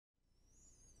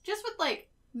Just with, like,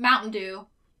 Mountain Dew.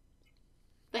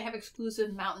 They have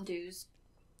exclusive Mountain Dews.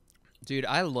 Dude,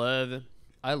 I love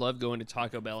going to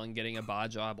Taco Bell and getting a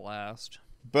Baja Blast.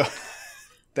 But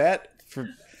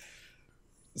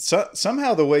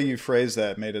somehow the way you phrased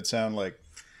that made it sound like...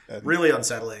 really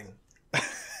unsettling.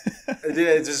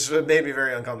 It just made me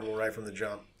very uncomfortable right from the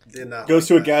jump. Did not Goes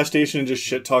to a gas station and just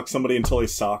shit talks somebody until they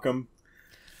sock them.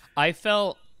 I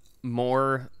felt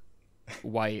more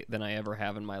white than I ever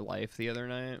have in my life the other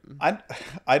night.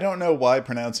 I don't know why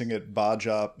pronouncing it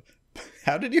Baja...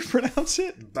 How did you pronounce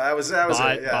it? Baja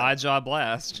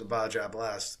Blast. The Baja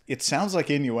Blast. It sounds like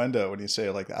innuendo when you say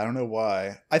it like that. I don't know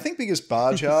why. I think because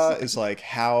Baja is like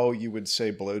how you would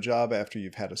say blowjob after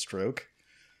you've had a stroke.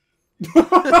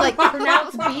 Like,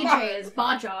 pronounced BJ as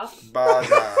Baja.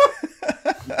 Baja.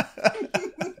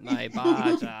 My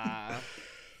Baja.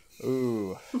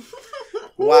 Ooh.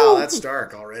 Wow, that's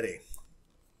dark already.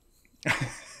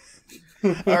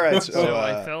 All right. So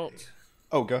I felt...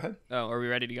 Oh, go ahead. Oh, are we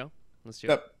ready to go? Let's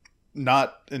do it.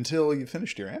 Not until you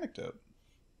finished your anecdote.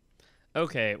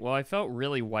 Okay, well, I felt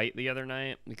really white the other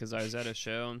night because I was at a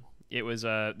show. It was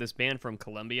this band from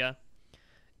Colombia,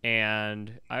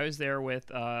 and I was there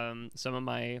with some of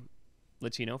my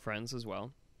Latino friends as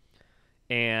well.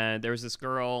 And there was this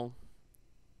girl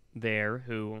there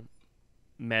who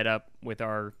met up with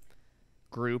our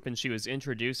group, and she was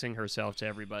introducing herself to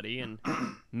everybody, and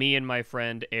me and my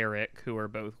friend Eric, who are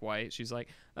both white, she's like,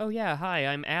 "Oh yeah, hi,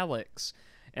 I'm Alex."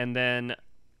 And then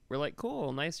we're like,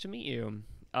 "Cool, nice to meet you."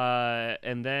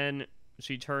 And then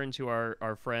she turned to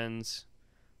our friends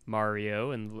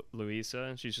Mario and Luisa,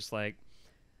 and she's just like,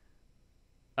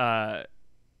 "Hi,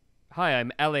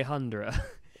 I'm Alejandra."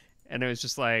 And it was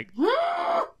just like,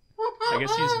 I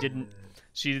guess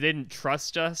she didn't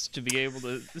trust us to be able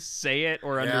to say it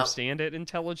or understand it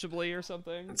intelligibly or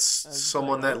something. It's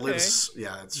someone that lives...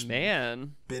 Yeah, it's...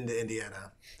 Man. Been to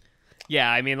Indiana. Yeah,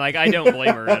 I mean, like, I don't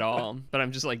blame her at all. But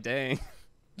I'm just like, dang.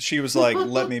 She was like,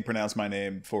 let me pronounce my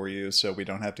name for you so we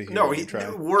don't have to hear you try.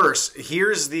 Worse.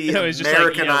 Here's the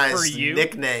Americanized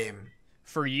nickname.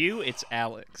 For you, it's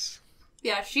Alex.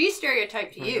 Yeah, she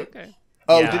stereotyped to you. Okay.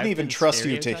 Oh, yeah, didn't even trust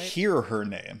you to hear her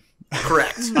name.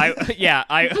 Correct.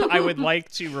 I would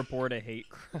like to report a hate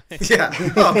crime. Yeah.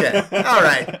 Okay. All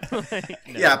right. No.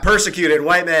 Yeah, persecuted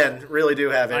white men really do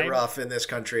have it rough in this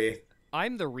country.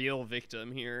 I'm the real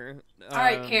victim here. All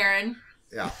right, Karen.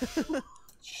 Yeah.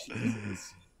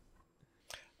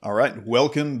 All right.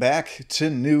 Welcome back to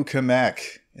New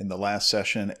Cammack. In the last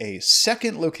session, a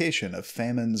second location of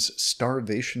Famine's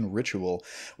starvation ritual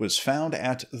was found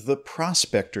at the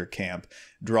Prospector Camp,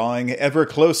 drawing ever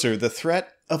closer the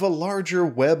threat of a larger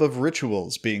web of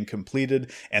rituals being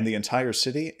completed and the entire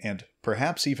city, and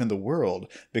perhaps even the world,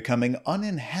 becoming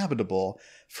uninhabitable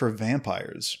for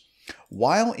vampires.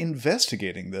 While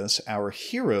investigating this, our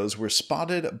heroes were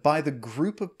spotted by the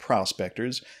group of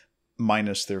prospectors,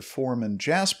 minus their foreman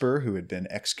Jasper, who had been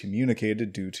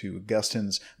excommunicated due to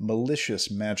Augustin's malicious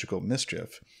magical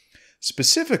mischief.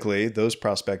 Specifically, those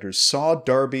prospectors saw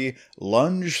Darby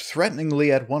lunge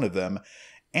threateningly at one of them,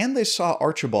 and they saw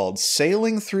Archibald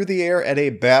sailing through the air at a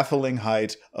baffling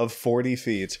height of 40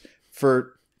 feet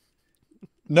for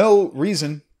no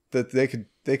reason that they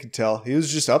could tell. He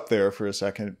was just up there for a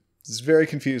second. It's very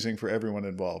confusing for everyone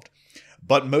involved.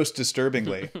 But most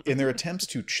disturbingly, in their attempts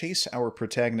to chase our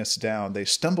protagonists down, they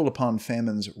stumbled upon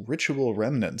Famine's ritual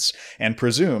remnants and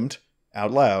presumed, out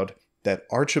loud, that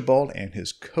Archibald and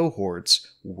his cohorts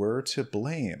were to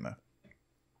blame.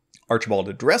 Archibald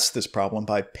addressed this problem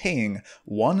by paying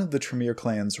one of the Tremere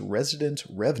clan's resident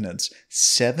revenants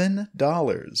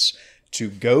 $7 to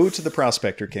go to the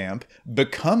prospector camp,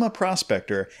 become a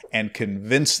prospector, and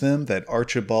convince them that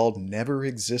Archibald never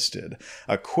existed,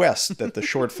 a quest that the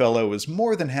short fellow was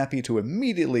more than happy to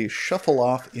immediately shuffle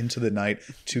off into the night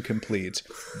to complete,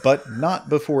 but not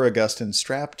before Augustin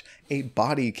strapped a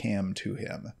body cam to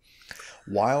him.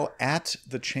 While at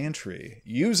the Chantry,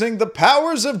 using the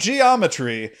powers of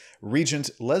geometry,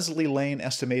 Regent Leslie Lane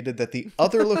estimated that the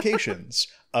other locations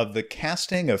of the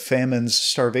casting of Famine's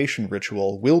starvation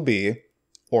ritual will be,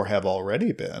 or have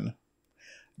already been,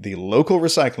 the local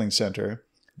recycling center,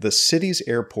 the city's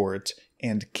airport,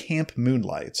 and Camp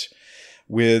Moonlight.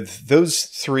 With those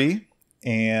three,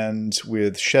 and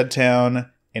with Shedtown,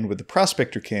 and with the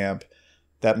Prospector Camp,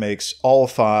 that makes all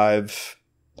 5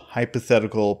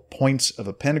 hypothetical points of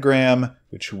a pentagram,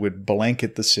 which would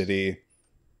blanket the city.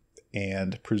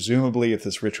 And presumably, if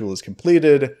this ritual is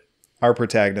completed, our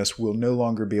protagonists will no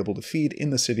longer be able to feed in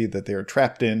the city that they are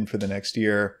trapped in for the next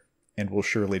year, and will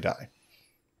surely die.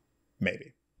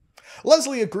 Maybe.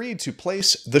 Leslie agreed to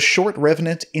place the short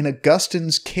revenant in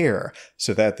Augustine's care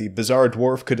so that the bizarre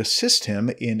dwarf could assist him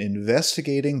in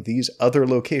investigating these other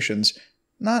locations,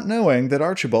 not knowing that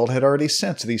Archibald had already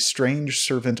sent the strange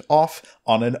servant off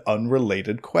on an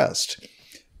unrelated quest.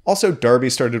 Also, Darby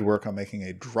started work on making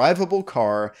a drivable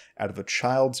car out of a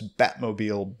child's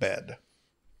Batmobile bed.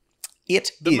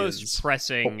 The most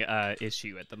pressing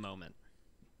issue at the moment.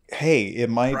 Hey, it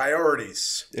might...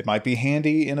 Priorities. It might be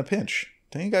handy in a pinch.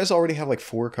 Don't you guys already have like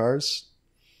 4 cars?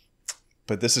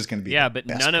 But this is going to be but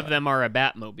none of them are a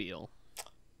Batmobile.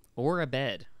 Or a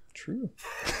bed. True.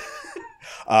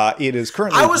 It is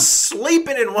currently... I was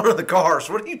sleeping in one of the cars.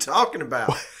 What are you talking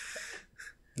about?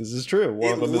 This is true.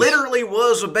 It literally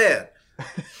was a bed.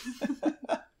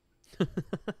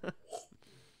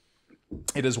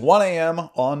 It is 1 a.m.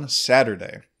 on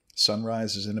Saturday.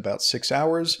 Sunrise is in about 6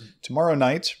 hours. Tomorrow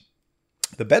night,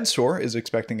 the bed store is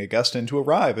expecting Augustine to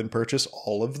arrive and purchase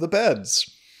all of the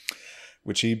beds,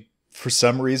 which he, for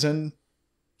some reason,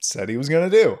 said he was going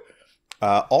to do.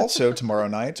 Also, tomorrow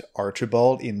night,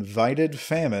 Archibald invited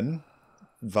Famine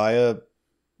via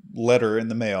letter in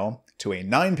the mail to a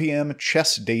 9 p.m.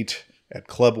 chess date at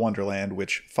Club Wonderland,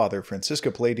 which Father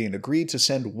Francisco Palladian agreed to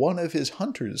send one of his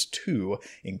hunters to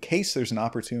in case there's an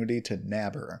opportunity to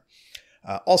nab her.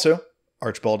 Also,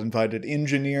 Archibald invited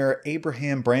engineer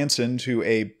Abraham Branson to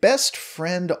a best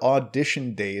friend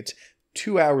audition date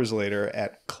 2 hours later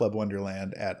at Club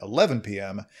Wonderland at 11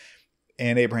 p.m.,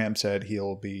 and Abraham said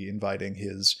he'll be inviting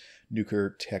his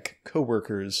Nuker Tech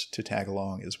co-workers to tag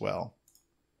along as well.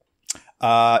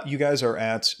 You guys are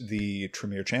at the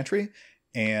Tremere Chantry,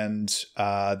 and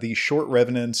the Short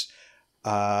Revenants,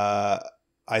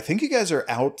 I think you guys are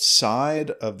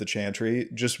outside of the Chantry,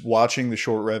 just watching the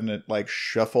Short Revenant like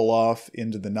shuffle off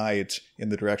into the night in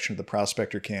the direction of the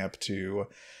Prospector Camp to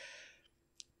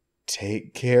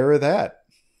take care of that.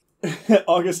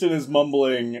 Augustine is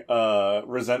mumbling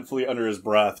resentfully under his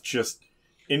breath, just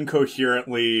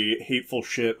incoherently hateful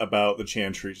shit about the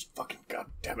Chantry. Just fucking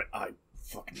goddamn it, I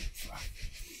fucking...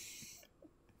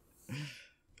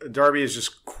 Darby is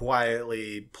just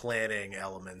quietly planning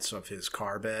elements of his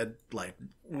car bed, like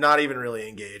not even really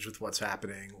engaged with what's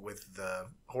happening with the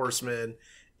horseman.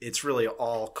 It's really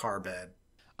all car bed.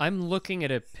 I'm looking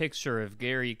at a picture of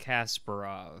Gary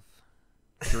Kasparov,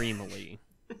 dreamily.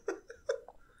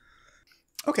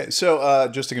 Okay, so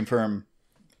just to confirm,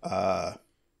 don't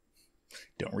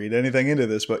read anything into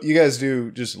this, but you guys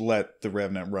do just let the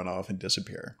Revenant run off and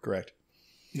disappear, correct?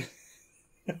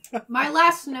 My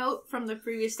last note from the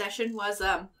previous session was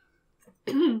about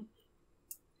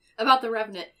the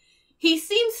Revenant. He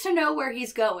seems to know where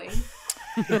he's going.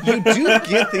 You do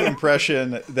get the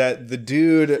impression that the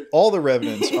dude, all the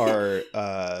Revenants are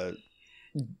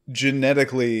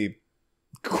genetically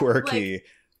quirky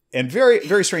and very,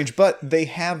 very strange, but they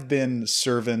have been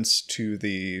servants to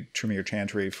the Tremere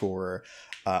Chantry for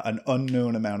an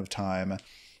unknown amount of time.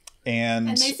 And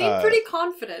they seem pretty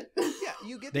confident. Yeah,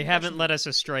 you get they haven't led us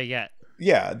astray yet.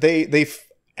 Yeah, they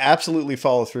absolutely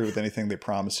follow through with anything they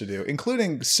promise to do,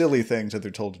 including silly things that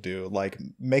they're told to do, like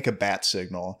make a bat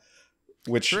signal,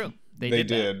 which True. They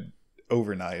did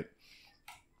overnight.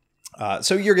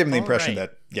 So you're given the impression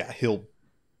that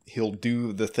he'll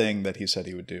do the thing that he said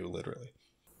he would do, literally.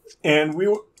 And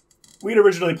we'd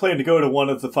originally planned to go to one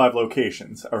of the 5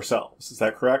 locations ourselves. Is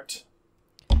that correct?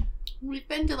 We've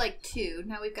been to like 2.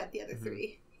 Now we've got the other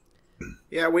 3.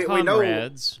 Yeah, we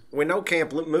know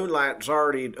Camp Moonlight's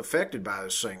already affected by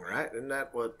this thing, right? Isn't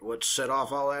that what set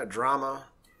off all that drama?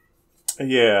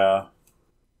 Yeah.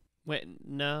 Wait,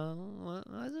 no, what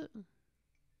was it?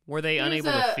 Were they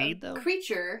unable to feed though?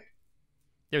 Creature.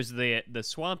 There's the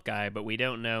swamp guy, but we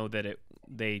don't know that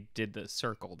they did the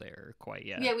circle there quite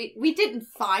yet. Yeah, we didn't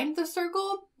find the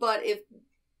circle, but if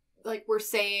like we're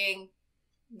saying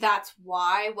that's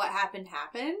why what happened,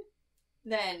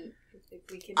 then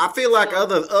we can. I feel like of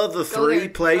the 3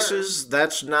 places,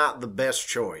 that's not the best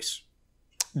choice.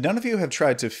 None of you have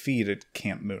tried to feed at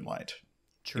Camp Moonlight.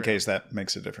 True. In case that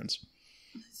makes a difference.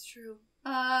 That's true.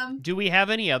 Do we have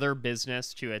any other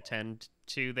business to attend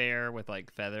to there with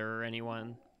like Feather or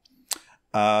anyone?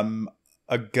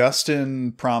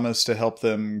 Augustine promised to help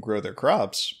them grow their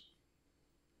crops.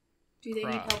 Do they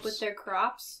need help with their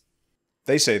crops?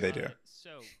 They say they do.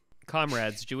 So,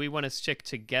 comrades, do we want to stick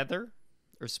together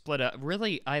or split up?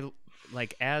 Really, I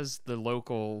like as the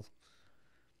local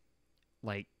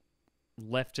like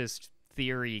leftist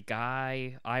theory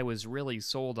guy, I was really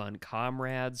sold on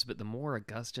comrades, but the more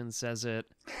Augustine says it,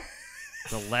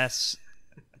 the less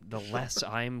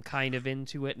I'm kind of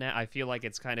into it now. I feel like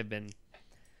it's kind of been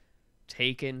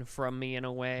taken from me in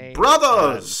a way.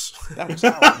 Brothers! That was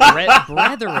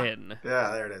Brethren.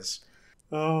 Yeah, there it is.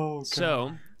 Oh, God.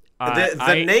 So,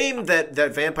 The name that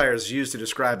vampires use to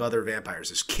describe other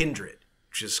vampires is kindred,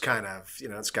 which is kind of,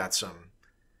 it's got some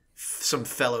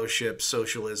fellowship,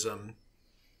 socialism.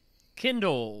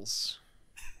 Kindles.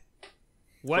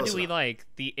 What Close do we enough. like?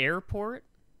 The airport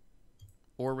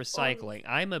or recycling?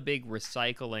 I'm a big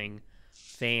recycling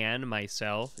fan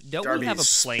myself. Don't Darby we have a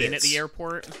plane at spits. the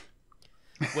airport?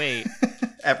 Wait,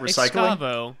 at recycling.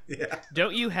 Escavo, Yeah.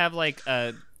 don't you have like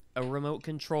a remote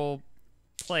control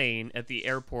plane at the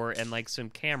airport and like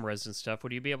some cameras and stuff?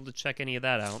 Would you be able to check any of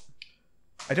that out?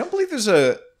 I don't believe there's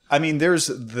there's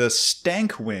the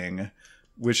stank wing,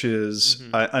 which is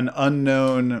an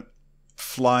unknown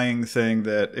flying thing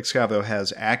that Escavo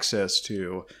has access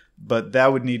to, but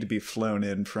that would need to be flown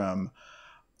in from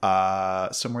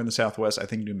somewhere in the Southwest, I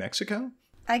think New Mexico.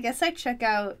 I guess I'd check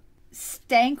out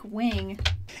Stank Wing.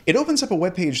 It opens up a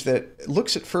webpage that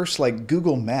looks at first like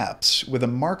Google Maps with a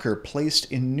marker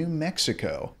placed in New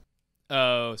Mexico.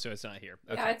 Oh, so it's not here.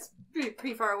 Okay. Yeah, it's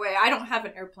pretty far away. I don't have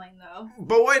an airplane, though.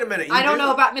 But wait a minute. I don't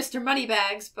know about Mr.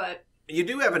 Moneybags, but... You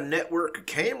do have a network of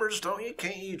cameras, don't you?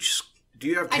 Can't you just... Do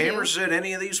you have I do. cameras at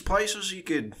any of these places? You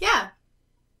could... Yeah.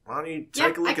 Why don't you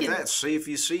take a I look at can- that, see if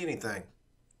you see anything.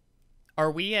 Are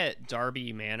we at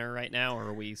Darby Manor right now, or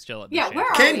are we still at the Yeah, Chantry? where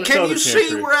are Can we? can Tell you the see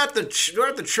Chantry. we're at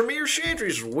the Tremere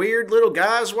Chantry's weird little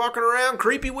guys walking around,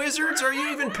 creepy wizards? Are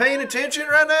you even paying attention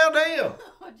right now? Damn.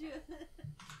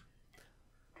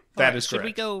 That Alright, is should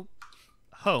we correct. go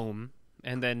home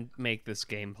and then make this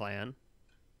game plan?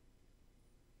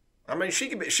 I mean, she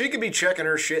could be checking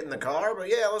her shit in the car, but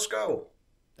yeah, let's go.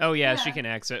 Oh yeah, Yeah. she can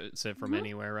access it from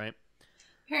anywhere, right?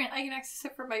 Apparently, I can access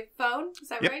it from my phone. Is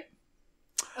that Yep. right?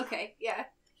 Okay, yeah.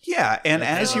 Yeah, and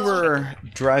Okay, as you let's were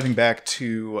driving back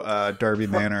to Darby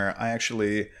Manor, I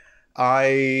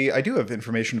do have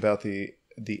information about the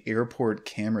airport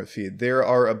camera feed. There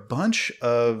are a bunch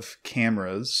of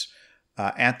cameras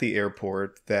at the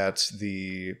airport that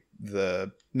the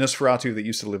Nosferatu that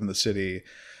used to live in the city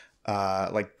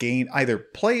gained either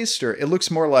placed, or it looks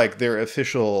more like they're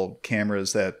official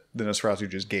cameras that the Nosferatu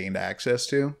just gained access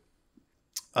to.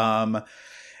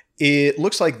 It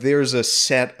looks like there's a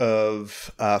set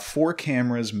of 4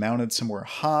 cameras mounted somewhere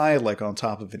high, like on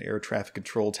top of an air traffic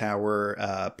control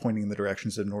tower, pointing in the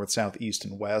directions of north, south, east,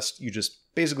 and west. You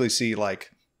just basically see like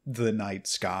the night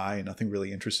sky, nothing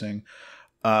really interesting.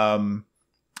 To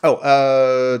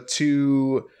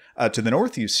the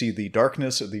north, you see the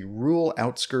darkness of the rural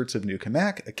outskirts of New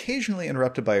Cammack, occasionally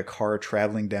interrupted by a car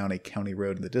traveling down a county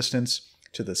road in the distance.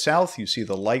 To the south, you see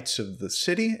the lights of the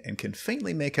city and can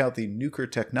faintly make out the Nuclear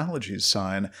Technologies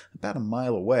sign about a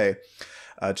mile away.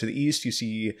 To the east, you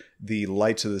see the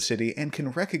lights of the city and can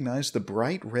recognize the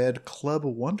bright red Club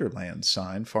Wonderland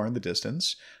sign far in the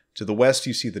distance. To the west,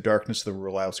 you see the darkness of the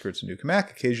rural outskirts of New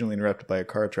Cammack, occasionally interrupted by a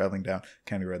car traveling down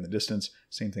county road in the distance.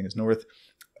 Same thing as north.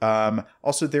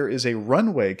 Also, there is a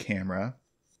runway camera,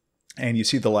 and you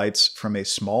see the lights from a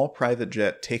small private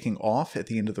jet taking off at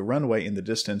the end of the runway in the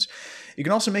distance. You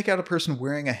can also make out a person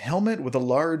wearing a helmet with a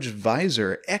large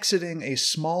visor exiting a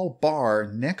small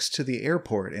bar next to the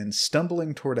airport and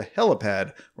stumbling toward a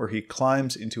helipad where he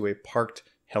climbs into a parked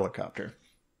helicopter.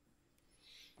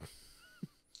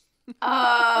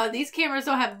 These cameras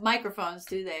don't have microphones,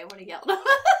 do they? When you yell.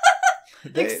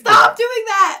 They- Stop doing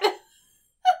that!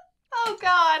 Oh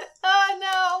god. Oh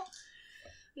no.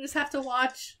 I just have to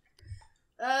watch.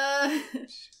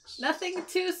 Nothing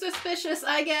too suspicious,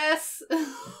 I guess.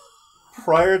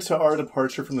 Prior to our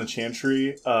departure from the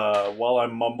Chantry, while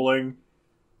I'm mumbling,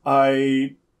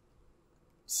 I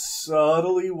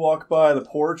subtly walk by the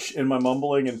porch in my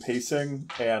mumbling and pacing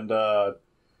and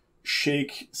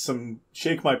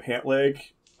shake my pant leg,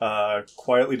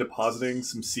 quietly depositing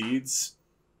some seeds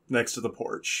next to the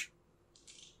porch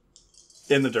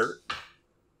in the dirt.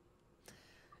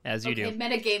 As you Okay, do.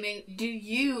 metagaming. Do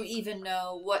you even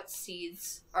know what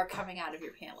seeds are coming out of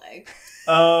your pant leg?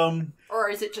 Or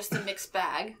is it just a mixed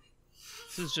bag?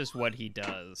 This is just what he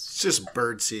does. It's just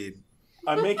birdseed.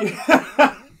 I'm making.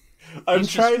 I'm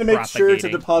He's trying just to make sure to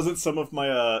propagating. deposit some of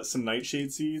my some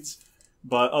nightshade seeds,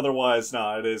 but otherwise,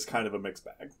 no, it is kind of a mixed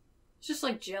bag. It's just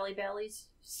like jelly bellies.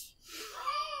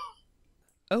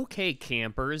 Okay,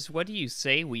 campers, what do you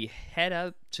say we head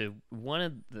up to one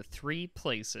of the 3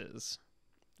 places?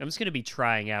 I'm just gonna be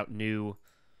trying out new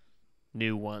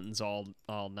ones all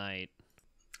night.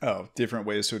 Oh, different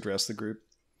ways to address the group.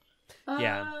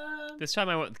 Yeah. This time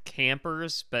I went with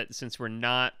campers, but since we're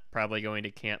not probably going to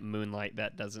Camp Moonlight,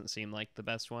 that doesn't seem like the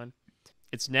best one.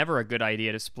 It's never a good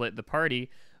idea to split the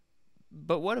party,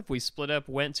 But what if we split up,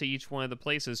 went to each one of the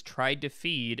places, tried to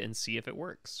feed, and see if it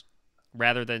works,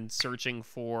 rather than searching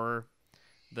for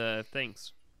the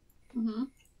things? Mm-hmm.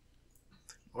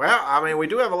 Well, I mean, we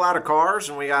do have a lot of cars,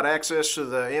 and we got access to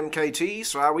the MKT,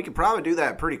 so we could probably do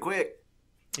that pretty quick.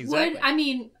 Exactly.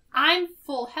 I'm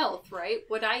full health, right?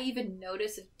 Would I even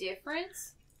notice a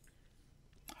difference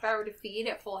if I were to feed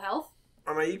at full health?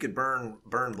 I mean, you could burn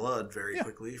blood very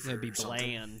quickly. It'd be something.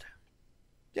 bland.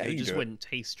 Yeah, It you just do it. wouldn't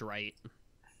taste right.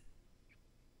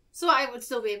 So I would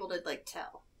still be able to, like,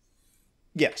 tell.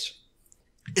 Yes.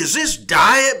 Is this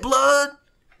diet blood?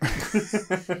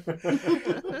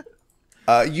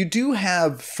 You do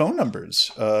have phone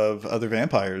numbers of other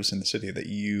vampires in the city that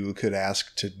you could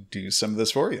ask to do some of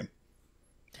this for you.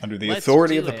 Under the Let's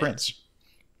authority do of the it. prince.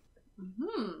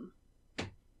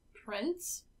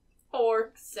 Prince?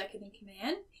 Or second in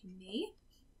command? Me?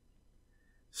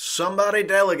 Somebody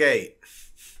delegate.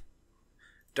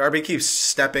 Darby keeps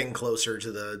stepping closer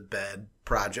to the bed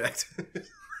project.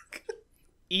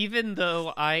 Even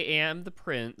though I am the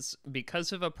prince,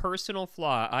 because of a personal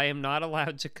flaw, I am not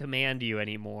allowed to command you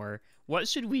anymore. What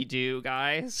should we do,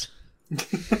 guys?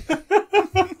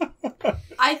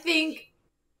 I think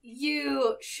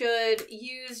you should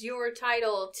use your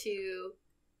title to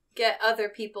get other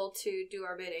people to do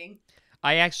our bidding.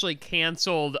 I actually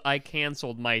canceled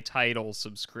my title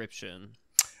subscription.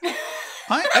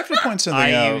 I have to point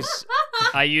something out.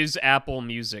 I use Apple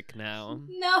Music now.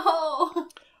 No!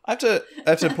 I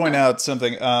have to point out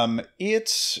something.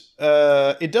 It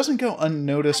doesn't go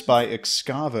unnoticed by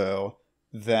Excavo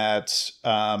that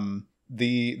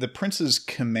the prince's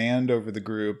command over the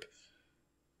group.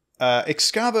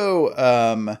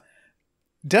 Excavo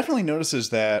definitely notices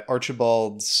that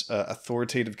Archibald's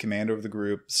authoritative command over the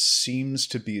group seems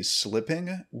to be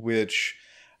slipping, which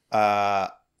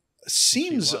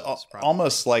seems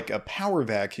almost like a power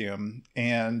vacuum,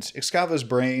 and Excavo's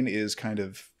brain is kind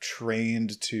of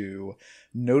trained to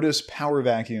notice power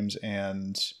vacuums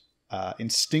and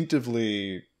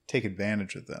instinctively take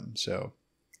advantage of them. So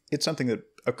it's something that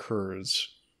occurs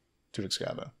to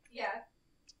Excavo. Yeah.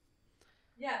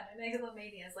 Yeah, my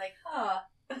megalomania is like, huh.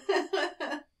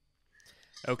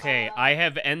 Okay, I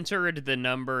have entered the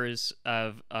numbers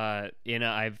of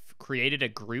I've created a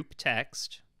group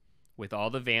text with all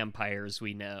the vampires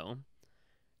we know,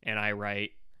 and I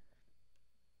write,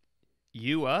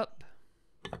 "You up?"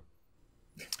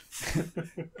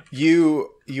 You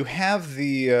have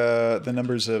the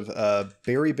numbers of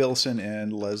Barry Bilson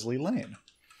and Leslie Lane.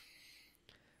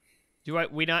 Do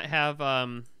we not have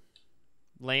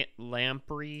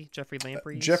Lamprey, Jeffrey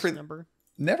Lamprey's number?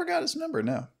 Never got his number.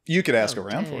 No, you could ask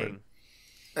around for it.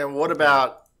 And what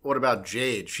about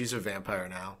Jade? She's a vampire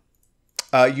now.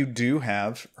 You do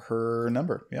have her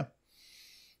number. Yeah.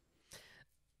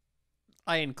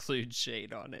 I include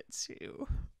Shade on it too,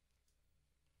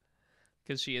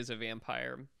 because she is a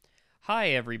vampire. Hi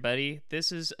everybody,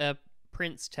 this is a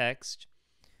Prince text.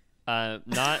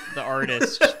 Not the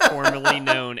artist formerly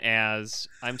known as.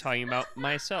 I'm talking about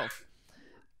myself.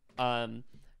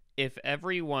 If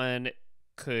everyone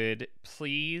could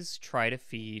please try to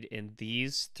feed in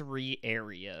these 3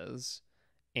 areas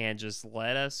and just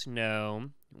let us know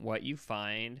what you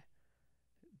find,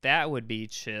 that would be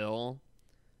chill.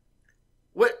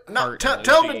 What? No, tell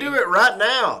them to do it right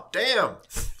now. Damn.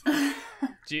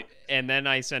 And then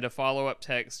I send a follow-up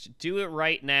text, do it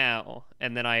right now.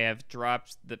 And then I have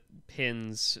dropped the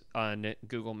pins on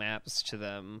Google Maps to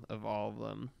them, of all of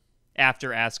them,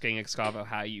 after asking Excavo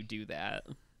how you do that.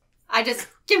 I just,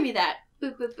 give me that.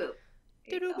 Boop, boop, boop.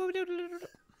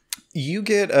 You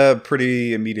get a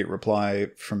pretty immediate reply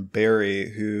from Barry,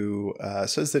 who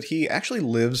says that he actually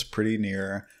lives pretty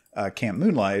near Camp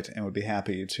Moonlight and would be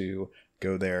happy to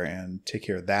go there and take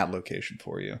care of that location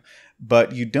for you.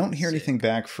 But you don't hear anything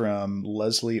back from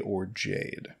Leslie or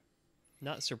Jade.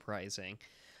 Not surprising.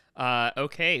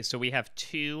 Okay, so we have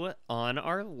 2 on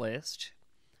our list.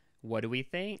 What do we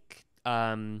think?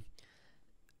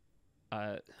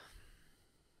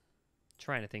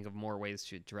 Trying to think of more ways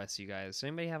to address you guys.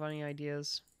 Anybody have any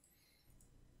ideas?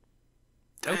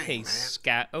 Dang, okay, man.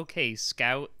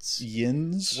 scouts.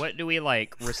 Yins? What do we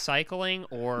like? Recycling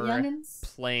or Youngins?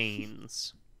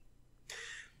 planes?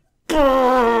 Let's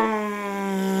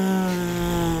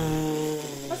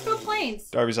go planes.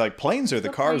 Darby's like, planes are the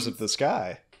Go cars planes. of the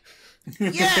sky.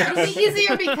 Yeah, it'll be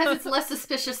easier because it's less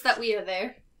suspicious that we are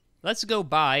there. Let's go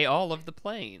buy all of the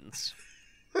planes.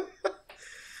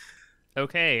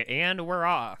 Okay, and we're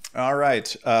off. All right.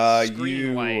 Screen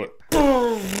You wipe.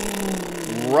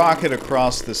 rocket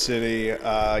across the city.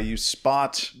 You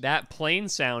spot... That plane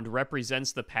sound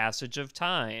represents the passage of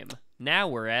time. Now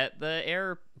we're at the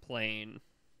airport plane.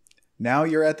 Now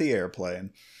you're at the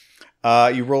airplane.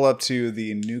 You roll up to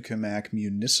the New Cammack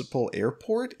Municipal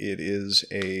Airport. It is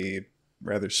a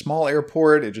rather small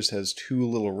airport. It just has 2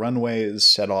 little runways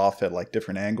set off at like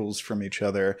different angles from each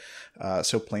other,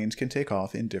 so planes can take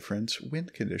off in different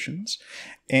wind conditions.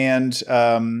 And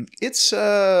it's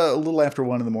a little after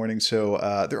 1 a.m,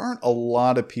 so there aren't a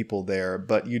lot of people there,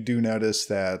 but you do notice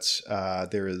that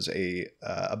there is a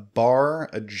bar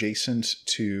adjacent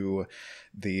to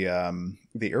the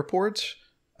airport.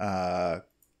 Which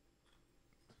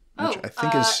I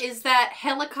think is that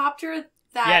helicopter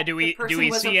that yeah, do we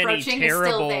was see any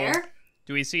terrible there?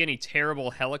 Do we see any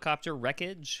terrible helicopter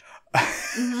wreckage?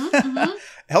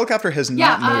 Helicopter has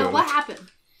not moved. What happened?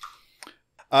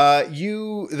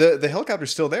 The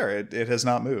helicopter's still there. It has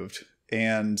not moved.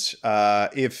 And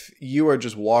if you are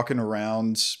just walking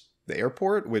around the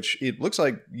airport, which it looks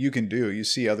like you can do, you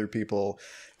see other people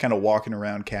kind of walking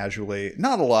around casually.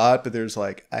 Not a lot, but there's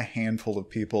like a handful of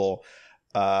people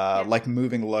like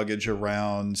moving luggage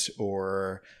around,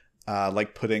 or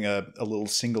like putting a little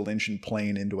single engine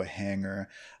plane into a hangar.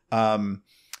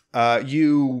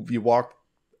 You walk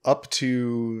up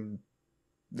to,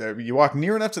 you walk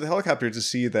near enough to the helicopter to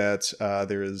see that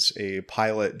there is a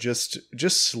pilot just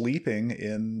sleeping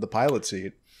in the pilot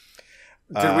seat.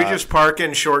 Did we just park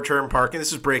in short-term parking?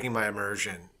 This is breaking my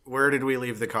immersion. Where did we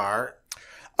leave the car?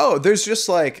 Oh, there's just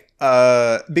like,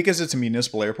 because it's a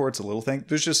municipal airport, it's a little thing.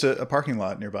 There's just a parking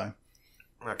lot nearby.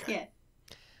 Okay. Yeah.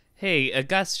 Hey,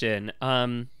 Augustine,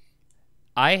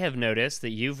 I have noticed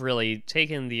that you've really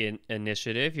taken the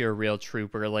initiative. You're a real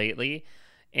trooper lately.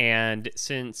 And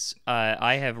since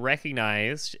I have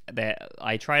recognized that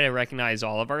I try to recognize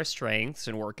all of our strengths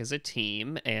and work as a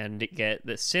team and get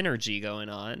the synergy going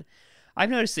on,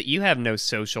 I've noticed that you have no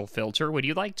social filter. Would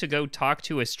you like to go talk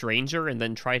to a stranger and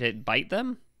then try to bite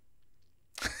them?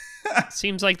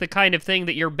 Seems like the kind of thing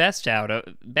that you're best at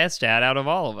out of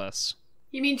all of us.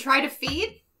 You mean try to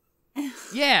feed?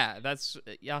 Yeah, that's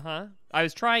I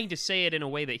was trying to say it in a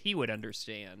way that he would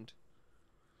understand.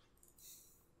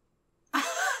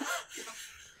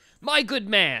 My good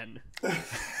man.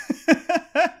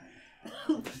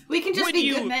 We can just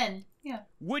be good men. Yeah.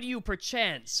 Would you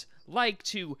perchance like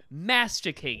to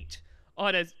masticate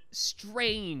on a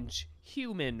strange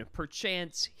human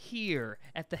perchance here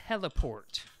at the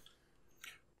heliport?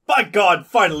 By God,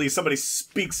 finally somebody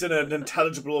speaks in an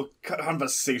intelligible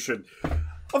conversation.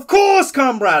 Of course,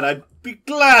 comrade, I'd be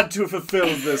glad to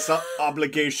fulfill this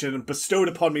obligation bestowed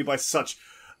upon me by such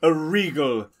a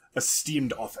regal,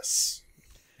 esteemed office.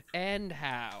 And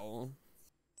how?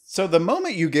 So the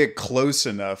moment you get close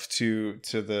enough to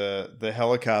the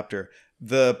helicopter,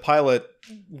 the pilot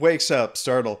wakes up,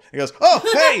 startled. He goes, "Oh,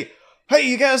 hey,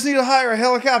 you guys need to hire a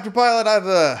helicopter pilot.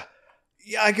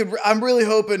 I'm really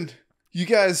hoping you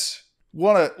guys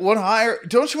want to hire.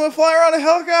 Don't you want to fly around a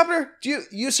helicopter? You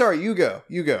go."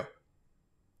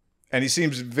 And he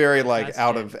seems very like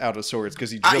out of sorts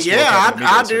because he just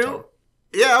I do.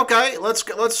 Yeah, okay. Let's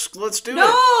do it. No.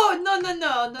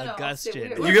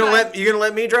 Augustine. We're You gonna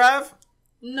let me drive?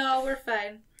 No, we're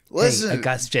fine. Listen, hey,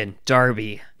 Augustine,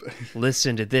 Darby,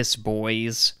 listen to this,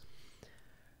 boys.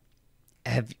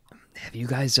 Have you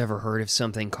guys ever heard of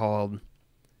something called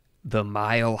the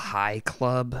Mile High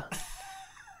Club?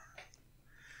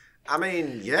 I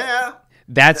mean, yeah.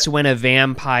 That's when a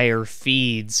vampire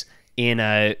feeds in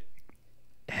a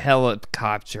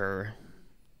helicopter.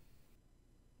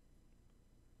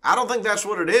 I don't think that's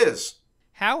what it is.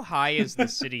 How high is the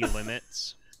city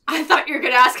limits? I thought you were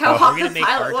going to ask how hot We're the gonna make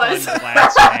pilot was. Archon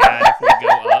glass mad if we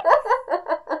go up.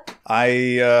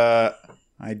 I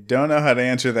don't know how to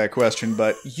answer that question,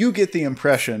 but you get the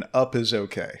impression up is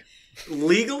okay.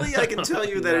 Legally, I can tell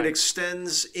you that it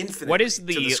extends infinitely to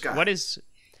the sky.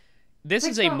 This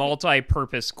is a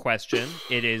multi-purpose question.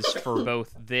 It is for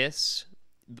both the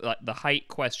height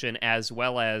question, as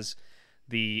well as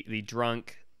the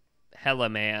drunk hella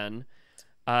man.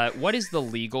 What is the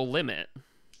legal limit?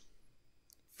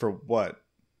 For what?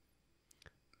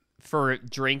 For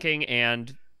drinking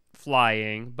and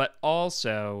flying, but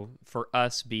also for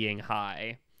us being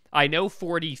high. I know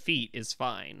 40 feet is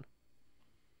fine.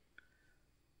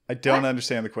 I don't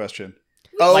understand the question.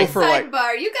 For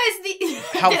sidebar. You guys need.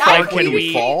 How far can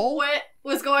we fall? What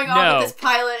was going on with this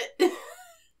pilot?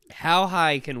 How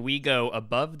high can we go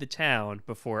above the town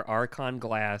before Archon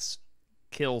Glass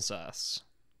kills us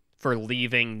for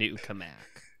leaving New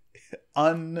Cammack?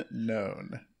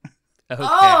 Unknown. Okay.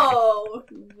 Oh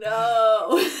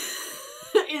no!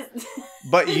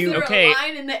 But is there a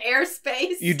line in the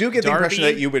airspace? You do get the Darby, impression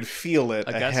that you would feel it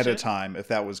ahead Augustine? of time if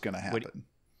that was going to happen.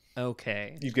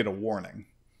 Okay. You'd get a warning.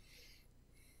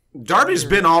 Darby's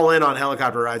been all in on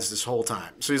helicopter rides this whole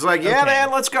time. So he's like, yeah,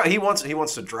 man, let's go. He wants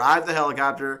to drive the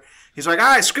helicopter. He's like, all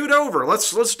right, scoot over.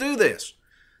 Let's do this.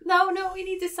 No, we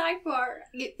need the sidebar.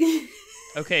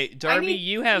 Okay, Darby,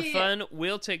 you have fun.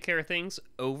 We'll take care of things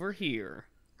over here.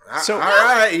 So, all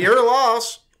right, you're a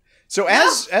loss. So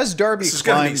as Darby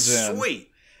climbs in,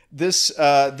 sweet. This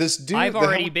dude. I've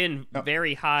already been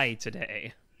very high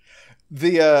today.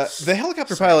 The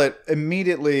helicopter pilot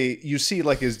immediately, you see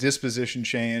like his disposition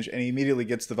change, and he immediately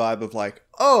gets the vibe of like,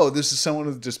 oh, this is someone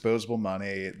with disposable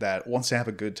money that wants to have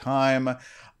a good time,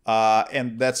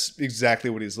 and that's exactly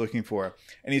what he's looking for.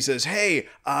 And he says, "Hey,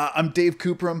 I'm Dave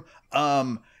Coopram.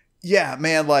 Yeah,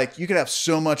 man, like you could have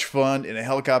so much fun in a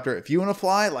helicopter. If you want to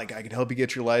fly, like I could help you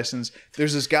get your license.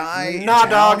 There's this guy. Nah,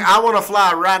 dog, I want to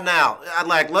fly right now.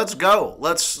 Let's go.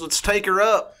 Let's take her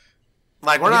up."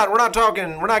 Like we're not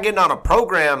getting on a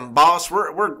program, boss.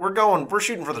 We're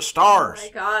shooting for the stars. Oh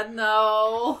my God,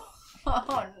 no.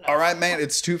 Oh no. All right, man,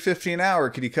 it's $2.50 an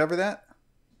hour. Could you cover that?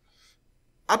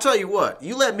 I'll tell you what.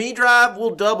 You let me drive,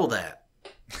 we'll double that.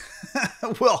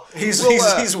 Well, he's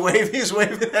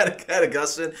waving at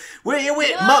Augustin.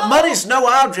 Money's no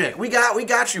object. We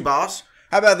got you, boss.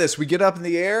 How about this? We get up in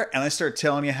the air and I start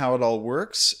telling you how it all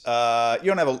works. You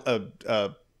don't have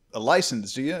a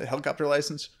license, do you? A helicopter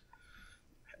license?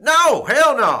 No,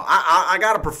 hell no. I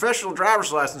got a professional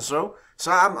driver's license, so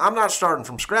I'm not starting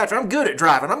from scratch. I'm good at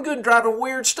driving. I'm good at driving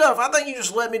weird stuff. I think you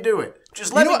just let me do it.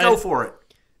 Just let me go for it.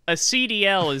 A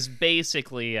CDL is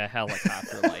basically a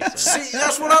helicopter license. See,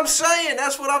 that's what I'm saying.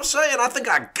 I think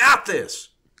I got this.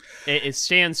 It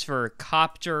stands for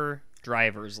Copter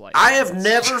Driver's License. I have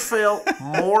never felt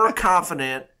more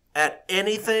confident at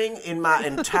anything in my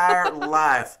entire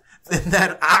life than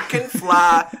that I can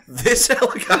fly this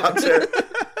helicopter.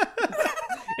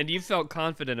 And you felt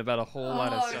confident about a whole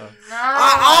lot of stuff. No.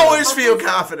 I always feel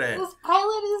confident. This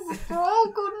pilot is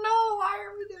broke. No, why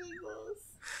are we doing this?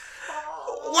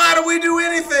 Why do we do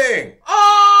anything?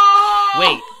 Oh!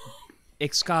 Wait,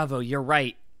 Excavo, you're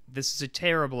right. This is a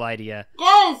terrible idea.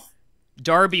 Yes!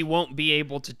 Darby won't be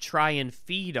able to try and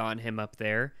feed on him up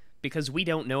there because we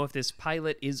don't know if this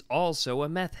pilot is also a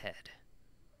meth head.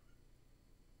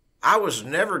 I was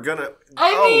never gonna.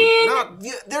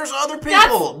 There's other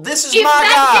people. This is my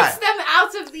guy. Gets them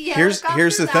out of the helicopter.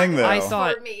 Here's the thing, though. I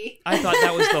thought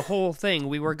that was the whole thing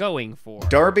we were going for.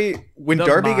 When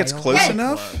Darby gets close Club.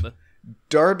 enough,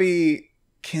 Darby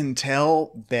can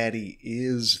tell that he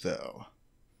is, though.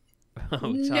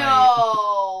 Oh,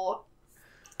 no.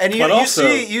 And you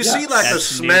see like the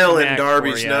smell in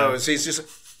Darby's nose. He's just.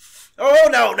 Oh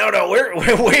no!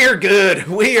 We're good.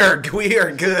 We are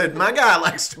good. My guy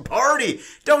likes to party,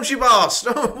 don't you, boss?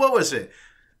 What was it?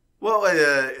 What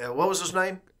was his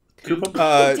name? Dave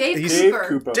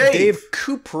Cooper. Dave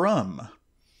Coopram.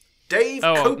 Dave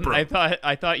Cooper.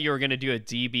 I thought you were gonna do a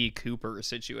DB Cooper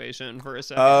situation for a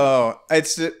second. Oh,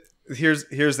 here's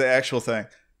the actual thing.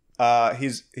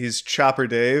 He's Chopper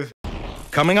Dave.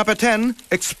 Coming up at 10,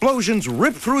 explosions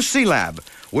rip through C-Lab.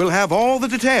 We'll have all the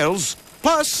details,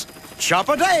 plus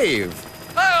Chopper Dave.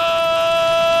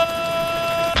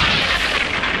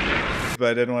 But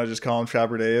I didn't want to just call him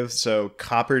Chopper Dave, so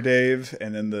Copper Dave,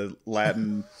 and then the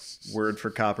Latin word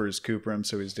for copper is Coopram,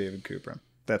 so he's David Coopram.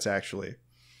 That's actually...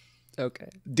 Okay.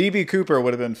 DB Cooper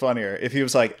would have been funnier if he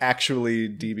was like actually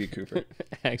DB Cooper.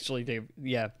 Actually, Dave,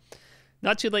 yeah.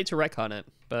 Not too late to retcon it,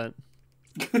 but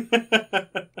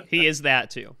he is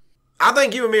that too. I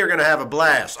think you and me are going to have a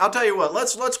blast. I'll tell you what,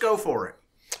 let's go for it.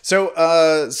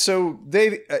 So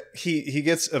Dave, he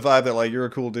gets a vibe that like, you're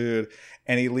a cool dude,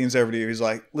 and he leans over to you. He's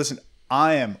like, listen,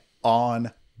 I am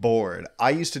on board.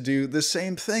 I used to do the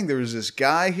same thing. There was this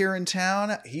guy here in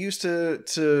town. He used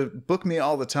to book me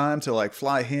all the time to like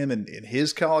fly him in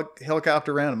his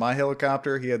helicopter around in my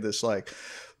helicopter. He had this like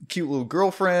cute little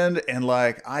girlfriend, and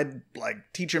like I'd like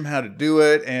teach him how to do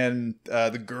it. And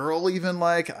the girl even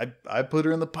like I put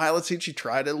her in the pilot seat. She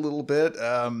tried it a little bit.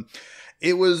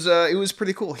 It was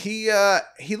pretty cool. He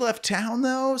left town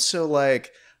though, so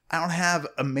like I don't have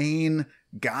a main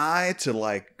guy to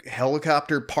like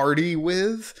helicopter party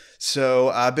with, so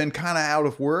I've been kind of out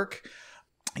of work.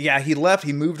 Yeah, he left.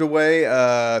 He moved away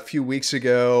a few weeks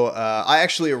ago. I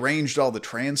actually arranged all the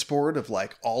transport of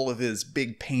like all of his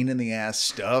big pain in the ass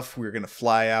stuff. We were gonna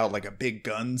fly out like a big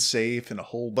gun safe and a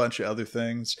whole bunch of other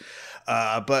things.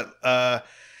 Yeah,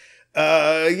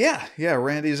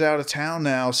 Randy's out of town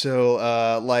now,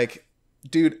 so like,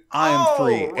 dude, I am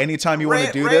free. Anytime you want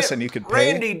to do this, and you could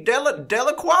pay. Randy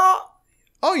Delacroix.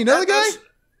 Oh, you know the guy?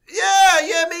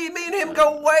 Yeah. Me and him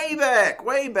go way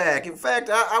back. In fact,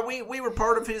 we were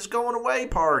part of his going away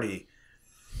party.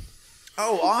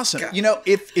 Oh, awesome! God. You know,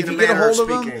 if In a you get a manner of hold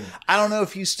of him, speaking. I don't know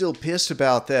if he's still pissed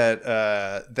about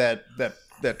that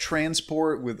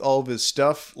transport with all of his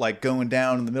stuff like going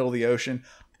down in the middle of the ocean.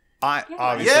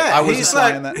 Obviously, Yeah, I wasn't he's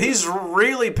flying like that. he's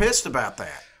really pissed about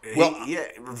that. Well, yeah,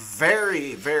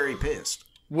 very, very pissed.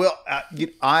 Well, You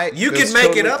that's could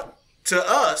make it totally- up to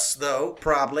us though,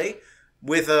 probably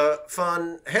with a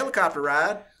fun helicopter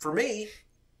ride for me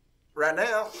right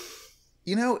now.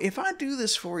 You know, if I do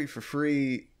this for you for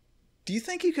free, do you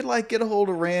think you could like get a hold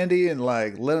of Randy and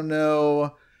like let him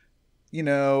know, you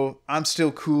know, I'm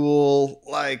still cool.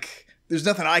 Like, there's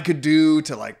nothing I could do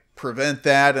to like prevent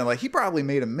that, and like he probably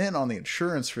made a mint on the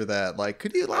insurance for that. Like,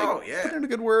 could you like put in a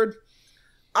good word?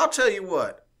 I'll tell you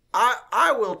what.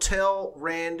 I will tell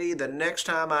Randy the next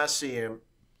time I see him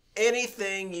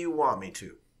anything you want me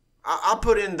to. I'll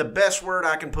put in the best word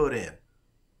I can put in.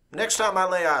 Next time I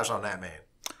lay eyes on that man.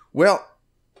 Well,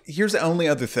 here's the only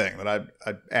other thing that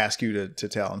I'd ask you to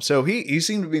tell him. So he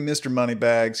seemed to be Mr.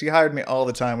 Moneybags. He hired me all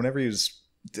the time. Whenever he was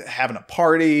having a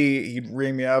party, he'd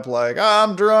ring me up like,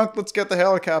 I'm drunk, let's get the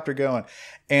helicopter going.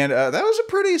 And that was a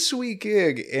pretty sweet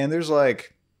gig. And there's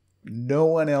like no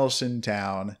one else in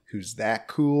town who's that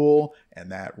cool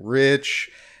and that rich.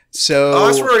 So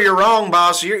that's where you're wrong,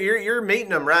 boss. You're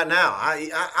meeting him right now.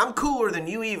 I'm cooler than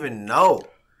you even know.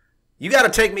 You got to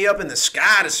take me up in the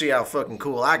sky to see how fucking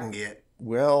cool I can get.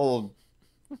 Well,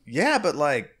 yeah, but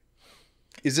like,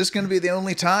 is this going to be the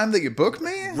only time that you book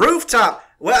me? Rooftop.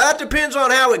 Well, that depends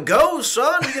on how it goes,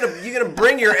 son. You gonna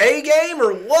bring your A game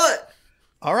or what?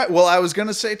 All right. Well, I was going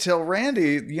to say, tell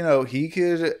Randy, you know, he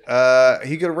could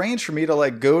arrange for me to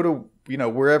like go to, you know,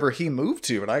 wherever he moved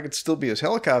to, and I could still be his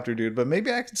helicopter dude. But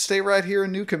maybe I could stay right here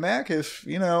in New Cammack if,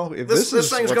 you know, if this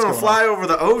thing's going to fly over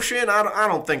the ocean. I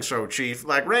don't think so, Chief.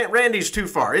 Like Randy's too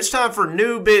far. It's time for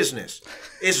new business.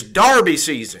 It's Darby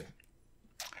season.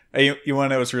 Hey, you want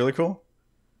to know what's really cool?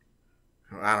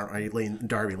 I don't know.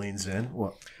 Darby leans in.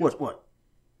 What?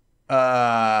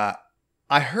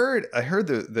 I heard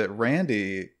that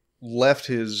Randy left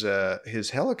his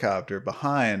helicopter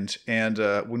behind, and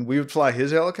when we would fly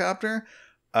his helicopter,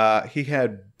 he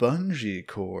had bungee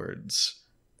cords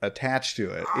attached to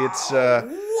it. It's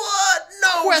what?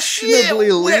 No, questionably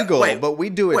shit. illegal, Wait, but we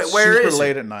do it where super is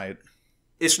late at night.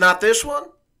 It's not this one.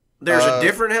 There's a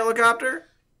different helicopter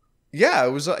Yeah,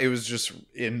 it was just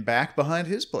in back behind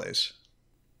his place.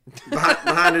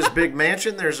 behind his big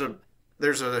mansion. There's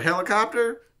a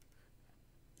helicopter.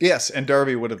 Yes, and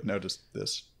Darby would have noticed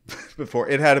this before.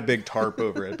 It had a big tarp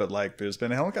over it, but like there's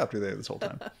been a helicopter there this whole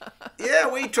time. Yeah,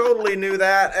 we totally knew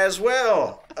that as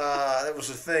well. That was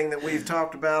a thing that we've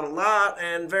talked about a lot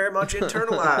and very much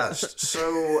internalized.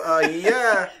 So,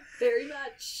 yeah. Very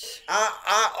much.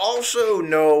 I also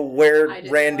know where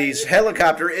Randy's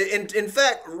helicopter. In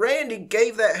fact, Randy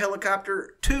gave that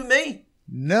helicopter to me.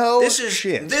 No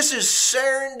shit. This is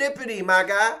serendipity, my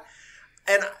guy.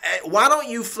 And why don't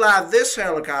you fly this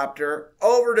helicopter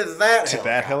over to that helicopter?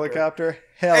 That helicopter?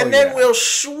 Hell and then we'll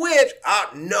switch.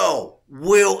 No,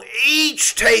 we'll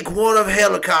each take one of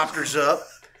helicopters up,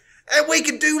 and we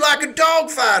can do like a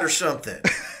dogfight or something.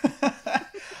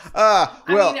 I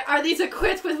mean, are these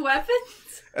equipped with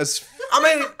weapons? As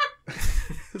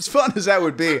fun as that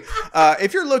would be,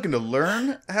 if you're looking to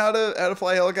learn how to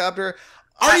fly a helicopter,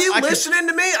 are you listening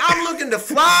to me? I'm looking to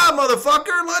fly,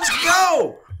 motherfucker. Let's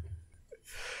go.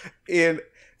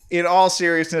 In all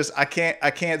seriousness, I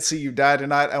can't see you die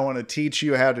tonight. I want to teach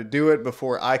you how to do it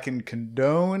before I can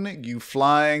condone you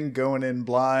flying, going in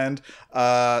blind.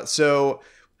 So,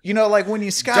 you know, like when you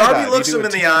skydive, Darby looks him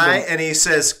in the eye and he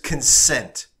says,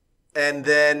 consent. And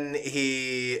then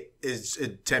he is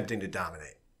attempting to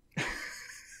dominate.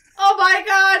 Oh my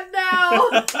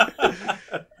god,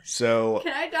 no! So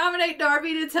can I dominate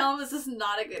Darby to tell him this is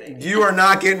not a good idea? You are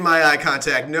not getting my eye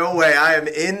contact. No way. I am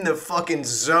in the fucking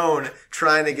zone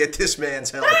trying to get this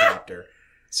man's helicopter.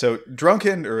 So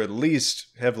drunken, or at least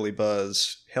heavily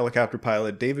buzzed, helicopter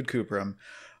pilot David Coopram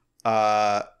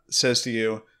says to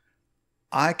you,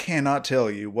 I cannot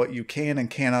tell you what you can and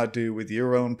cannot do with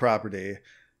your own property.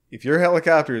 If your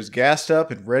helicopter is gassed up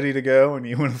and ready to go and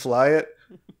you want to fly it,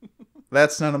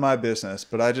 that's none of my business.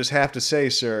 But I just have to say,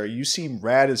 sir, you seem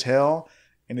rad as hell.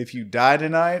 And if you die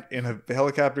tonight in a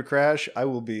helicopter crash, I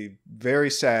will be very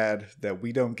sad that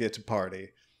we don't get to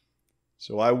party.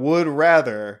 So I would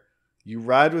rather you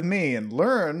ride with me and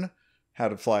learn how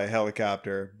to fly a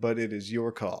helicopter, but it is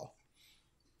your call.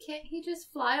 Can't he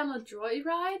just fly on a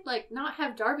joyride? Like, not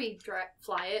have Darby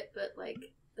fly it, but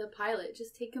like the pilot,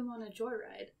 just take him on a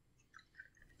joyride.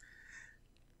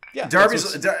 Yeah,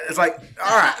 Darby's it's like,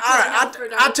 all right.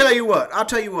 I'll tell you what.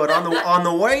 On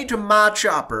the way to my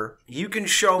chopper, you can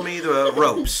show me the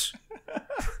ropes.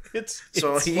 It's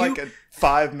So like a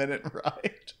 5-minute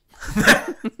ride.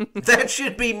 That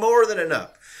should be more than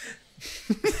enough.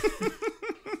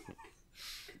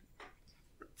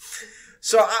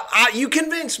 So you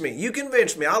convinced me. You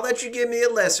convinced me. I'll let you give me a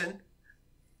lesson,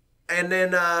 and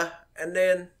then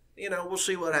we'll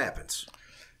see what happens.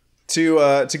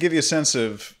 To give you a sense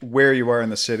of where you are in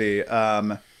the city,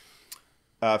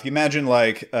 if you imagine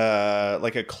like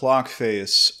a clock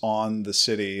face on the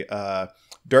city,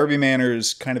 Darby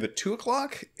Manor's kind of at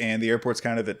 2:00, and the airport's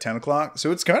kind of at 10:00.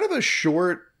 So it's kind of a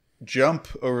short jump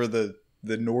over the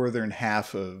northern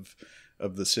half of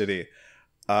the city.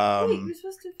 Wait, you're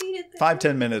supposed to feed it.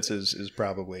 5-10 minutes is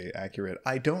probably accurate.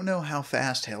 I don't know how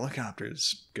fast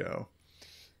helicopters go.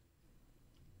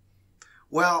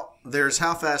 Well, there's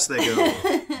how fast they go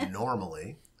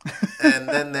normally, and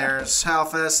then there's how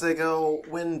fast they go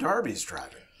when Darby's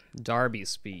driving. Darby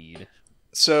speed.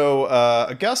 So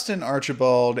Augustin,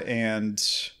 Archibald, and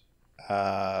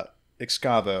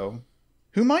Excavo,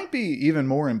 who might be even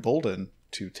more emboldened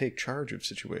to take charge of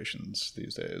situations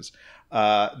these days,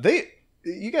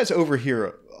 you guys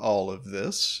overhear all of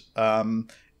this, and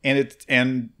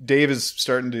Dave is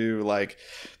starting to like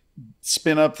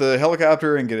spin up the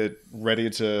helicopter and get it ready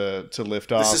to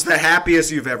lift off. This is the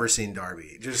happiest you've ever seen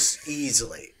Darby, just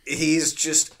easily. He's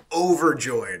just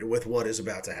overjoyed with what is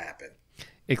about to happen.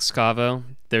 Excavo,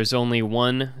 there's only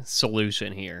one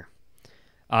solution here.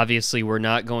 Obviously, we're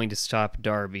not going to stop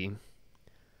Darby.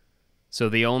 So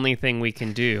the only thing we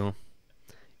can do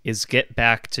is get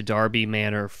back to Darby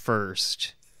Manor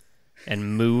first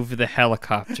and move the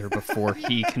helicopter before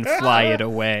he can fly it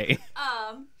away.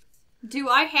 Do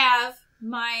I have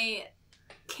my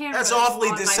camera? That's awfully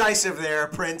decisive there,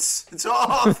 Prince. It's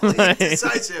awfully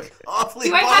decisive. Awfully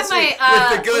Do I have bossy my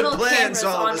with the good little plans cameras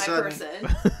all on of a my sudden.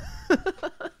 person?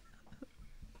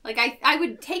 Like I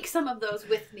would take some of those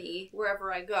with me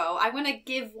wherever I go. I want to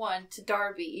give one to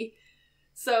Darby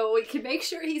so we can make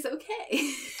sure he's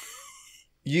okay.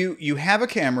 You have a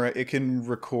camera, it can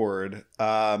record.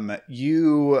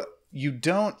 You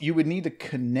would need to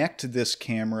connect this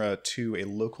camera to a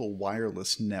local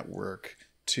wireless network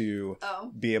to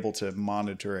be able to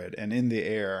monitor it, and in the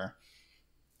air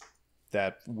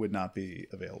that would not be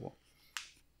available.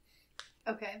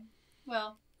 Okay.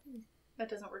 Well, that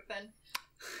doesn't work then.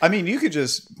 I mean, you could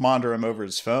just monitor him over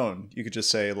his phone. You could just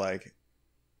say like,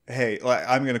 "Hey,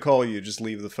 I'm going to call you, just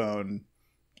leave the phone,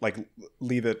 like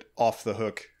leave it off the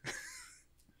hook."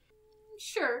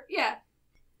 Sure. Yeah.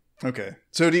 Okay.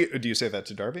 So do you say that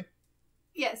to Darby?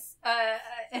 Yes.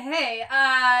 Hey,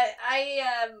 I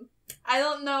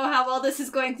don't know how well this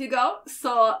is going to go,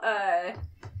 so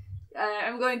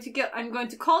I'm going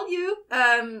to call you,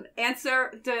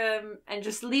 answer and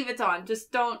just leave it on.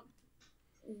 Just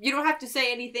you don't have to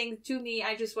say anything to me.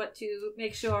 I just want to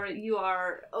make sure you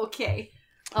are okay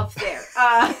up there.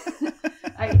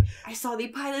 I saw the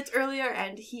pilot earlier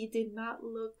and he did not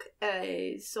look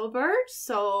sober,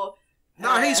 so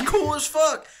No, he's cool as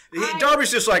fuck.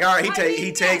 Darby's just like, all right,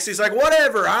 he takes. He's like,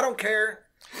 whatever, I don't care.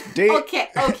 Dave,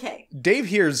 okay. Dave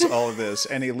hears all of this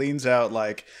and he leans out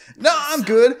like, "No, I'm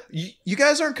good. You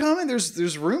guys aren't coming.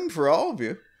 There's room for all of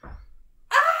you."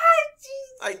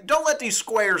 Don't let these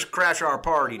squares crash our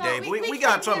party, No, Dave. We came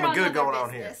got here something on good other going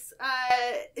on here.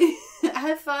 business.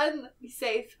 Have fun. Be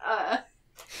safe.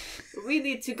 We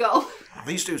need to go.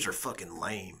 These dudes are fucking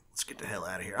lame. Let's get the hell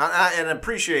out of here. And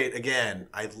appreciate, again,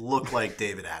 I look like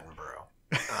David Attenborough.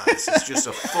 This is just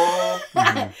a full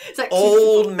It's like,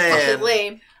 old man. fucking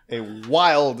lame. A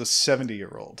wild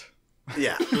 70-year-old.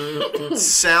 Yeah.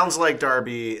 Sounds like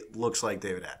Darby, looks like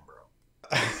David Attenborough.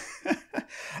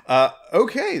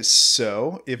 Okay,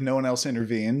 so if no one else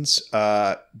intervenes,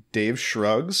 Dave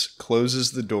shrugs,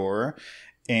 closes the door,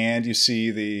 and you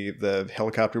see the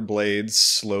helicopter blades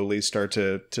slowly start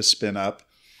to spin up.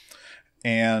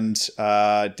 And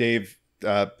Dave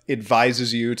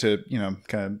advises you to,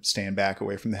 kind of stand back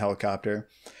away from the helicopter.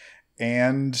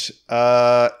 And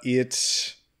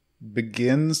it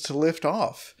begins to lift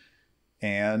off.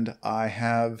 And I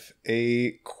have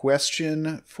a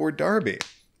question for Darby.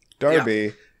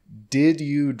 Darby, did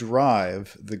you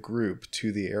drive the group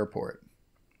to the airport?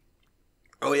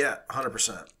 Oh, yeah,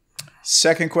 100%.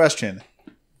 Second question,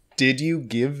 did you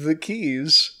give the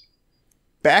keys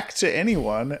back to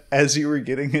anyone as you were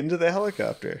getting into the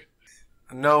helicopter?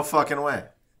 No fucking way.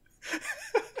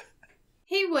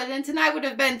 He wouldn't, and I would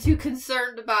have been too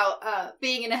concerned about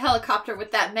being in a helicopter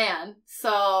with that man,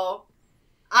 so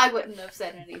I wouldn't have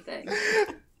said anything.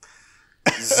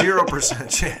 0%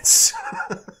 chance.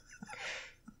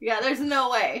 Yeah, there's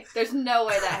no way. There's no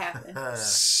way that happened.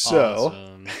 So,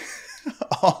 Awesome.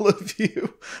 all of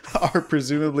you are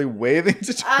presumably waving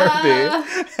to Darby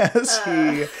as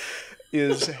he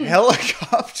is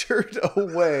helicoptered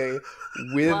away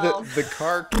with the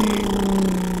car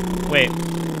key. Wait,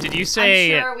 did you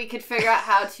say... I'm sure we could figure out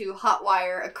how to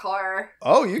hotwire a car.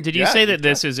 Oh, Did you say that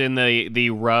this is in the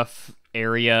rough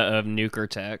area of Nuker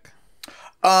Tech?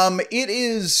 It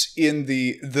is in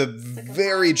the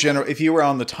very general. If you were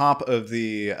on the top of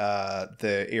the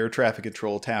air traffic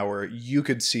control tower, you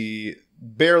could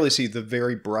barely see the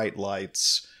very bright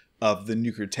lights of the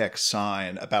Nuker Tech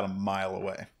sign about a mile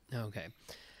away. Okay.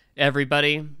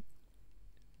 Everybody,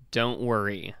 don't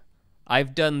worry.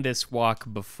 I've done this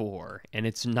walk before, and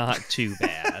it's not too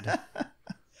bad.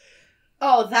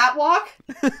 Oh, that walk?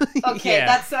 Okay, Yeah.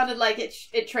 that sounded like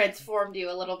it transformed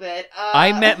you a little bit.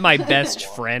 I met my best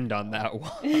friend on that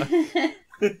walk.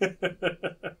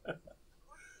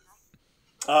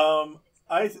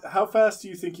 How fast do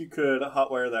you think you could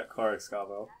hotwire that car,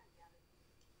 Escavo?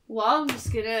 Well, I'm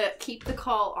just gonna keep the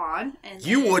call on. And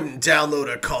You then... wouldn't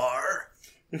download a car.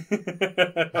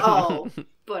 Oh,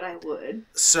 but I would.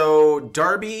 So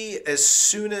Darby, as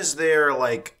soon as they're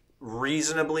like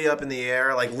reasonably up in the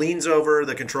air, like leans over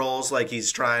the controls like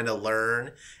he's trying to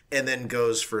learn, and then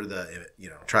goes for the,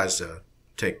 tries to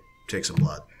take some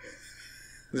blood.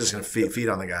 I'm just gonna feed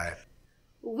on the guy.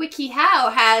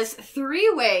 WikiHow has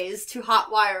 3 ways to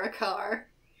hotwire a car.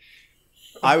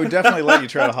 I would definitely let you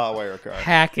try to hotwire a car.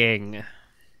 Hacking.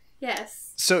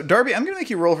 Yes. So, Darby, I'm going to make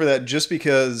you roll for that just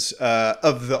because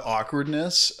of the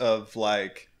awkwardness of,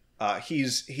 like,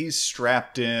 he's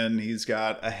strapped in, he's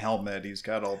got a helmet, he's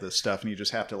got all this stuff, and you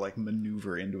just have to, like,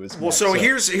 maneuver into his Well, neck. so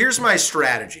here's my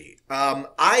strategy.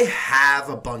 I have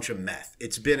a bunch of meth.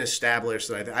 It's been established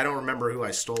that I don't remember who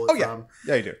I stole it from.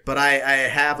 Yeah, you do. But I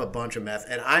have a bunch of meth,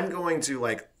 and I'm going to,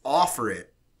 like, offer it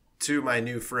to my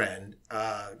new friend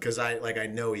because I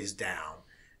know he's down.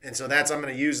 And so I'm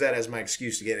going to use that as my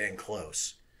excuse to get in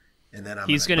close. And then I'm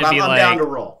down to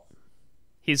roll.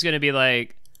 He's going to be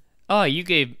like, oh, you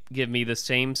give me the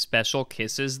same special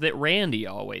kisses that Randy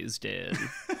always did.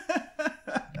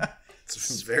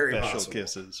 It's very special possible.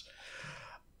 Kisses.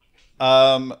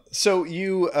 So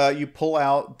you pull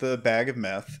out the bag of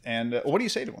meth, and what do you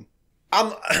say to him?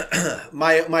 I'm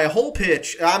my whole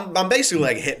pitch. I'm basically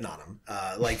like hitting on him,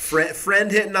 like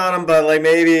friend hitting on him, but like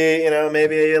maybe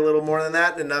a little more than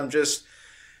that. And I'm just,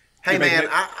 hey man,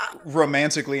 I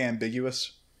romantically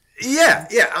ambiguous. Yeah.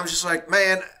 I'm just like,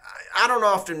 man, I don't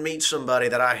often meet somebody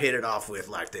that I hit it off with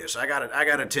like this. I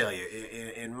gotta tell you,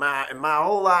 in my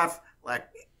whole life, like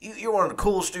you're one of the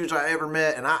coolest dudes I ever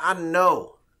met, and I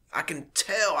know, I can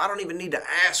tell. I don't even need to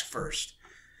ask first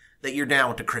that you're down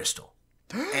with the crystal.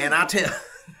 And I tell,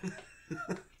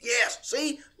 yes,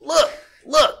 see, look,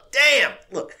 damn,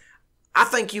 look. I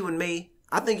think you and me,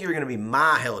 I think you're gonna be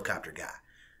my helicopter guy.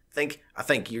 I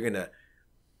think you're gonna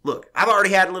look. I've already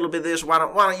had a little bit of this. Why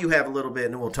don't you have a little bit,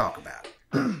 and then we'll talk about it.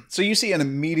 So you see an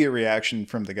immediate reaction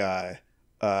from the guy,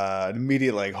 an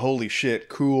immediate like holy shit,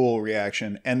 cool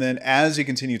reaction, and then as you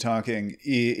continue talking,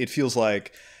 it feels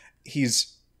like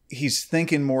he's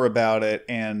thinking more about it,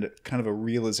 and kind of a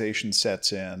realization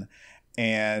sets in.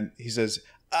 And he says,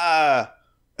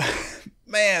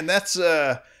 man, that's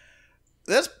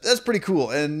pretty cool,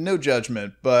 and no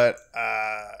judgment, but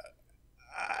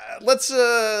let's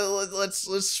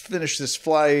finish this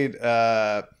flight. You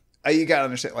gotta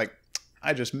understand, like,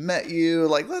 I just met you.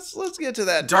 Like, let's get to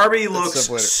that. Darby looks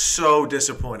so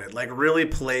disappointed. Like, really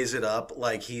plays it up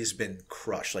like he's been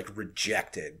crushed, like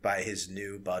rejected by his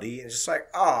new buddy. And just like,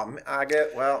 oh, I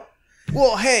get well.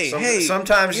 Well, hey.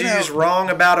 Sometimes you're just wrong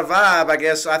about a vibe. I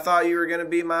guess I thought you were going to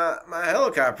be my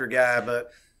helicopter guy,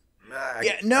 but I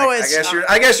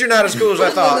guess you're not as cool as I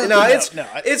thought.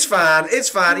 It's fine. It's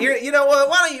fine. You know what?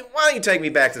 Why don't you take me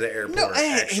back to the airport? No,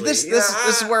 this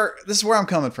is where I'm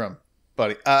coming from,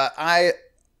 buddy.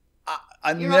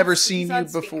 I've never seen you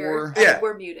before. Yeah,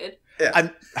 we're muted.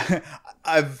 Yeah,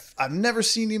 I've never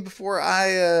seen you before.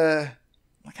 I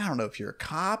don't know if you're a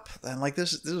cop. And like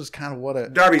this is kind of what a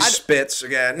Darby spits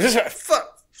again.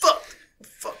 Fuck.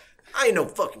 I ain't no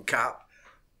fucking cop.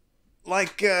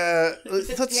 Like He's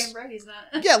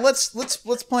not. Yeah, let's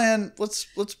plan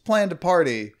to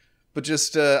party, but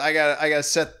just I gotta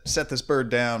set this bird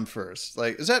down first.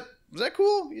 Like, is that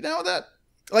cool? You know that?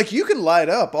 Like, you can light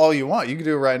up all you want. You can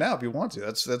do it right now if you want to.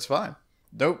 That's fine.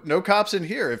 No cops in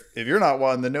here. If you're not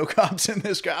one, then no cops in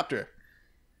this copter.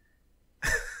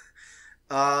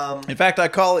 In fact, I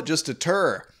call it just a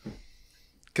tur,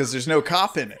 because there's no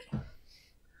cop in it.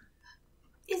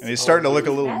 And he's starting to look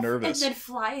a little nervous. And then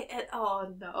fly it. Oh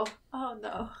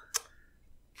no.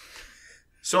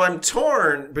 So I'm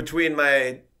torn between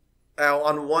my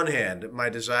on one hand, my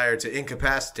desire to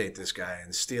incapacitate this guy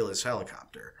and steal his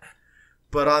helicopter.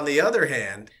 But on the other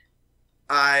hand,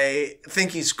 I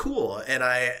think he's cool, and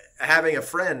having a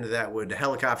friend that would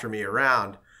helicopter me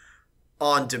around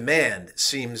on demand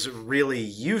seems really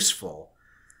useful.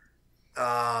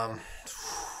 I'm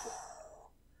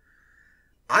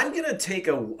going to take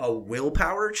a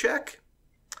willpower check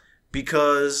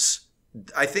because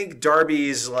I think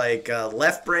Darby's like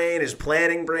left brain, his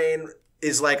planning brain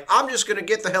is like, I'm just going to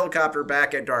get the helicopter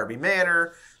back at Darby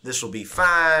Manor. This will be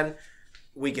fine.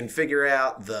 We can figure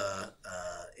out the,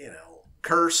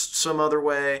 curse some other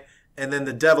way. And then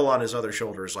the devil on his other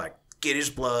shoulder is like, get his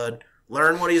blood,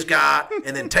 learn what he's got,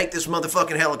 and then take this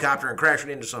motherfucking helicopter and crash it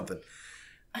into something.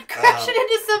 Crash it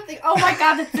into something. Oh my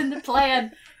god, it's in the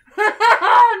plan.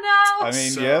 Oh no. I mean,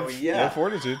 So, you have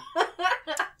fortitude.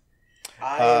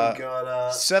 I am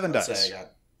gonna 7 let's dice. say I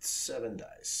got 7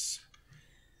 dice.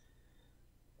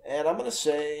 And I'm gonna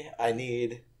say I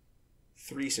need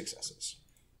 3 successes.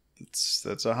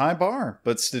 That's a high bar,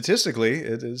 but statistically,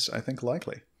 it is, I think,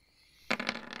 likely.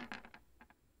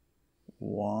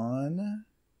 1,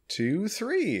 2,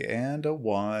 3, and a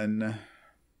 1,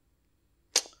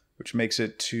 which makes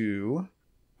it 2.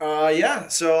 Yeah.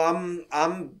 So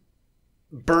I'm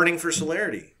burning for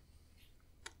celerity.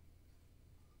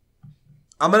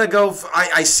 I'm gonna go.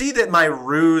 I see that my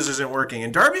ruse isn't working,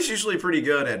 and Darby's usually pretty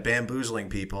good at bamboozling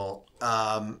people,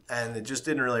 and it just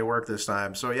didn't really work this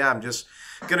time. So yeah, I'm just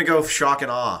gonna go shock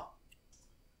and awe.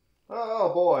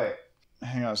 Oh boy!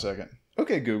 Hang on a second.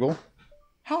 Okay, Google.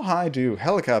 How high do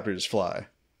helicopters fly?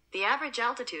 The average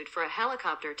altitude for a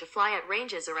helicopter to fly at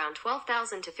ranges around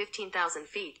 12,000 to 15,000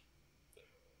 feet.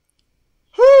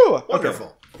 Whew! Okay.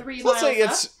 Wonderful. 3 Let's miles say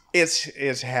up.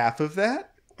 it's half of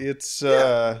that. It's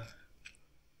I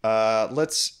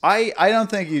don't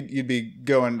think you'd be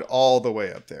going all the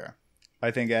way up there.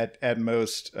 I think at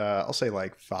most I'll say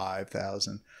like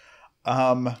 5,000.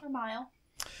 A mile.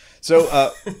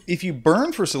 So if you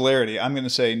burn for celerity, I'm going to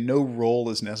say no roll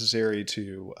is necessary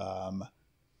to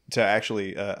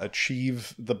actually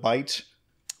achieve the bite.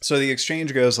 So the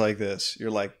exchange goes like this.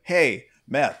 You're like, hey,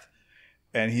 meth.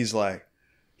 And he's like,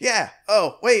 yeah,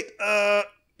 oh, wait,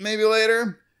 maybe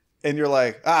later. And you're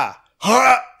like,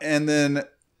 ha! And then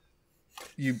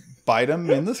you bite him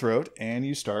in the throat and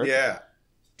you start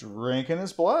drinking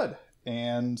his blood.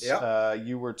 And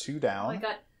you were 2 down. Oh my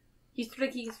god. He's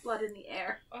drinking his blood in the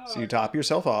air. Oh, So you top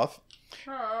yourself off.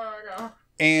 Oh no.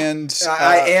 And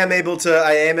I am able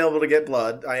to get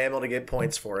blood. I am able to get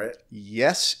points for it.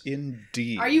 yes,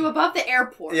 indeed. Are you above the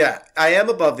airport? Yeah, I am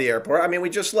above the airport. I mean, we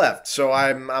just left, so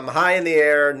I'm high in the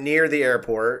air near the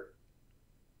airport.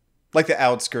 Like the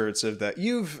outskirts of that?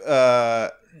 You've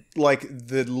like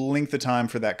the length of time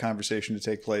for that conversation to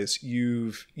take place.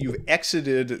 You've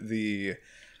exited the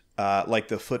like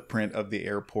the footprint of the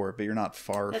airport, but you're not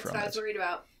far That's from what I it. was worried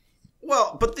about.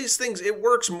 Well, but these things, it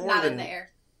works more Not than in the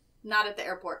air. Not at the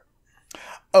airport.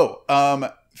 Oh,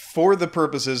 for the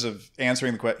purposes of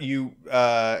answering the question,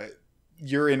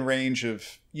 you're in range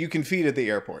of, you can feed at the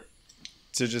airport.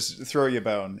 So just throw you a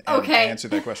bone and answer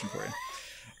that question for you.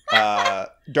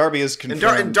 Darby is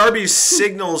confirmed. And Darby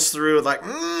signals through like,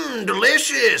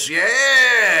 delicious,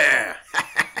 yeah.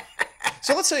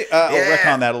 So let's say I'll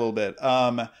retcon that a little bit.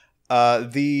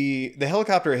 The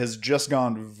helicopter has just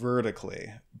gone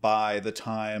vertically by the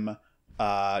time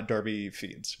Darby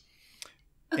feeds.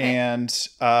 Okay. And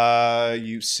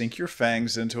you sink your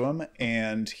fangs into him,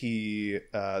 and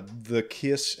the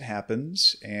kiss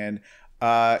happens, and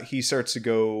he starts to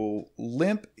go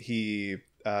limp.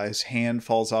 His hand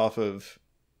falls off of,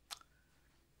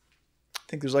 I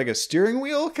think there's like a steering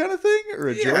wheel kind of thing, or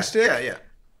a joystick. Yeah.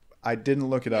 I didn't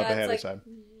look it up Yeah, ahead it's of time.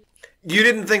 You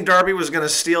didn't think Darby was going to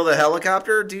steal the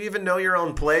helicopter? Do you even know your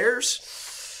own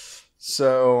players?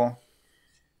 So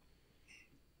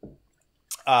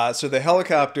the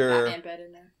helicopter Batman bed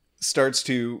in there. starts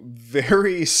to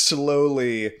very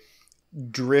slowly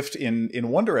drift in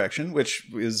one direction, which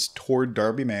is toward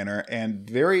Darby Manor, and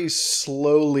very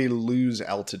slowly lose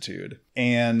altitude.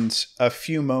 And a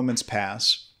few moments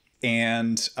pass,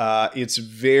 and it's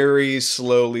very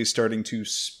slowly starting to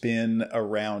spin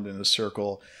around in a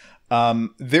circle.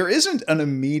 There isn't an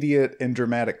immediate and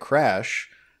dramatic crash.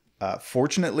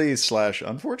 Fortunately /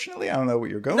 unfortunately, I don't know what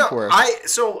you're going for.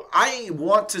 I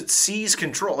want to seize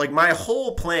control. Like, my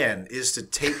whole plan is to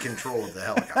take control of the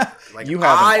helicopter. Like, You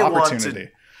have an opportunity.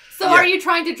 So are you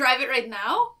trying to drive it right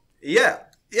now? Yeah.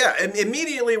 And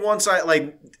immediately once I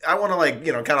want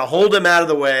to kind of hold him out of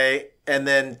the way and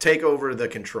then take over the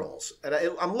controls. And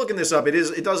I'm looking this up.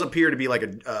 It does appear to be like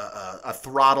a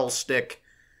throttle stick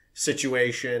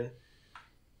situation.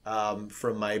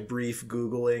 from my brief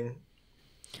Googling.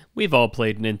 We've all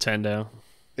played Nintendo.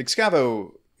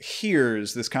 Excavo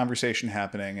hears this conversation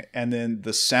happening and then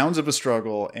the sounds of a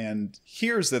struggle and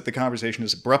hears that the conversation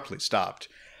is abruptly stopped.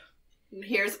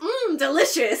 Here's,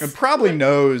 delicious. And probably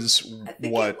knows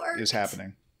think what it worked. is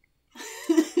happening.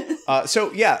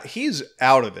 So yeah, he's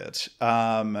out of it.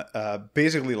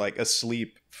 Basically like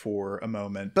asleep for a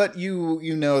moment. But you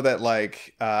know that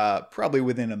like probably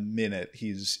within a minute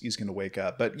he's going to wake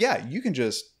up. But yeah, you can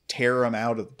just tear him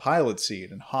out of the pilot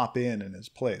seat and hop in his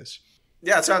place.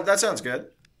 Yeah, that sounds good.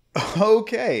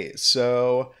 Okay,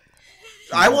 so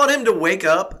I want him to wake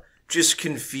up just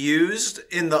confused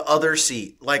in the other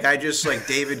seat. Like I just like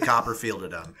David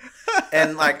Copperfielded him.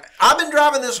 And like, I've been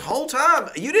driving this whole time.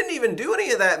 You didn't even do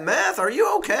any of that meth. Are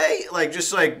you okay? Like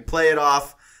just like play it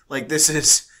off like this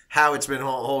is how it's been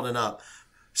holding up.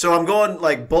 So I'm going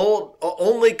like bold,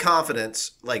 only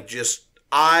confidence, like just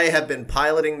I have been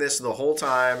piloting this the whole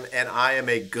time and I am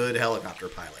a good helicopter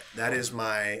pilot. That is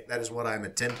what I'm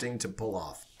attempting to pull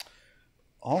off.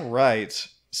 all right.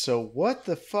 So what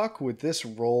the fuck would this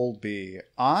roll be?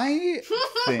 I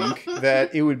think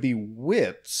that it would be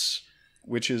wits,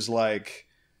 which is like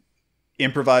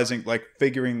improvising, like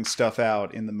figuring stuff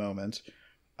out in the moment.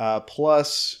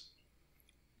 Plus,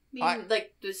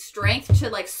 like the strength to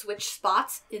like switch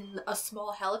spots in a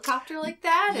small helicopter like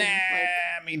that. And,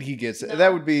 I mean, he gets it. No.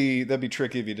 That'd be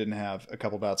tricky if you didn't have a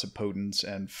couple bouts of potence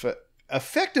and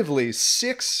effectively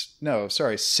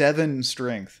 7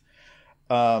 strength.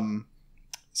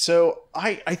 So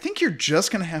I think you're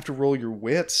just gonna have to roll your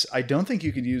wits. I don't think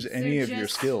you could use any of your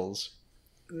skills.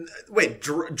 Wait,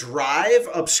 drive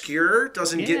obscure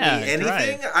doesn't get me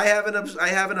anything. Drive. I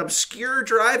have an obscure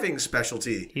driving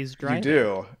specialty. He's driving. You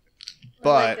do,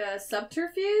 but like a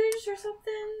subterfuge or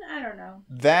something. I don't know.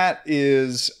 that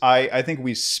is, I think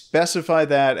we specify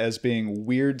that as being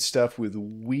weird stuff with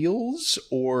wheels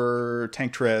or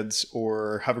tank treads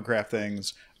or hovercraft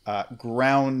things,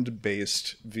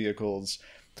 ground-based vehicles.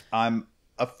 I'm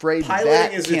afraid Piloting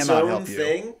that is cannot its own help you.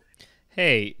 thing.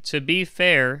 Hey, to be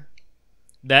fair,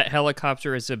 that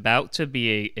helicopter is about to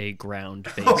be a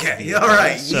ground-based Okay, vehicle, all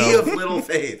right. so- Ye of little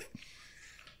faith.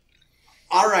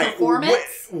 All right,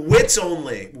 Performance? wits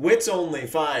only. Wits only.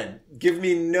 Fine. Give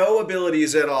me no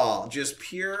abilities at all. Just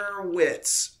pure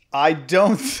wits. I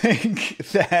don't think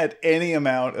that any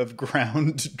amount of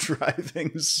ground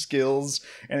driving skills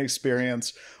and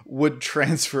experience would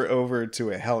transfer over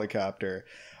to a helicopter.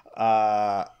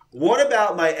 What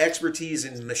about my expertise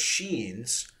in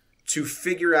machines to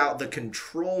figure out the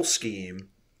control scheme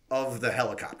of the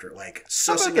helicopter? Like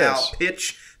sussing out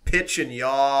pitch and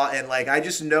yaw, and like I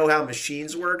just know how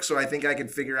machines work, so I think I can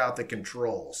figure out the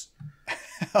controls.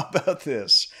 How about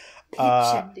this?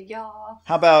 How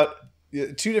How about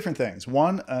two different things?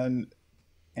 One, an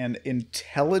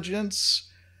intelligence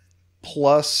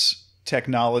plus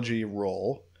technology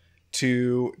roll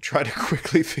to try to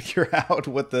quickly figure out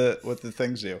what the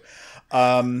things do.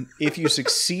 If you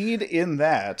succeed in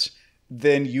that,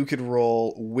 then you could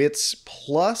roll wits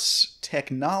plus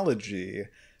technology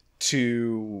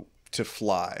to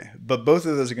fly. But both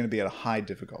of those are going to be at a high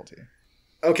difficulty.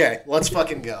 Okay, let's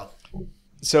fucking go.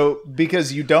 So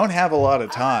because you don't have a lot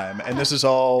of time, and this is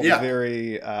all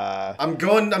very I'm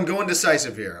going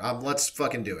decisive here. Let's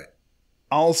fucking do it.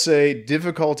 I'll say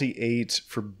difficulty 8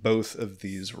 for both of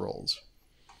these rolls.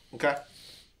 Okay.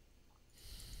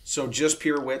 So just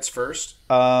pure wits first?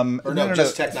 No,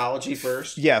 just technology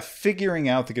first? Yeah, figuring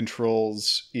out the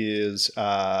controls is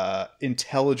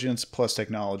intelligence plus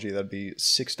technology. That'd be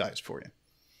 6 dice for you.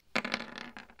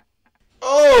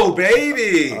 Oh,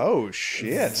 baby! Oh,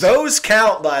 shit. Those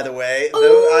count, by the way.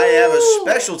 Though I have a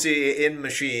specialty in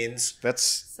machines. That's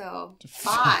So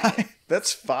 5.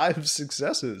 That's 5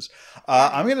 successes.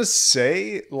 I'm going to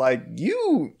say, like,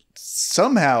 you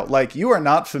somehow, like, you are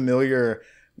not familiar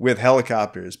with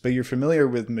helicopters, but you're familiar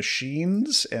with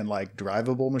machines and, like,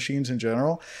 drivable machines in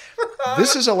general.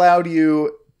 This has allowed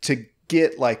you to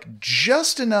get, like,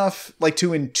 just enough, like, to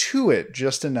intuit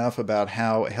just enough about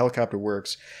how a helicopter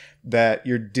works that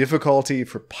your difficulty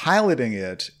for piloting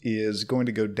it is going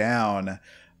to go down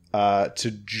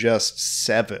to just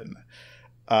 7.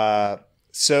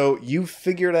 So you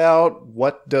figured out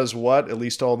what does what, at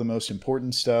least all the most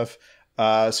important stuff.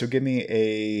 So give me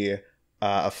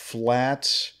a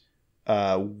flat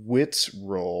wits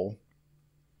roll.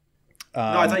 No,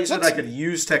 I thought you said I could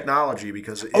use technology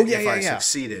because if I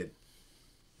succeeded.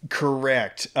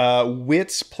 Correct.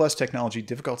 Wits plus technology,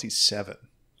 difficulty 7.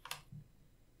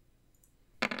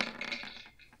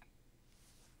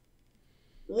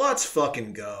 Let's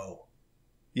fucking go.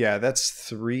 Yeah, that's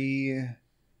 3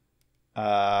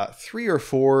 3 or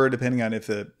 4, depending on if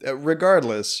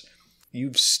regardless,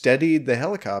 you've steadied the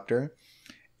helicopter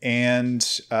and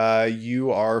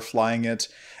you are flying it.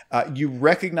 You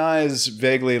recognize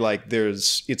vaguely, like,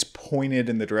 it's pointed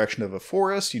in the direction of a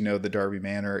forest. You know the Darby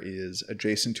Manor is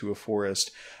adjacent to a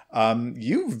forest.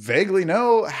 You vaguely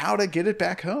know how to get it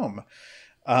back home.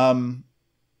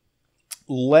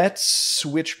 Let's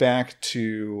switch back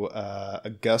to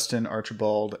Augustin,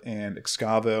 Archibald, and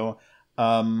Excavo.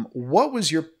 What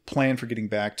was your plan for getting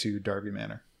back to Darby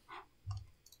Manor?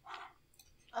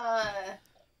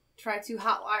 Try to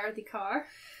hotwire the car.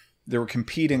 There were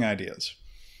competing ideas.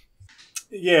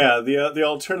 Yeah, the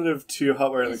alternative to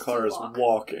hotwiring the car is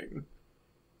walking,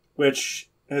 which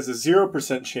has a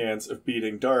 0% chance of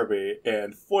beating Darby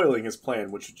and foiling his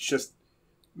plan, which would just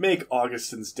make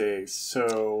Augustin's day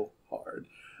so hard.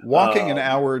 Walking an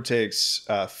hour takes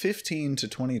 15 to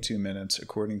 22 minutes,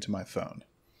 according to my phone.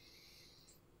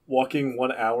 Walking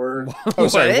 1 hour? Oh,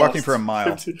 sorry, walking for a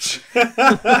mile.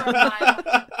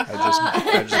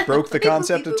 I just broke the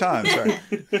concept of time, sorry.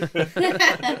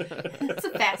 It's a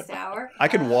fast hour. I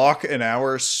can walk an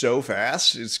hour so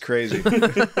fast, it's crazy.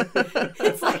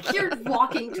 It's like you're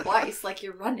walking twice, like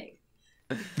you're running.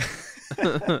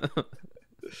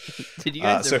 Did you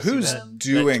guys so ever see who's that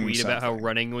doing tweet something? about how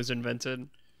running was invented?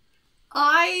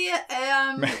 I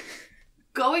am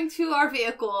going to our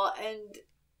vehicle and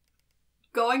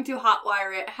going to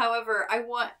hotwire it. However,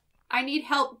 I need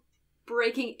help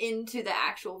breaking into the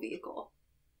actual vehicle.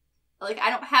 Like, I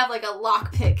don't have like a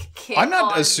lockpick kit. I'm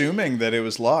not assuming that it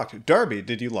was locked. Darby,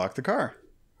 did you lock the car?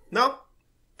 No.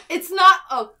 It's not.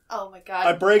 Oh my god.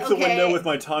 I break the window with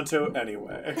my Tonto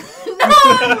anyway. No.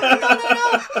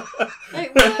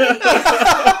 Like,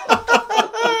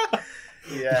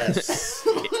 Yes.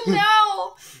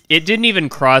 no. It didn't even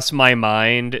cross my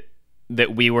mind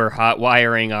that we were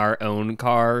hotwiring our own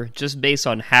car. Just based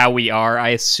on how we are, I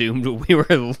assumed we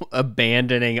were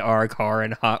abandoning our car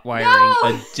and hotwiring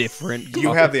a different car.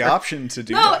 You have the option to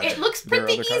do No, that. it looks There are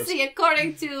pretty other cars. easy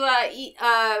according to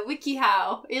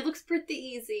WikiHow. It looks pretty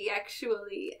easy,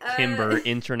 actually. Timber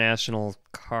International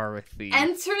Car Thief.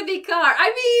 Enter the car.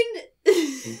 I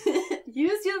mean,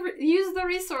 use the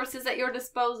resources at your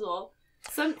disposal.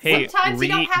 Hey, Sometimes you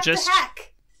don't have to hack.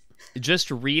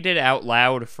 Just read it out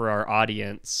loud for our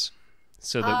audience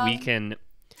so that we can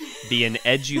be an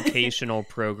educational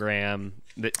program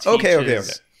that teaches Okay.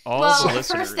 all Well, the the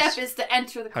listeners. first step is to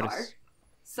enter the how to car. s-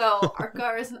 So our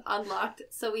car isn't unlocked,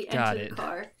 so we Got enter it. the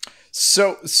car.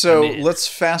 So I'm in. let's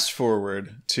fast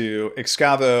forward to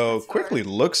Excavo quickly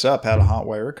looks up how to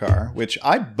hotwire a car, which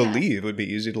I believe would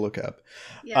be easy to look up.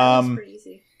 Yeah, that's pretty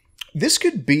easy. This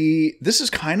is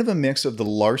kind of a mix of the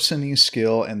larceny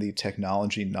skill and the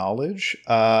technology knowledge.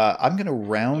 I'm going to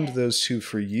round those two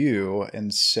for you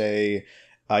and say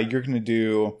you're going to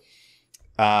do,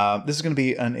 this is going to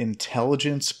be an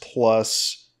intelligence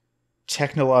plus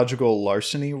technological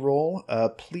larceny roll.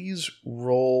 Please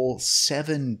roll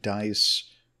 7 dice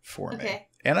for me. Okay.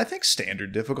 And I think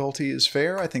standard difficulty is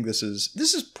fair. I think this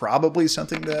is probably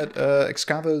something that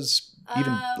Excavo's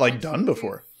even done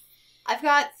before. I've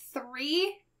got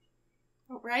 3.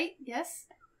 Right? Yes.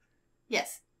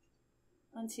 Yes.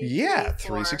 1, 2, Yeah, 3, 3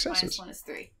 4. successes. -1 is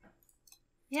 3.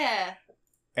 Yeah.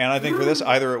 And I think for this,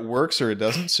 either it works or it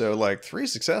doesn't. So, 3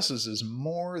 successes is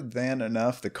more than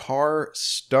enough. The car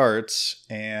starts,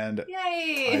 and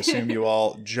Yay! I assume you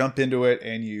all jump into it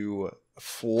and you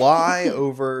fly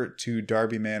over to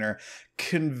Darby Manor.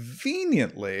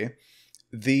 Conveniently,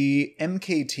 the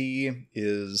MKT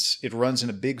it runs in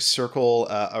a big circle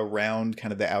around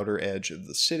kind of the outer edge of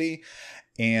the city.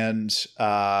 And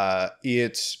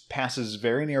it passes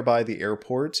very nearby the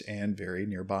airport and very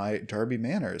nearby Darby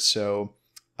Manor. So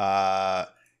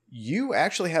you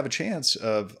actually have a chance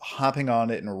of hopping on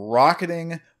it and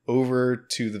rocketing over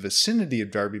to the vicinity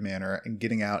of Darby Manor and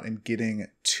getting out and getting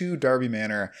to Darby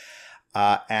Manor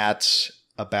at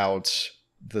about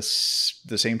the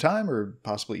same time, or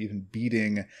possibly even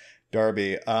beating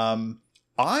Darby.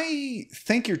 I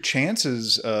think your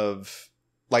chances of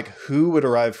who would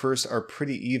arrive first are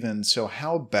pretty even. So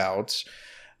how about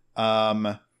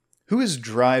who is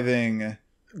driving?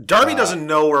 Darby doesn't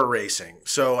know we're racing,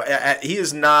 so he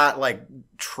is not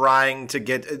trying to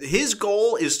get. His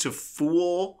goal is to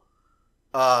fool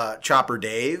Chopper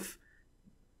Dave.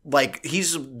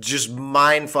 He's just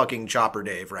mind fucking Chopper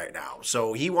Dave right now.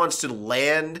 So he wants to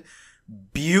land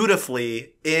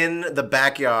beautifully in the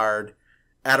backyard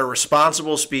at a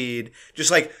responsible speed,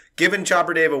 just giving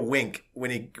Chopper Dave a wink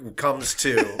when he comes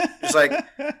to. Just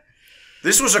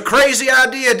this was a crazy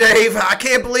idea, Dave. I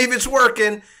can't believe it's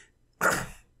working.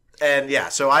 And yeah,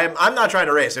 so I'm not trying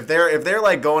to race. If they're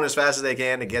like going as fast as they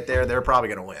can to get there, they're probably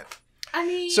gonna win. I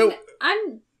mean, So-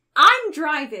 I'm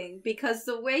driving because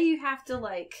the way you have to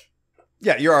like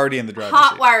Yeah, you're already in the driver's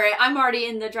seat. hotwire it. I'm already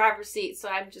in the driver's seat, so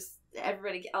I'm just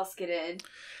everybody else get in.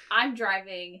 I'm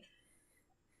driving.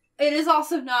 It is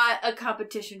also not a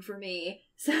competition for me,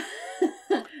 so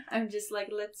I'm just like,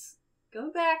 let's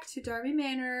go back to Darby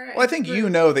Manor. Well, I think you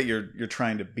know that you're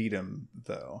trying to beat him,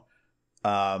 though.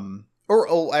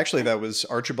 Actually, that was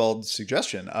Archibald's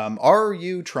suggestion. Are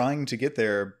you trying to get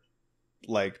there,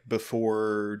 like,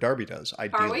 before Darby does,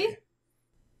 ideally? Are we?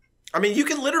 I mean, you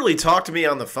can literally talk to me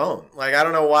on the phone. Like, I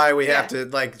don't know why we have to,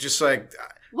 like, just like...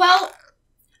 Well,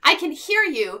 I can hear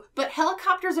you, but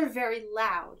helicopters are very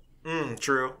loud.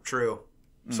 True.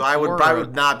 So I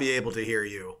would not be able to hear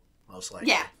you, most likely.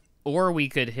 Yeah. Or we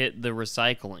could hit the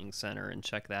recycling center and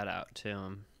check that out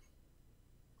too.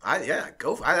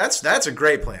 That's a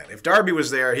great plan. If Darby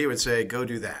was there, he would say, "Go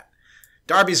do that."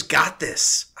 Darby's got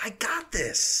this. I got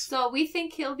this. So we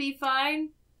think he'll be fine.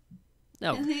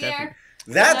 No, In the definitely. air.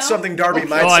 That's No? something Darby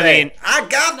might Well, I say. mean, I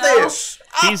got No. this.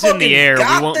 He's in the air. We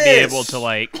won't be able to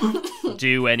like. like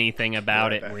do anything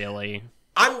about it, really.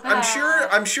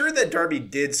 I'm sure that Darby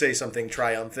did say something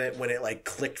triumphant when it like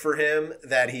clicked for him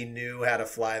that he knew how to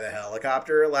fly the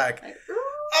helicopter. Like,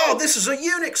 oh, this is a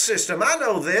Unix system. I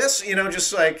know this. You know,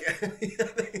 just like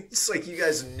it's like you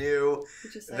guys knew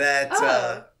Just like,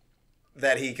 that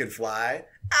that he could fly.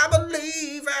 I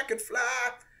believe I could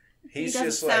fly. He He's doesn't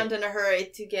just sound like in a hurry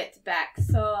to get back.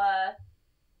 So,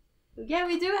 yeah,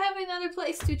 we do have another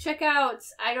place to check out.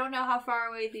 I don't know how far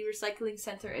away the recycling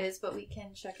center is, but we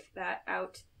can check that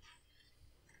out.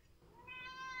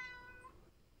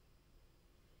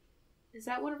 Is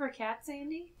that one of our cats,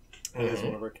 Andy? It is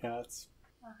one of our cats.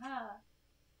 Uh-huh.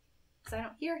 Because I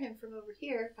don't hear him from over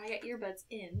here. I got earbuds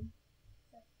in.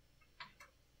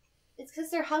 It's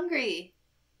because they're hungry.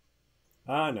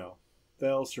 I know.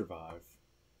 They'll survive.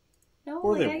 No,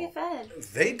 Or they they gotta get fed.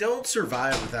 they don't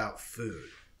survive without food.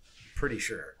 Pretty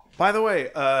sure. By the way,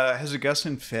 has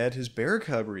Augustine fed his bear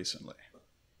cub recently?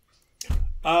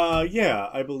 Yeah,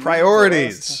 I believe.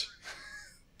 Priorities.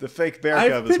 The fake bear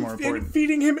cub is more I've been important.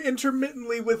 feeding him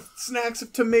intermittently with snacks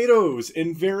of tomatoes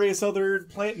and various other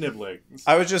plant nibblings.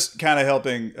 I was just kind of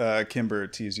helping Kimber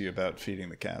tease you about feeding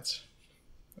the cats.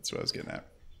 That's what I was getting at.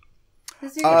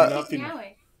 Because they're feed-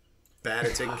 meowing. Bad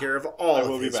at taking care of I all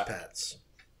will of be his back. pets.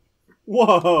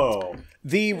 Whoa!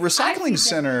 The I feed recycling them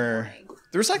center. in the morning.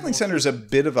 The recycling center is a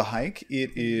bit of a hike.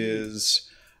 It is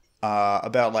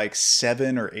about like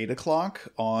 7 or 8 o'clock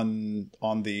on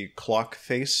the clock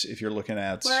face. If you're looking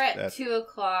at, We're at 2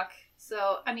 o'clock,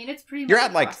 so I mean it's pretty. you're much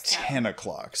at like across town. 10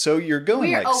 o'clock. So you're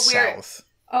going We're- like we're- south.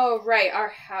 Oh right, our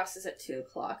house is at 2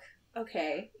 o'clock.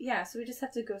 Okay, yeah, so we just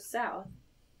have to go south.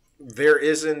 There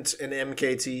isn't an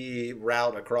MKT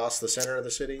route across the center of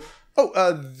the city.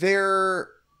 Oh, there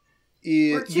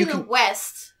is. We're to the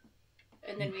west,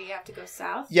 and then we have to go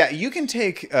south. Yeah, you can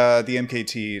take the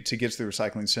MKT to get to the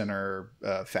recycling center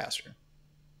faster.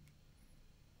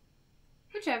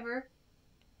 Whichever.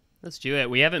 Let's do it.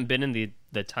 We haven't been in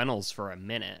the tunnels for a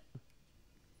minute.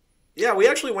 Yeah, we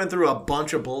actually went through a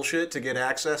bunch of bullshit to get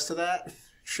access to that.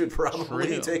 Should probably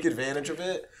True. take advantage of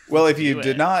it. Well, if you Do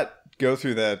did it. not go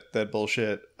through that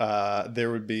bullshit,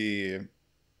 there would be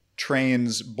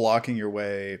trains blocking your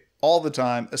way all the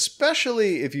time,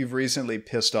 especially if you've recently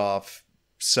pissed off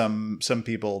some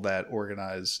people that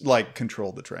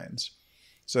control the trains.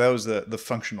 So that was the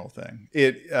functional thing.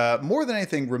 It more than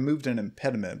anything removed an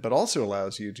impediment, but also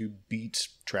allows you to beat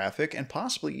traffic and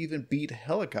possibly even beat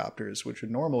helicopters, which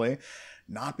would normally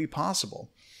not be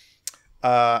possible.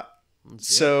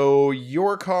 So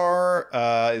your car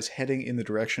is heading in the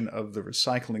direction of the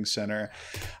recycling center.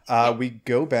 We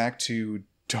go back to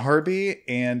Darby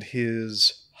and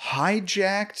his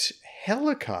hijacked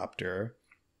helicopter,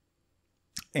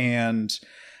 and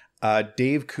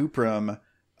Dave Coopram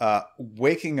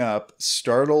waking up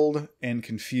startled and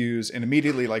confused and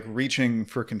immediately like reaching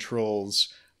for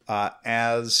controls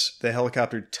as the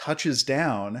helicopter touches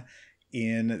down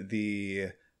in the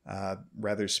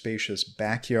rather spacious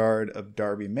backyard of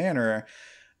Darby Manor,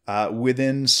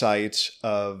 within sight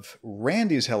of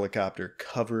Randy's helicopter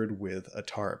covered with a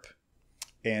tarp.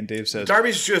 And Dave says,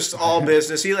 Darby's just all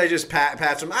business. He like just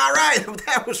pats him. All right,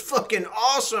 that was fucking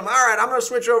awesome. All right, I'm going to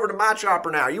switch over to my chopper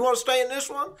now. You want to stay in this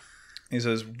one? he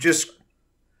says, Just,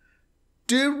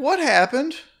 dude, what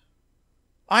happened?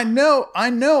 I know.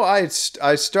 I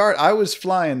was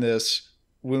flying this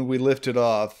when we lifted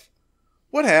off.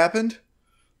 What happened?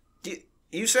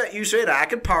 you said I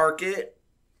could park it.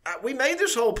 We made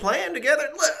this whole plan together.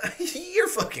 Look, you're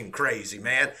fucking crazy,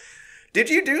 man. Did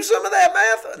you do some of that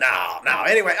meth? No.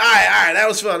 Anyway, all right. That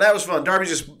was fun. Darby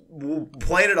just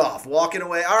playing it off, walking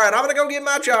away. All right, I'm going to go get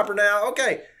my chopper now.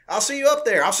 Okay, I'll see you up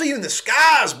there. I'll see you in the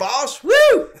skies, boss.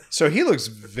 Woo! So he looks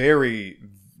very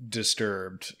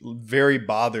disturbed, very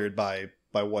bothered by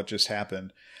what just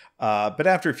happened. But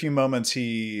after a few moments,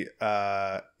 he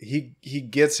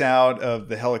gets out of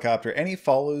the helicopter and he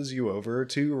follows you over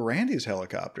to Randy's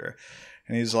helicopter.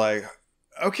 And he's like,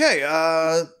 okay,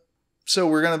 so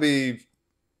you're going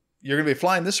to be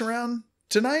flying this around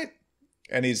tonight?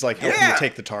 And he's like helping you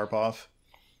take the tarp off.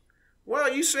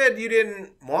 Well, you said you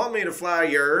didn't want me to fly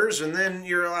yours, and then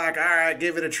you're like, all right,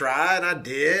 give it a try, and I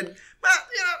did. Well,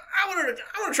 I want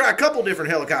to try a couple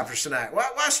different helicopters tonight. Why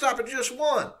stop at just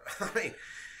one? I mean,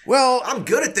 well, I'm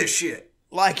good at this shit.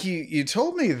 Like you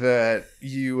told me that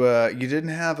you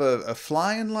didn't have a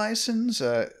flying license.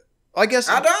 I guess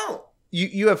I don't.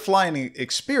 You have flying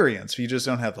experience, but you just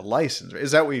don't have the license.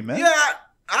 Is that what you meant? Yeah,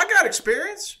 I got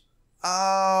experience.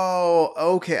 Oh,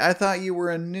 okay. I thought you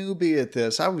were a newbie at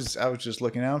this. I was just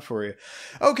looking out for you.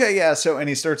 Okay, yeah. So, and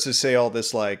he starts to say all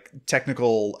this like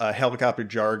technical helicopter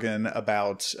jargon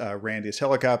about Randy's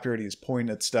helicopter, and he's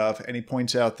pointing at stuff, and he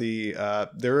points out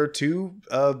there are two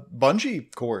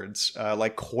bungee cords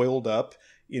like coiled up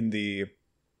in the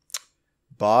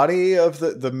body of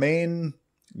the main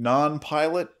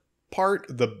non-pilot part,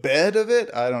 the bed of it.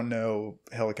 I don't know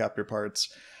helicopter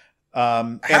parts.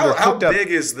 How big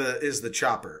is the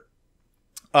chopper?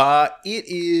 It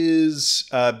is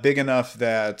big enough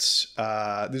that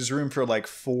there's room for like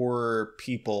 4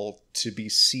 people to be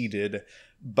seated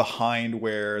behind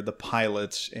where the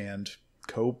pilot and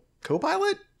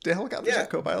co-pilot, the helicopters have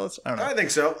co-pilots. I don't know. I think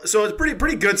so. So it's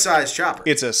pretty good sized chopper.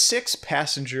 It's a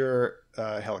 6-passenger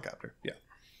helicopter. Yeah.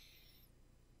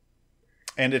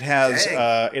 And it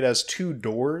has 2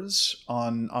 doors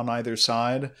on either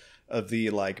side of the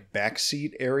like back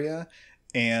seat area,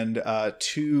 and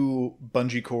 2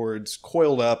 bungee cords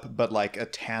coiled up but like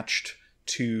attached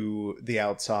to the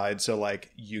outside, so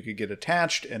like you could get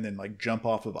attached and then like jump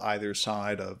off of either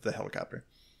side of the helicopter.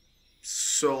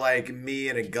 So like me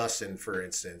and Augustin, for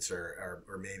instance, or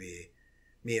maybe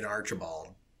me and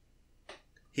Archibald,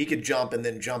 he could jump and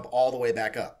then jump all the way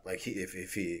back up. Like if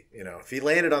he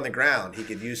landed on the ground, he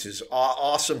could use his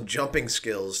awesome jumping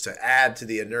skills to add to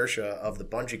the inertia of the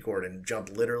bungee cord and jump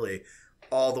literally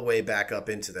all the way back up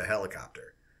into the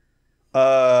helicopter.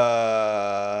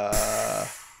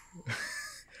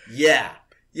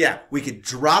 Yeah. We could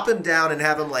drop him down and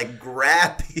have him like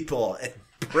grab people and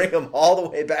bring him all the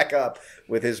way back up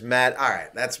with his mat. All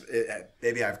right, that's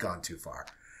maybe I've gone too far.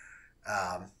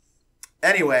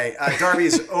 Anyway,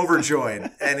 Darby's overjoyed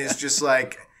and is just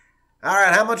like, "All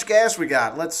right, how much gas we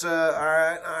got? Let's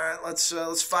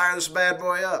let's fire this bad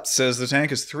boy up." Says the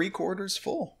tank is 3/4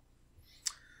 full.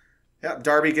 Yeah,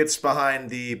 Darby gets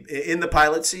behind in the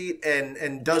pilot seat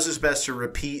and does his best to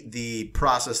repeat the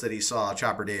process that he saw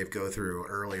Chopper Dave go through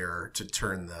earlier to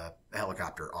turn the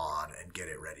helicopter on and get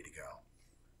it ready to go.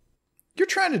 You're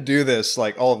trying to do this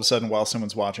like all of a sudden while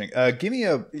someone's watching. Give me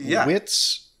a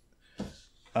wits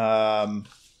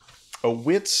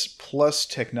plus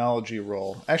technology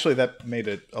roll. Actually, that made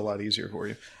it a lot easier for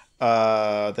you.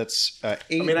 That's 8 dice.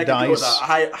 I mean, I can do it with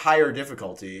a higher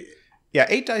difficulty. Yeah,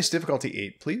 8 dice, difficulty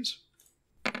 8, please.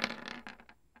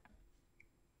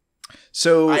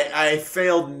 So I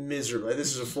failed miserably.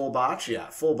 This is a full botch? Yeah,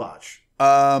 full botch.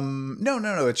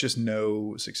 No, it's just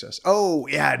no success. Oh,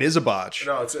 yeah, it is a botch.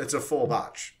 No, it's a full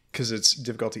botch. Because it's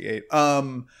difficulty 8.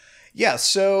 Yeah,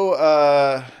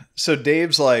 so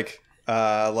Dave's like,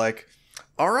 all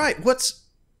right,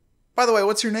 by the way,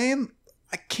 what's your name?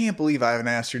 I can't believe I haven't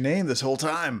asked your name this whole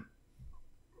time.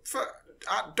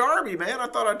 Darby, man, I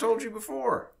thought I told you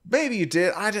before. Maybe you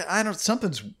did. I don't.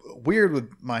 Something's weird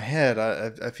with my head.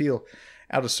 I feel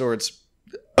out of sorts.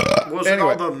 Was it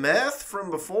all the meth from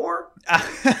before?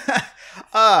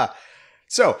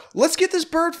 So let's get this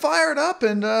bird fired up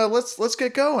and let's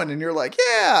get going. And you're like,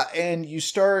 yeah. And you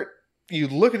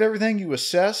look at everything, you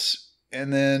assess,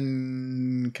 and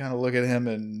then kind of look at him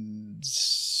and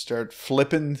start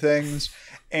flipping things.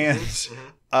 And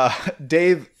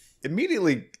Dave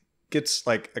immediately gets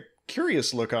like a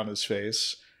curious look on his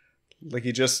face, like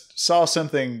he just saw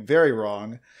something very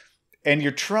wrong, and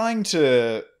you're trying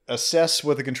to assess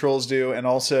what the controls do, and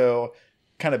also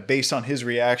kind of based on his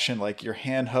reaction, like your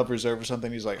hand hovers over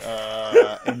something, he's like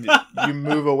and you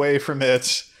move away from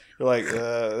it. You're like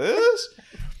this,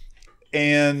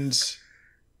 and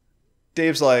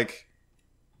Dave's like,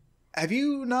 have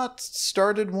you not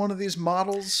started one of these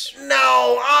models?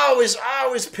 No, I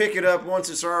always pick it up once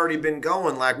it's already been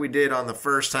going, like we did on the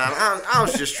first time. I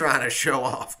was just trying to show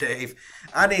off, Dave.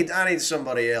 I need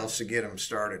somebody else to get them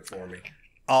started for me.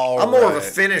 I'm more of a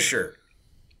finisher.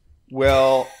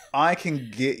 Well, I can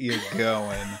get you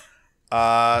going.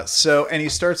 And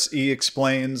he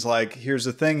explains, like, here's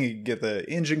the thing, you get the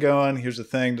engine going, here's the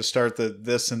thing to start the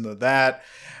this and the that.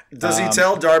 Does he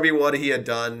tell Darby what he had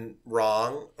done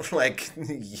wrong? Like,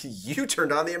 you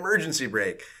turned on the emergency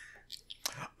brake.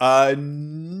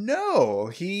 No.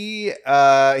 He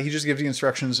just gives you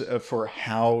instructions for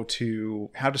how to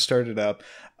start it up.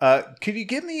 Could you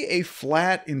give me a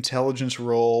flat intelligence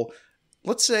roll?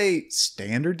 Let's say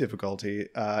standard difficulty,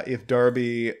 if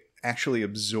Darby actually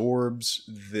absorbs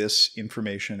this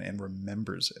information and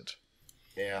remembers it.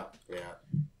 Yeah.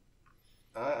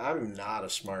 I'm not a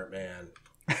smart man.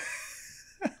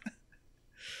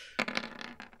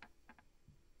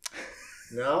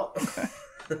 No.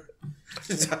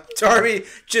 Darby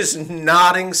just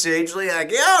nodding sagely, like,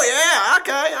 oh yeah,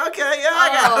 okay, yeah,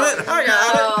 I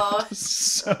got it.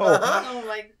 So, Oh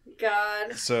my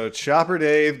god. So Chopper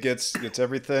Dave gets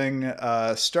everything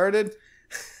started,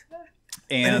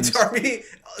 and Darby,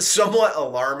 somewhat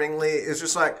alarmingly, is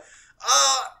just like,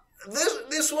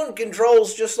 this one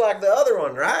controls just like the other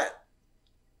one, right?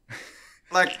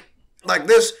 Like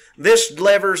this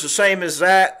lever's the same as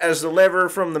the lever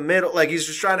from the middle. Like, he's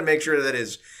just trying to make sure that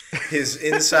his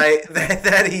insight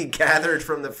that he gathered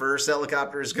from the first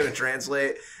helicopter is going to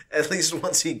translate, at least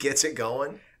once he gets it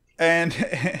going. And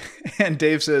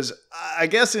Dave says, I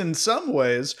guess in some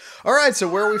ways. All right, so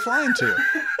where are we flying to?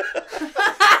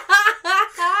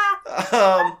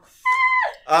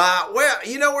 Well,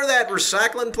 you know where that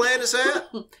recycling plant is at?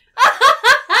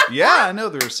 Yeah, I know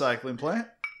the recycling plant.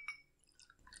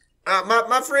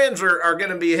 My friends are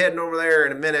going to be heading over there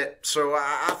in a minute, so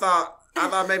I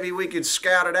thought maybe we could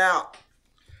scout it out.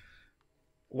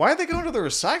 Why are they going to the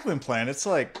recycling plant? It's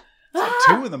like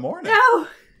 2 in the morning. No!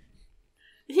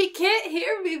 He can't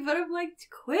hear me, but I'm like,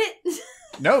 quit.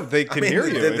 No, they can hear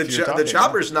you. The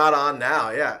chopper's not on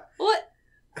now, yeah. What?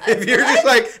 If you're just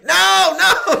like, no,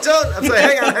 don't. I'm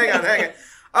saying, hang on.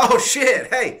 Oh, shit.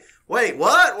 Hey, wait,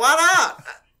 what? Why not?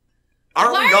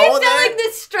 Aren't we going Why are you there? telling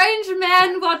this strange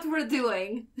man what we're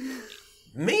doing?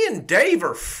 Me and Dave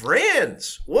are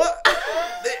friends. What?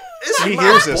 This is He my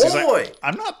hears this. boy. He's like,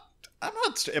 I'm not.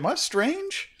 Am I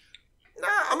strange? No,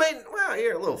 I mean, well,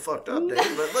 you're a little fucked up, Dave.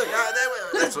 But look,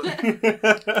 that's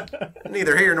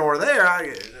neither here nor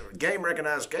there. Game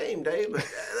recognized game, Dave. But,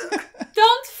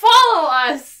 Don't follow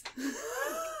us.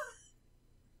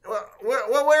 well,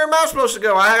 where am I supposed to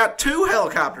go? I got 2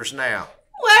 helicopters now.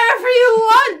 Wherever you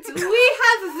want. We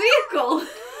have a vehicle.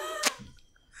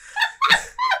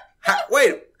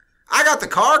 Wait, I got the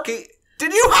car key.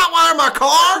 Did you hotwire my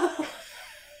car?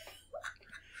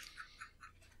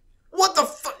 What the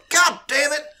fuck? God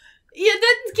damn it. You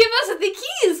didn't give us the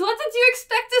keys. What did you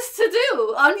expect us to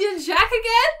do? Onion Jack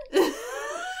again?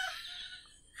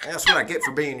 That's what I get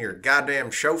for being your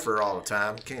goddamn chauffeur all the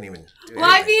time. Can't even do Well,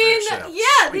 I anything for mean, yourself.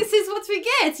 yeah, Sweet. this is what we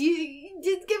get. You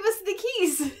did give us the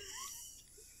keys.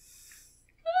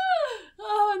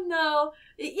 Oh no.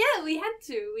 Yeah, we had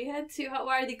to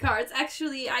hotwire the cards.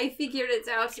 Actually, I figured it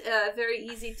out very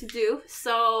easy to do,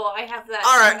 so I have that.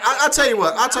 All right, I'll tell you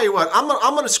what.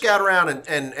 I'm gonna scout around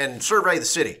and survey the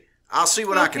city. I'll see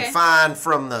what I Okay. can find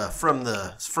from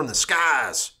the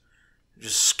skies.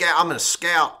 Just scout. I'm gonna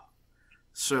scout.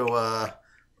 So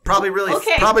probably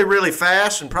really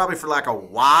fast and probably for like a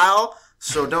while.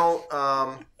 So don't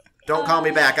call me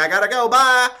back. I gotta go.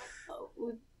 Bye.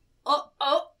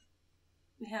 Oh.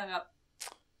 Hang up.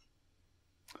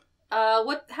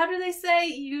 How do they say?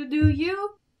 You do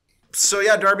you? So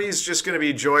yeah, Darby's just gonna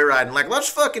be joyriding. Like, let's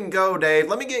fucking go, Dave.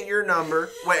 Let me get your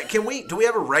number. Wait, do we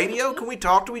have a radio? Can we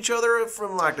talk to each other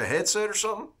from like the headset or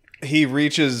something? He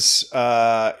reaches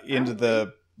into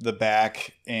the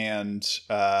back and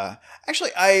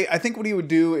actually I think what he would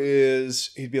do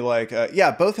is he'd be like, yeah,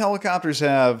 both helicopters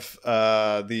have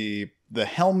the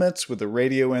helmets with the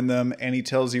radio in them, and he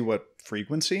tells you what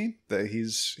frequency that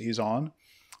he's on,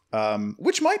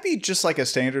 which might be just like a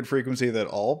standard frequency that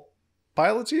all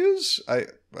pilots use. I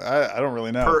don't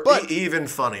really know, but even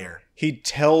funnier, he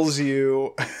tells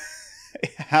you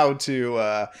how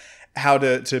to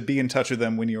be in touch with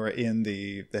them when you are in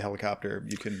the helicopter.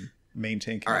 You can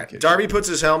maintain communication. All right, Darby puts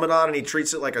his helmet on and he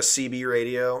treats it like a CB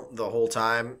radio the whole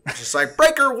time. Just like,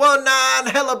 breaker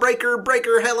 19, hella breaker,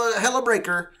 hella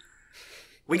breaker.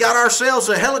 We got ourselves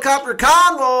a helicopter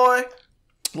convoy.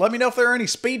 Let me know if there are any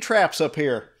speed traps up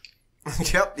here.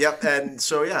 Yep. And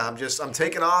so, yeah, I'm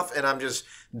taking off and I'm just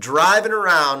driving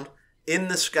around in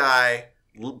the sky,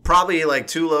 probably like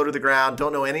too low to the ground.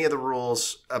 Don't know any of the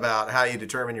rules about how you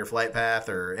determine your flight path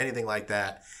or anything like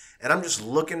that. And I'm just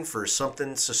looking for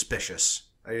something suspicious.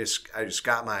 I just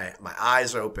got my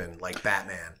eyes open like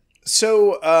Batman.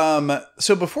 So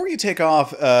before you take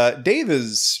off, Dave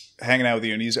is hanging out with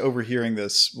you and he's overhearing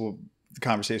this. Well, the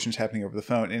conversation's happening over the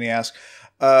phone, and he asks,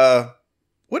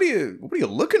 what are you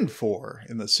looking for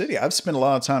in the city? I've spent a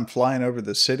lot of time flying over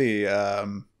the city.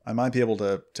 I might be able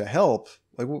to help.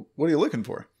 Like, what are you looking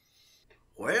for?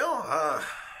 Well,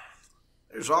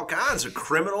 there's all kinds of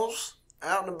criminals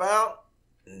out and about,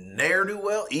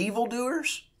 ne'er-do-well,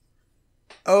 evildoers.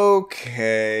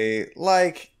 Okay,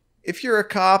 like, if you're a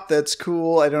cop, that's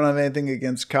cool. I don't have anything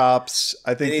against cops.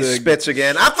 I think and he spits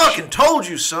again. I fucking told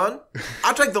you, son.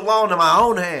 I take the law into my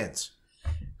own hands.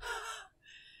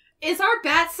 Is our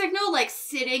bat signal, like,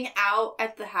 sitting out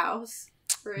at the house?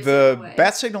 Or is it The away?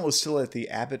 bat signal is still at the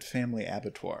Abbott family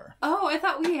abattoir. Oh, I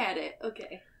thought we had it.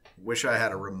 Okay. Wish I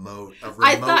had a remote.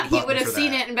 I thought he button would have for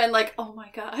seen that. it and been like, oh my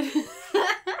god.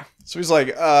 So he's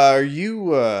like, are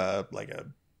you, like a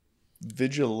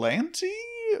vigilante?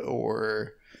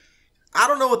 Or... I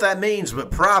don't know what that means,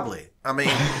 but probably. I mean,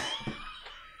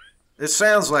 it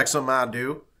sounds like something I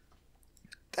do.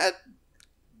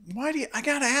 I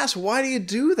gotta ask, why do you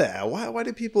do that? Why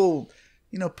do people,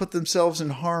 put themselves in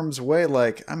harm's way?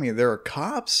 Like, I mean, there are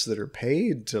cops that are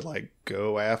paid to, like,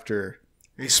 go after...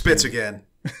 He spits again.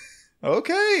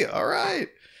 Okay, all right.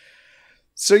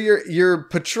 So you're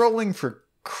patrolling for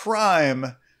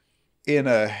crime in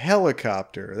a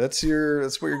helicopter. That's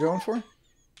what you're going for?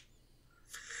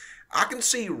 I can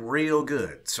see real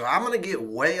good, so I'm going to get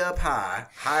way up high,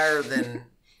 higher than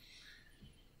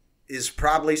is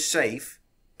probably safe,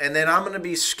 and then I'm going to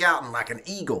be scouting like an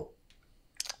eagle.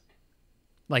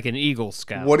 Like an Eagle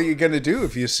Scout. What are you going to do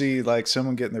if you see, like,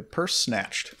 someone getting their purse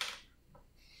snatched?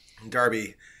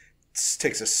 Darby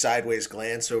takes a sideways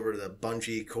glance over the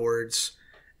bungee cords.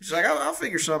 He's like, I'll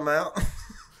figure something out.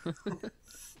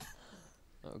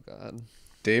 Oh, God.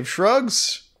 Dave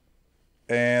shrugs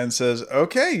and says,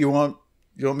 okay, you want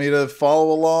me to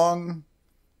follow along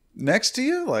next to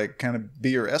you? Like, kind of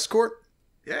be your escort?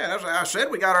 Yeah, that's what I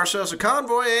said. We got ourselves a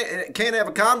convoy. Can't have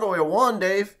a convoy of one,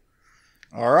 Dave.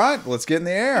 All right, let's get in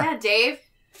the air. Yeah, Dave.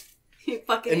 You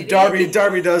fucking And idiot.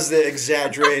 Darby does the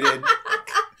exaggerated.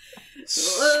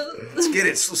 Let's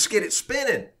get it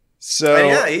spinning. So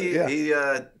And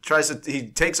he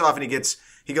takes off and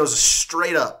he goes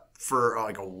straight up for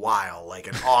like a while, like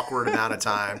an awkward amount of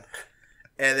time,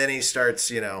 and then he starts,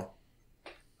 a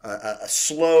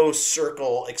slow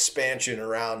circle expansion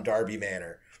around Darby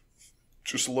Manor,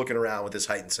 just looking around with his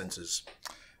heightened senses.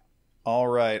 All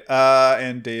right.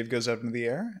 And Dave goes up into the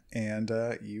air, and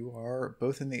you are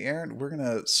both in the air. And we're going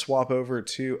to swap over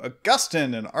to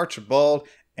Augustin and Archibald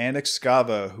and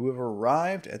Excava, who have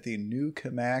arrived at the new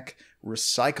Cammack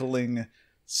recycling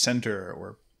center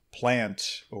or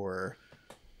plant or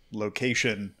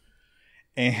location.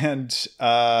 And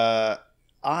I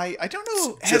don't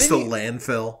know. Just a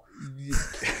landfill.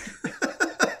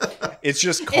 It's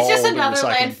just called It's just a another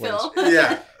recycling landfill. place.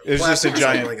 Yeah. It's just a Plastic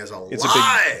giant. recycling is a It's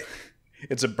lie.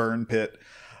 It's a burn pit.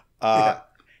 Yeah.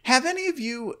 Have any of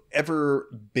you ever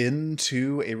been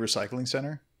to a recycling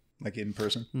center, like in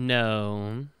person?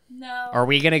 No. No. Are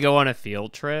we going to go on a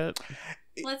field trip?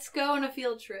 Let's go on a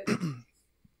field trip.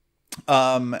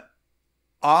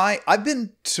 I've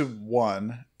been to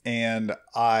one, and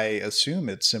I assume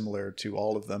it's similar to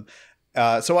all of them.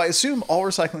 So I assume all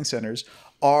recycling centers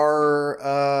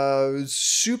are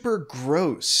super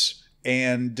gross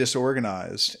and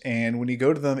disorganized, and when you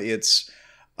go to them, it's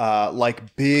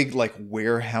like big, like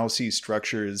warehousey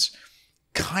structures,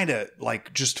 kind of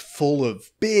like just full of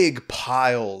big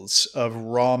piles of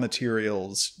raw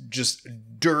materials, just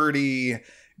dirty,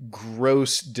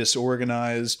 gross,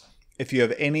 disorganized. If you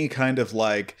have any kind of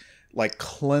like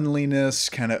cleanliness,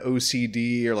 kind of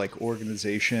OCD or like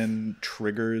organization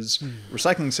triggers,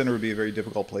 recycling center would be a very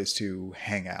difficult place to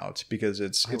hang out, because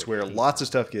it's where lots of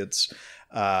stuff gets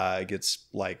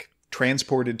like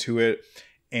transported to it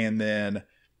and then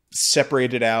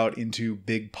separated out into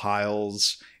big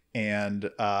piles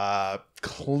and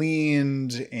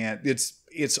cleaned, and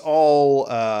it's all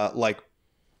like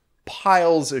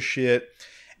piles of shit.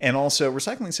 And also,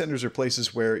 recycling centers are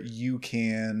places where you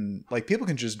can, like, people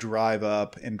can just drive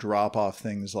up and drop off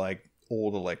things like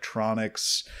old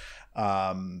electronics,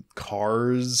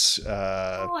 cars.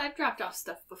 Oh, I've dropped off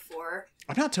stuff before.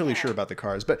 I'm not totally sure about the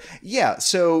cars, but yeah,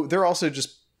 so there are also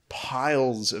just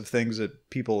piles of things that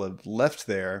people have left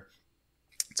there.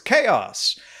 It's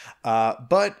chaos.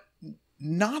 But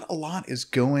not a lot is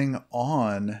going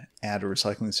on at a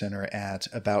recycling center at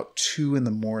about 2 in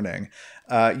the morning.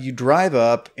 You drive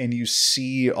up and you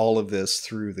see all of this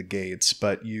through the gates,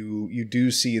 but you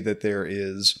do see that there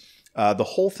is the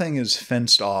whole thing is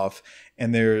fenced off,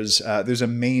 and there's a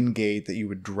main gate that you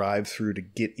would drive through to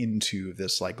get into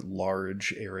this like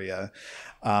large area,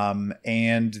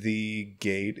 and the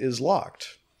gate is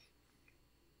locked.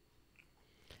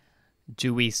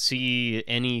 Do we see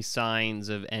any signs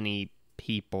of any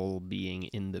people being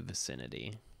in the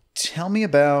vicinity? Tell me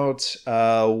about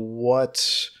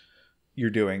what you're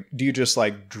doing. Do you just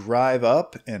like drive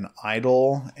up and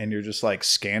idle and you're just like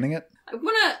scanning it?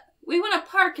 We wanna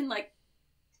park and like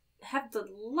have the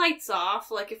lights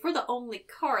off. Like if we're the only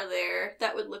car there,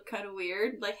 that would look kind of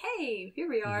weird. Like, hey, here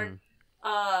we are.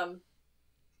 Mm-hmm.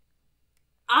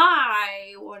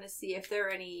 I want to see if there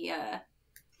are any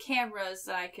cameras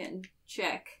that I can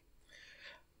check.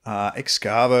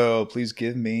 Excavo, please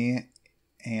give me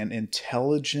an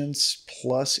intelligence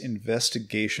plus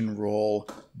investigation roll.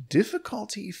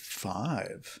 Difficulty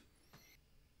 5.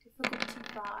 Difficulty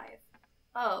 5.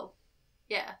 Oh,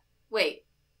 yeah. Wait.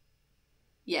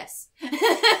 Yes. You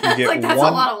get like that's a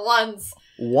lot of ones.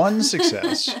 1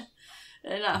 success.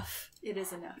 Enough. It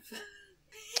is enough.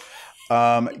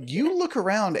 You look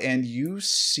around and you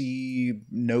see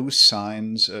no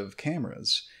signs of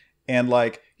cameras. And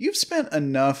like you've spent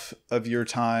enough of your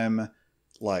time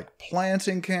like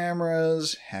planting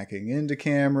cameras, hacking into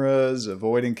cameras,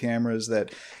 avoiding cameras,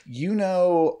 that you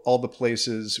know all the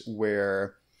places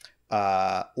where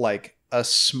like a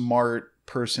smart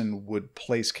person would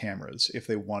place cameras if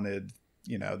they wanted,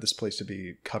 you know, this place to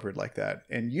be covered like that.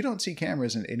 And you don't see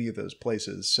cameras in any of those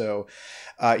places. So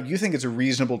you think it's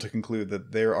reasonable to conclude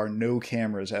that there are no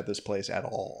cameras at this place at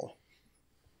all.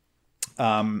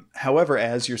 However,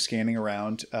 as you're scanning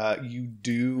around, you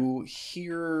do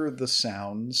hear the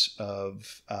sounds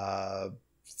of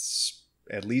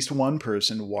at least one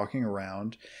person walking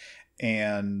around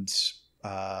and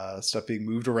stuff being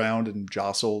moved around and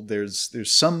jostled. There's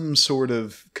some sort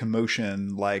of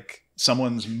commotion, like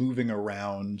someone's moving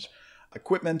around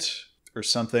equipment or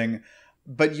something,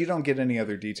 but you don't get any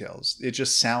other details. It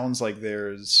just sounds like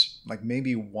there's like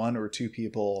maybe 1 or 2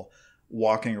 people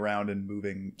walking around and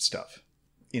moving stuff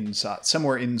inside,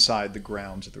 somewhere inside the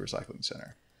grounds of the recycling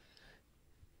center.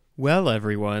 Well,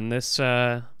 everyone, this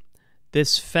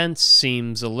fence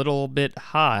seems a little bit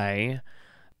high.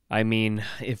 I mean,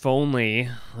 if only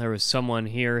there was someone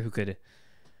here who could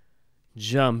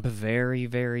jump very,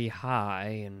 very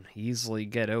high and easily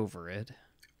get over it.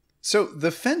 So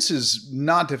the fence is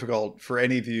not difficult for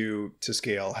any of you to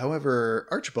scale. However,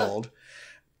 Archibald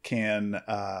can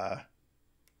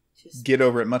get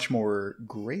over it much more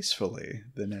gracefully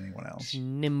than anyone else.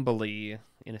 Nimbly,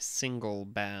 in a single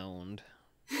bound.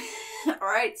 All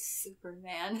right,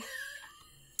 Superman.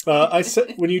 I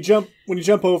said when you jump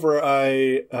over,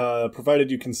 I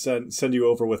provided you consent, send you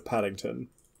over with Paddington.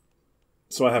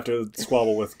 So I have to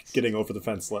squabble with getting over the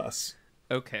fence less.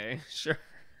 Okay, sure.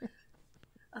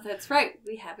 Oh, that's right.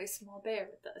 We have a small bear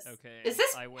with us. Okay. Has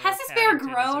this bear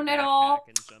grown at all?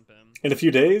 In a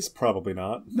few days, probably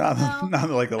not. Not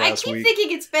like the last week. I keep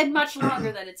thinking it's been much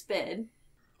longer than it's been.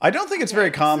 I don't think it's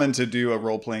very common to do a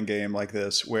role-playing game like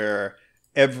this where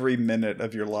every minute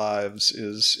of your lives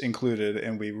is included,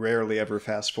 and we rarely ever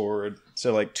fast forward.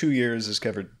 So like 2 years is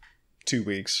covered 2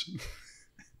 weeks.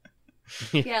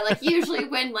 Yeah, like usually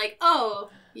when like, oh,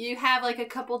 you have like a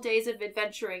couple days of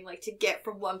adventuring, like to get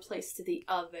from one place to the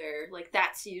other. Like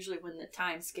that's usually when the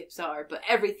time skips are, but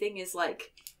everything is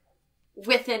like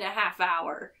within a half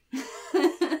hour.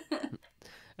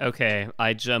 Okay,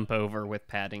 I jump over with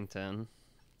Paddington.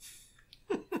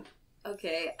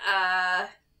 Okay,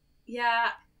 yeah,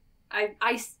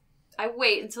 I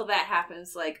wait until that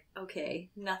happens. Like, okay,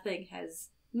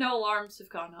 no alarms have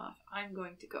gone off. I'm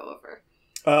going to go over.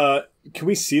 Can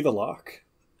we see the lock?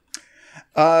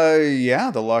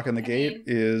 Yeah, the lock on the gate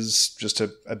is just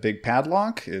a big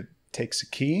padlock. It takes a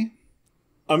key.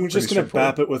 I'm just going to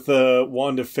bap it with the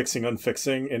wand of fixing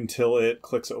unfixing until it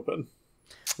clicks open.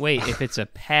 Wait, if it's a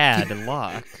pad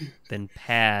lock, then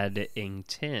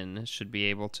Paddington should be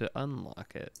able to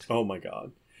unlock it. Oh my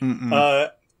god.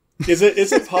 Is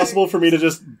it possible for me to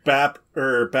just bap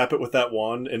it with that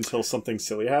wand until something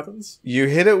silly happens? You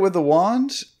hit it with the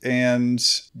wand, and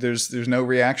there's no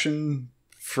reaction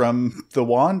from the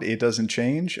wand. It doesn't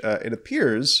change. It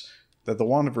appears that the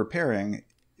wand of repairing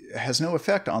has no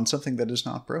effect on something that is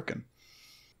not broken.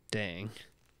 Damn.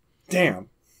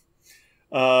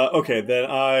 Okay, then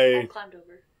I climbed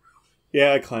over.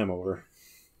 Yeah, I climb over.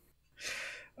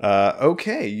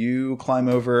 Okay, you climb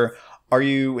over. Are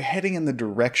you heading in the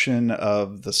direction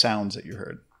of the sounds that you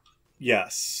heard?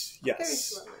 Yes. Very Yes.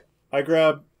 slowly. I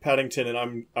grab Paddington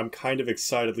and I'm kind of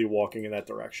excitedly walking in that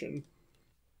direction.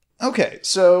 Okay,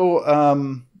 so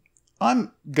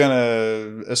I'm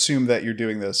gonna assume that you're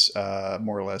doing this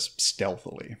more or less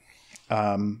stealthily.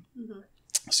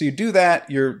 So you do that.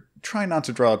 You're trying not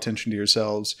to draw attention to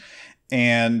yourselves,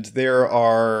 and there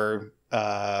are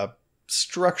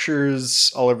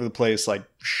structures all over the place, like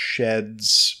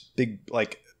sheds, big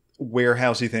like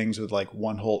warehousey things with like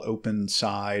one whole open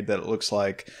side that it looks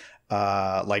like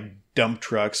dump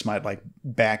trucks might like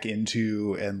back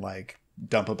into and like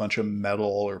dump a bunch of metal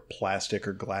or plastic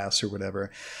or glass or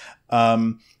whatever.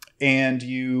 And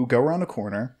you go around a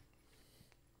corner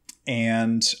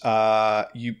and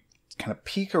you kind of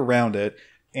peek around it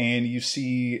and you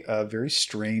see a very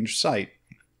strange sight.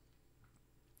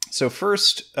 So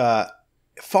first,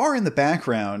 far in the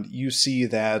background, you see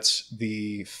that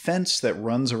the fence that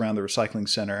runs around the recycling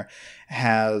center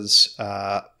has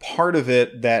part of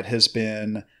it that has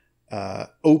been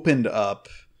opened up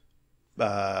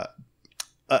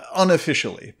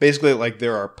unofficially. Basically, like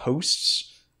there are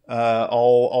posts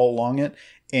all along it,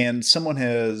 and someone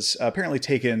has apparently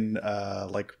taken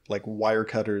like wire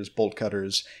cutters, bolt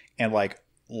cutters, and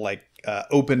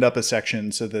opened up a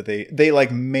section so that they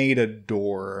like made a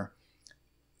door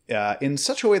in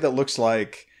such a way that looks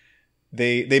like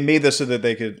they made this so that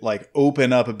they could like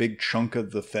open up a big chunk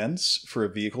of the fence for a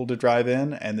vehicle to drive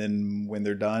in, and then when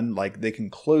they're done, like they can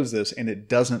close this and it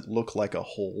doesn't look like a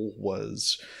hole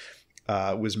was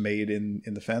made in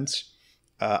the fence.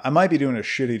 I might be doing a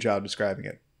shitty job describing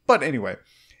it, but anyway,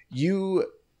 you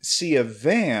see a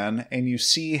van and you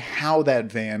see how that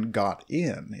van got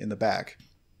in the back.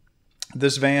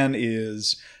 This van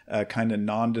is a kind of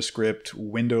nondescript,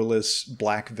 windowless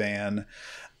black van.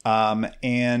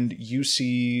 And you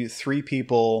see three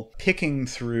people picking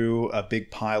through a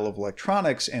big pile of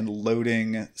electronics and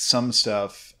loading some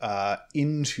stuff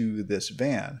into this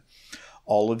van.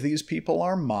 All of these people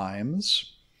are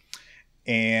mimes,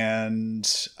 and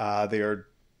they are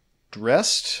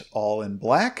dressed all in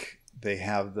black. They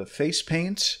have the face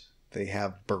paint. They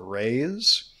have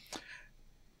berets.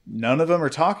 None of them are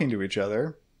talking to each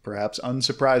other, perhaps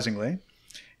unsurprisingly.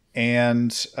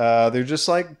 And they're just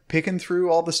like picking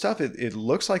through all the stuff. It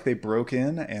looks like they broke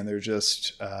in and they're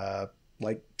just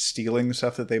like stealing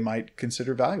stuff that they might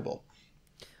consider valuable.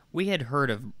 We had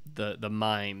heard of the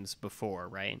mimes before,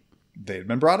 right? They've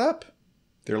been brought up.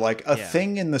 They're like a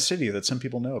thing in the city that some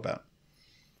people know about.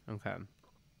 Okay.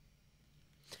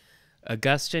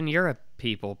 Augustine, you're a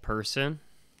people person.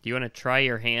 Do you want to try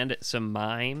your hand at some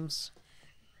mimes?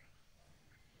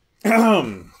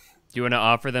 Do you want to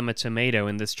offer them a tomato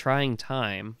in this trying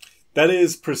time? That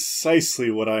is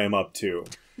precisely what I am up to.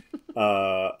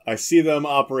 I see them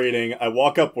operating. I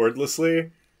walk up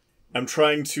wordlessly. I'm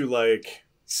trying to, like,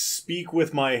 speak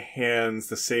with my hands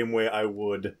the same way I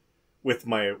would with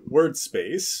my word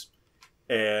space.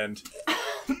 And...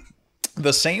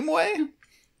 The same way?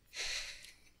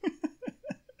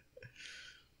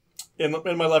 In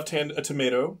my left hand, a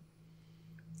tomato.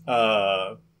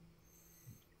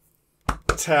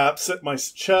 Taps at my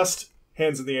chest,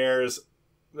 hands in the airs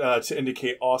to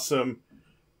indicate awesome.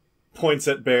 Points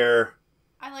at bear.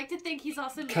 I like to think he's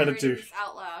also Kinda narrating do. this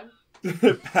out loud.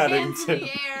 Paddington. Hands in the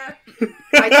air.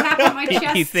 I tap on my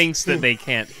chest. He thinks that they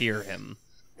can't hear him.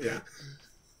 Yeah.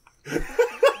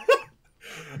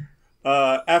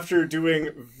 After doing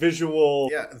visual...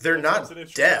 Yeah, they're not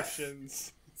deaf.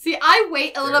 See, I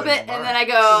wait a little bit and then I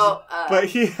go.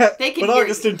 But they can but hear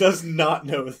Augustine you. does not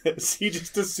know this. He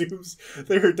just assumes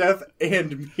they're deaf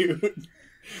and mute.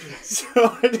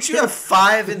 So Did you have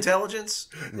 5 intelligence?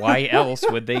 Why else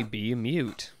would they be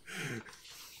mute?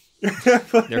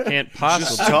 There can't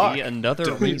possibly be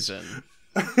another reason.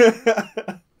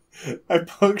 I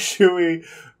punctuate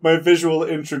my visual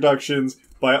introductions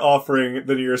by offering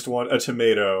the nearest one a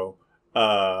tomato,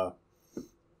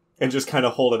 and just kind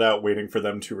of hold it out, waiting for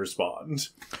them to respond.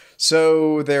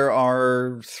 So there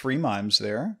are 3 mimes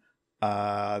there.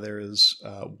 There is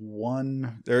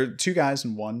there are 2 guys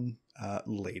and 1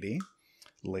 lady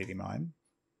mime.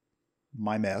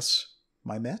 Mimette? A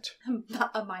mimet.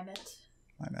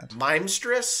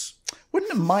 Mimestress?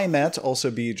 Wouldn't a mimette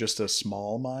also be just a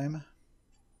small mime?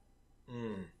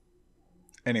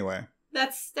 Anyway.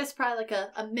 That's probably like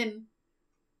a mim.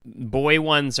 Boy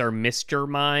ones are Mr.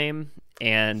 Mime,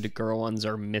 and girl ones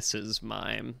are Mrs.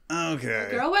 Mime. Okay.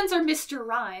 Girl ones are Mr.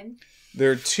 Rhyme.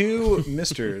 There are 2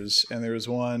 misters, and there's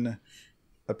 1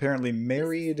 apparently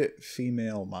married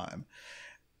female mime.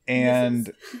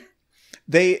 And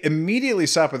they immediately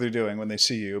stop what they're doing when they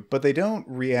see you, but they don't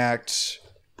react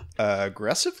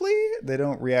aggressively. They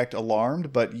don't react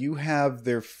alarmed, but you have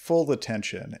their full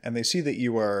attention, and they see that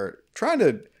you are trying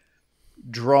to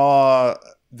draw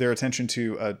their attention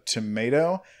to a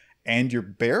tomato and your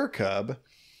bear cub.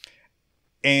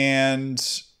 And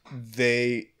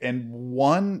they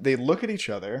look at each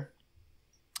other,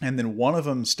 and then one of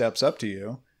them steps up to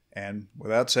you and,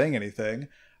 without saying anything,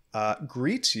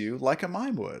 greets you like a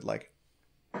mime would, like.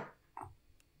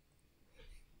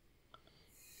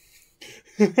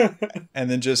 And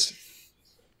then just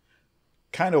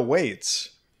kind of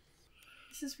waits.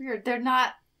 This is weird. They're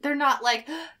not like,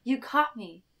 you caught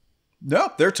me.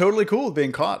 No, they're totally cool with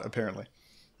being caught, apparently.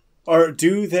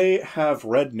 Do they have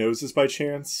red noses by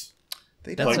chance?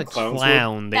 That's like a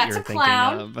clown that That's you're a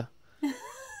clown. thinking of.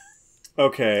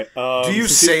 Okay. Do you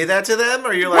say that to them,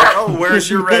 or you're like, "Oh, where's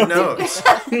your red nose?"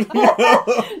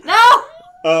 No.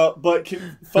 But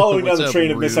following down What's the up,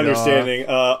 train of Rudolph? misunderstanding,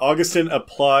 Augustin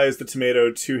applies the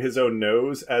tomato to his own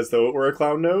nose as though it were a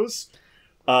clown nose,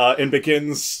 and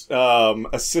begins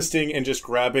assisting and just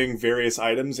grabbing various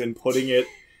items and putting it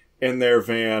in their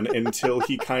van until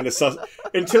he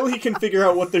until he can figure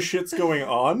out what the shit's going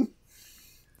on.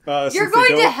 You're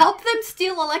going to help them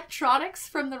steal electronics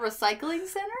from the recycling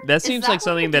center? That seems like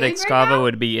something that Excava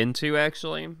would be into,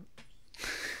 actually.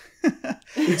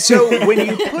 So when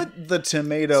you put the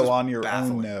tomato on your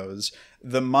baffling. own nose,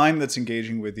 the mime that's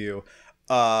engaging with you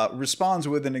responds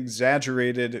with an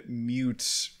exaggerated,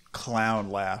 mute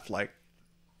clown laugh, like.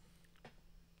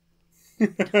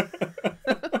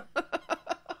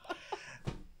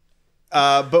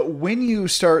 But when you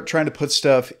start trying to put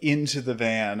stuff into the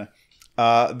van,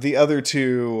 the other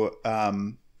two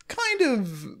kind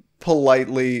of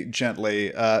politely, gently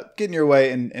get in your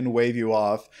way and wave you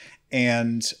off.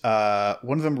 And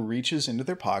one of them reaches into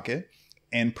their pocket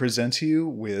and presents you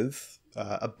with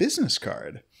a business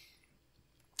card.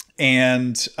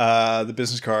 And the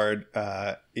business card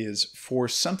is for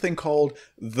something called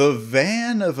the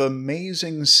Van of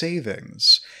Amazing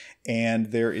Savings.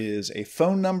 And there is a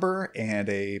phone number and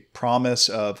a promise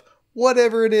of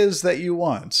whatever it is that you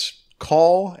want.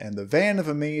 Call, and the Van of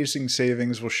Amazing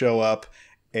Savings will show up,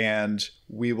 and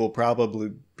we will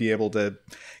probably be able to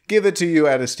give it to you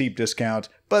at a steep discount.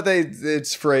 But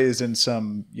it's phrased in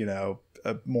some,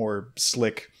 a more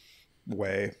slick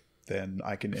way than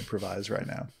I can improvise right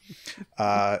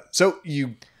now. So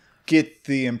you get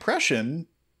the impression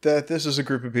that this is a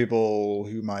group of people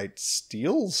who might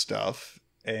steal stuff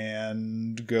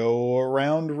and go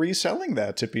around reselling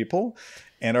that to people,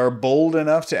 and are bold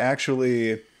enough to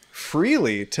actually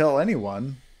freely tell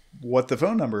anyone what the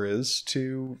phone number is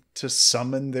to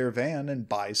summon their van and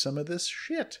buy some of this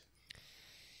shit.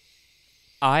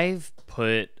 I've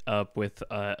put up with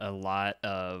a lot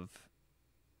of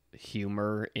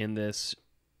humor in this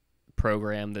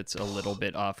program that's a little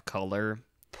bit off color.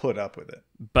 Put up with it.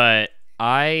 But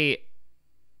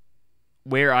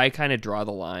where I kind of draw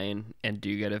the line and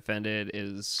do get offended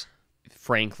is,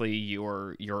 frankly,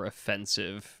 your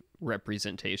offensive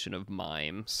representation of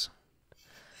mimes.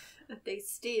 They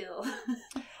steal.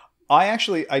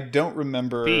 I don't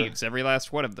remember. Thieves, every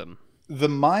last one of them. The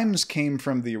mimes came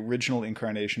from the original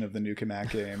incarnation of the new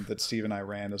Cammack game that Steve and I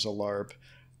ran as a LARP.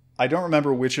 I don't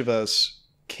remember which of us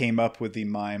came up with the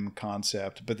mime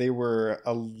concept, but they were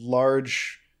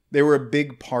a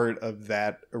big part of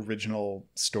that original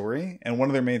story. And one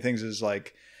of their main things is,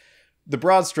 like, the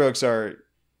broad strokes are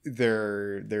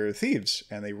they're thieves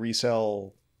and they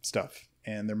resell stuff,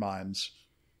 and they're mimes,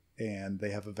 and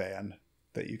they have a van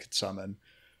that you could summon.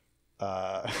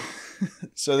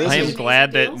 So this I am is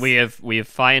glad that we have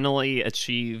finally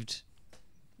achieved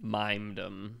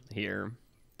mimedom here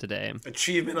today.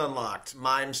 Achievement unlocked.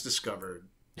 Mimes discovered.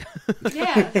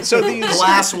 Yeah. so these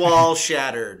Glass wall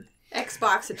shattered.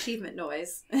 Xbox achievement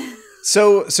noise.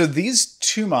 So these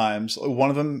two mimes, one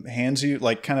of them hands you,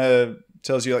 like, kind of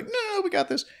tells you, like, no, we got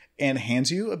this, and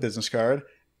hands you a business card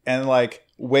and, like,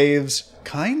 waves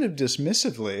kind of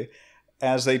dismissively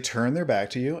as they turn their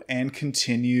back to you and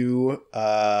continue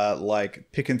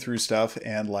like picking through stuff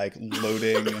and, like,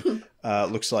 loading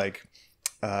looks like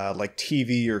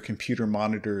TV or computer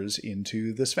monitors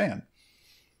into this van.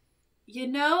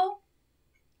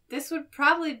 This would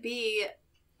probably be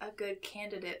a good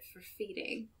candidate for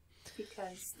feeding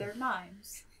because they're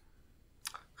mimes.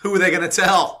 Who are they going to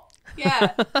tell?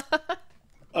 Yeah.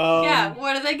 Yeah,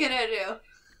 what are they going to do?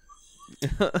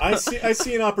 I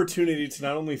see an opportunity to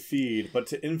not only feed, but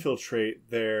to infiltrate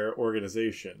their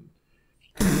organization.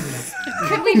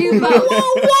 Could we do both?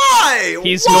 Why?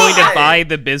 He's Why? going to buy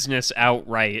the business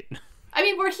outright. I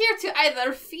mean, we're here to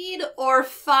either feed or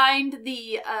find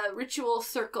the ritual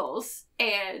circles,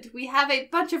 and we have a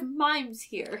bunch of mimes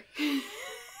here.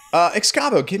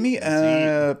 Excavo, give me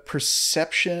a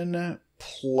perception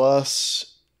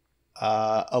plus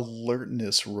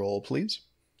alertness roll, please.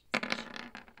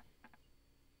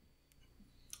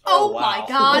 Oh wow. my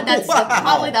god, that's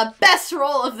probably the best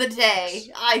roll of the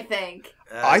day, I think.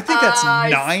 I think that's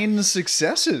 9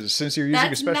 successes since you're using a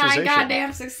That's specialization. 9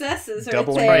 goddamn successes right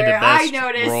Doubling there. Probably the I best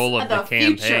noticed roll of the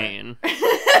future. campaign.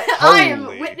 I am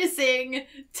Holy. witnessing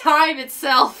time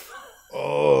itself.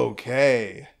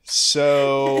 Okay,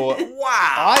 so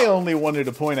Wow. I only wanted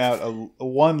to point out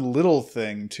one little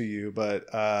thing to you, but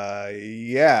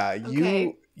yeah,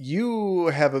 Okay. you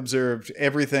have observed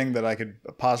everything that I could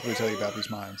possibly tell you about these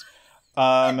mines.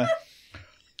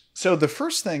 So the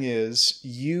first thing is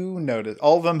you notice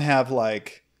all of them have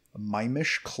like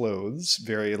mimish clothes,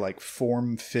 very like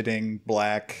form-fitting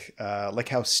black, like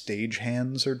how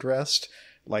stagehands are dressed,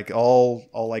 like all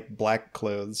like black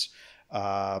clothes,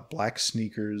 black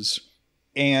sneakers,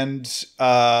 and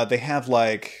they have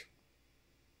like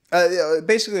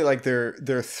basically like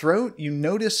their throat. You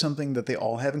notice something that they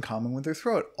all have in common with their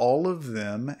throat. All of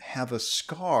them have a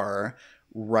scar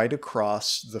right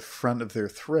across the front of their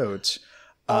throat.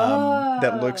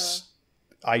 That looks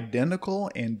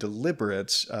identical and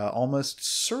deliberate, almost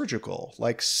surgical,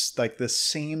 like the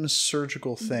same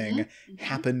surgical thing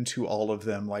happened to all of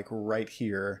them, like right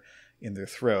here in their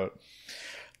throat.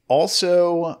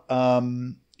 Also,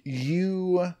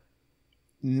 you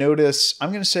notice,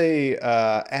 I'm going to say,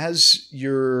 as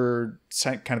you're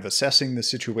kind of assessing the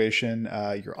situation,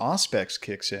 your auspex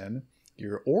kicks in,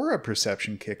 your aura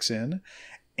perception kicks in,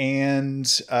 and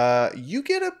you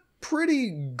get a pretty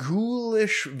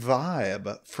ghoulish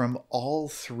vibe from all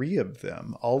 3 of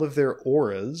them. All of their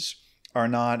auras are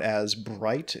not as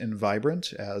bright and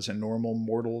vibrant as a normal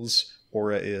mortal's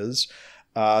aura is.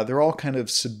 They're all kind of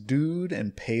subdued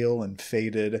and pale and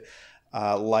faded,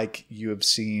 like you have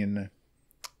seen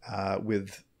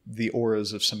with the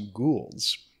auras of some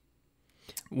ghouls.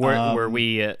 Were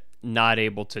we not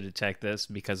able to detect this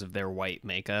because of their white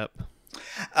makeup?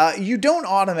 You don't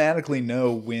automatically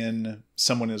know when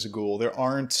someone is a ghoul. There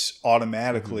aren't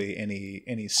automatically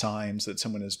any signs that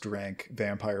someone has drank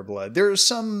vampire blood. There are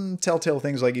some telltale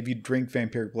things, like if you drink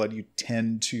vampire blood, you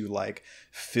tend to like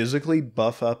physically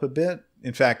buff up a bit.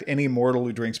 In fact, any mortal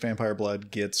who drinks vampire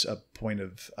blood gets a point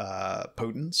of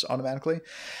potence automatically.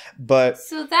 But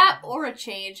So that aura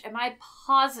change, am I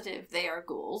positive they are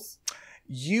ghouls?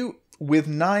 you, with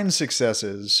 9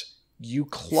 successes, you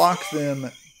clock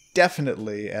them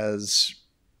definitely as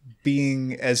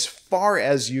being, as far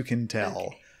as you can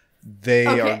tell, they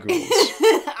are ghouls.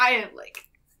 I am like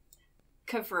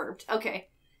confirmed. Okay.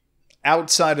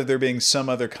 Outside of there being some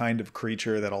other kind of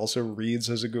creature that also reads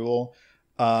as a ghoul,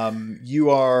 you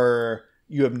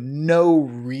have no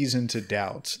reason to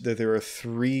doubt that there are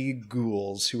 3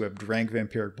 ghouls who have drank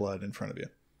vampiric blood in front of you.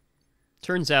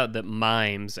 Turns out that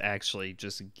mimes actually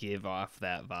just give off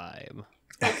that vibe.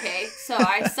 Okay, so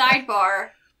I sidebar,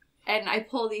 and I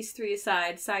pull these 3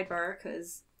 aside, sidebar,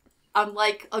 because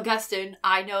unlike Augustine,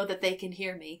 I know that they can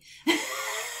hear me.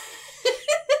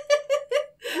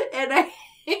 And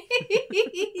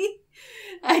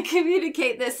I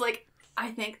communicate this, like, I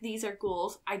think these are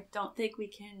ghouls. I don't think we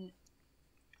can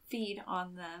feed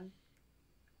on them.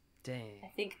 Dang. I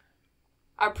think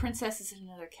our princess is in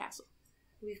another castle.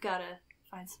 We've got to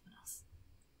find someone else.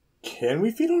 Can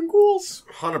we feed on ghouls?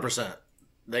 100%.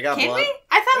 They got Can blood. we?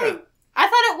 I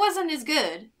thought it wasn't as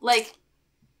good. Like,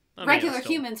 I mean, regular it'll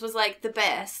still- humans was like the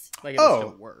best. Like, it'll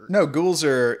still Oh, work. no, ghouls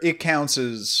it counts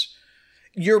as,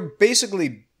 you're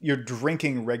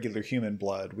drinking regular human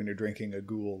blood when you're drinking a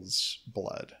ghoul's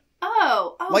blood.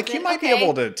 Oh, Like, then, you might okay. be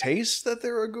able to taste that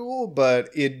they're a ghoul, but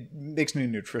it makes no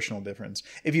nutritional difference.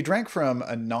 If you drank from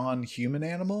a non-human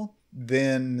animal,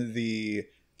 then the,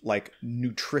 like,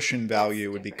 nutrition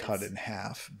value would be cut difference. in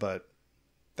half, but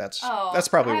that's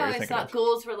probably I what you're always thinking thought of.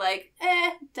 ghouls were like,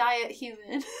 diet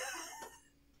human.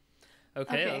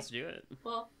 Okay, Okay. let's do it.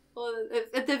 well,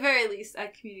 at the very least, I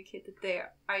communicate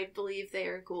that I believe they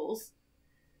are ghouls.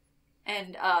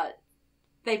 And,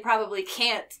 they probably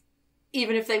can't,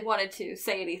 even if they wanted to,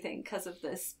 say anything because of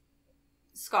this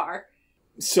scar.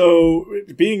 So,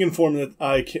 being informed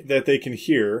that they can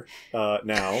hear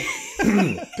now,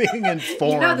 Being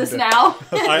informed. You know this now.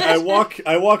 I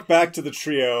walk back to the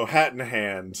trio, hat in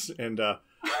hand, and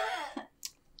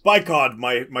by God,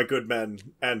 my good men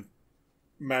and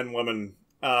woman,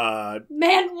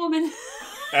 Man, woman.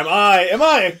 am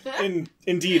I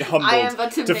indeed humbled I am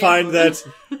but a to man find woman.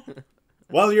 that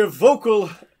while your vocal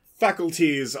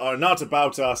faculties are not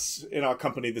about us in our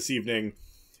company this evening.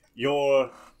 Your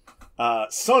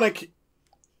sonic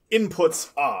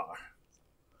inputs are.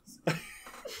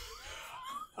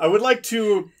 I would like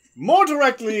to more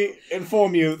directly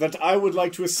inform you that I would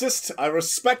like to assist, I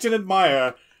respect and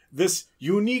admire this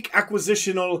unique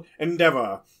acquisitional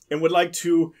endeavor, and would like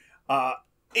to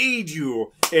aid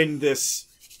you in this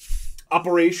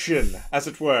operation, as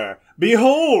it were.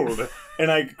 Behold! And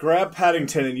I grab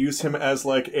Paddington and use him as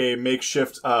like a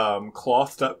makeshift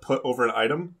cloth to put over an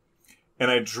item. And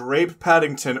I drape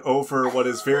Paddington over what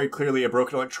is very clearly a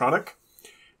broken electronic.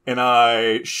 And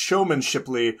I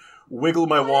showmanshiply wiggle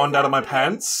my wand out of my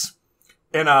pants.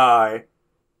 And I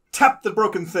tap the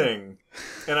broken thing.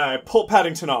 And I pull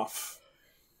Paddington off.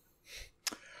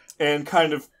 And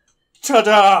kind of,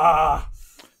 ta-da!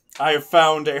 I have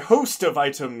found a host of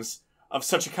items of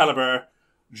such a caliber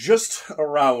just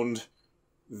around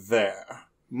there.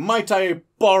 Might I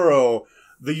borrow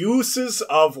the uses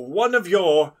of one of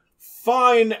your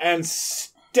fine and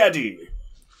steady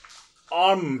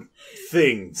arm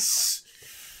things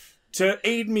to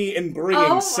aid me in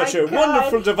bringing such a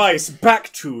wonderful device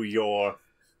back to your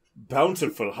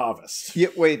bountiful harvest? Yeah,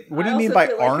 wait, what do you mean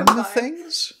by arm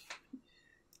things?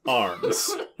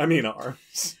 Arms. I mean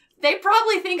arms. They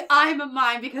probably think I'm a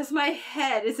mime because my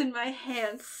head is in my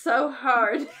hands so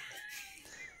hard.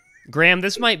 Graham,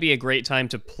 this might be a great time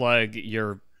to plug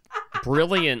your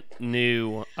brilliant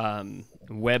new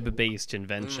web-based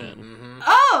invention. Mm-hmm.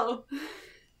 Oh!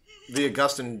 The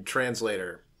Augustin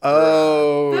translator.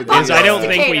 Oh, Because I don't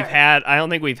think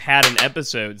we've had an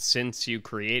episode since you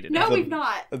created it. No, we've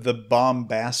not. The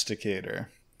bombasticator.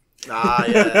 Ah,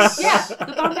 yes. Yeah,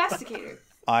 the bombasticator.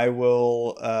 I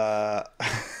will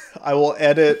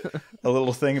edit a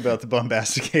little thing about the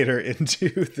bombasticator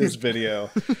into this video.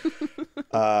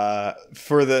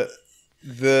 For the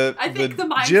I think the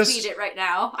mimes need it right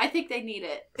now. I think they need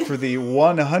it. For the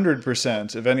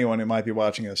 100% of anyone who might be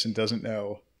watching us and doesn't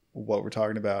know what we're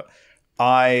talking about,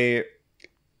 in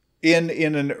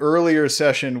an earlier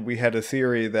session we had a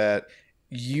theory that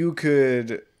you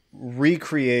could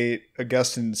recreate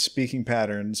Augustin's speaking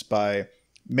patterns by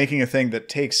making a thing that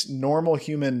takes normal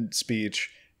human speech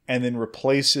and then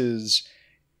replaces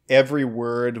every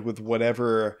word with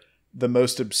whatever the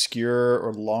most obscure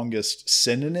or longest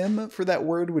synonym for that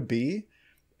word would be.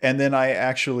 And then I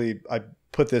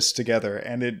put this together,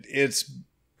 and it's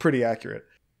pretty accurate.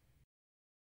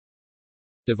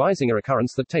 Devising a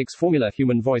recurrence that takes formula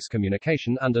human voice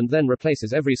communication and then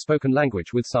replaces every spoken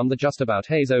language with some that just about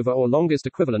haze over or longest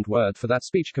equivalent word for that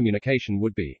speech communication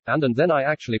would be. And then I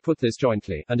actually put this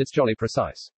jointly, and it's jolly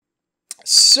precise.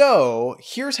 So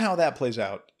here's how that plays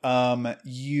out.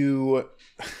 You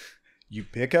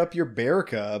pick up your bear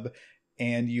cub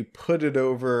and you put it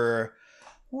over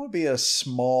what would be a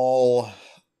small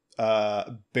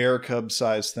bear cub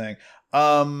size thing.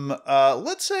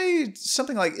 Let's say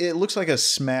something like, it looks like a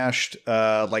smashed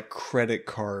like credit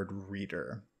card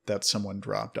reader that someone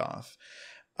dropped off.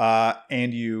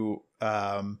 And you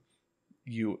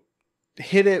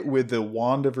hit it with the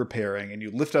wand of repairing, and you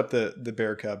lift up the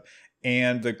bear cub,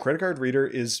 and the credit card reader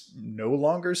is no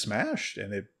longer smashed,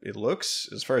 and it looks,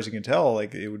 as far as you can tell,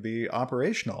 like it would be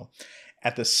operational.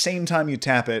 At the same time you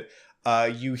tap it,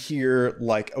 you hear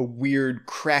like a weird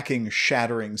cracking,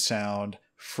 shattering sound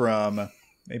from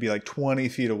maybe like 20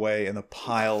 feet away in a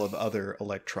pile of other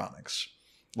electronics.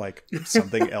 Like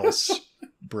something else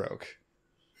broke.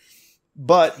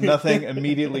 But nothing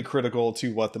immediately critical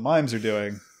to what the mimes are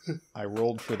doing. I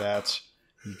rolled for that.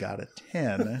 You got a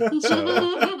 10.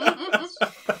 So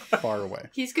far away.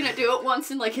 He's gonna do it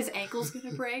once and like his ankle's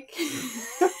gonna break.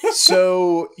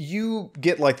 So you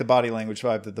get like the body language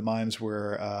vibe that the mimes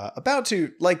were about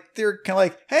to, like, they're kind of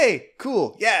like, hey,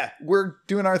 cool, yeah, we're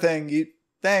doing our thing.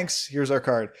 Thanks, here's our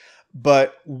card.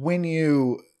 But when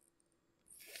you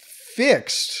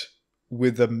fixed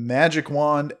with a magic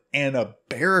wand and a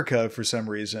Baraka for some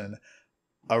reason,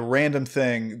 a random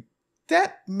thing,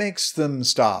 that makes them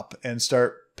stop and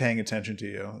start paying attention to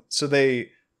you. So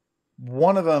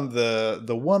one of them,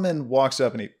 the woman walks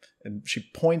up and she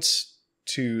points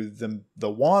to the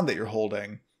wand that you're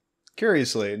holding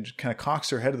curiously and kind of cocks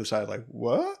her head to the side like,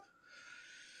 what?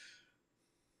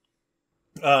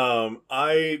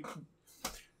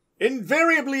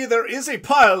 Invariably, there is a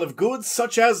pile of goods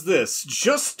such as this,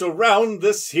 just around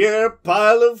this here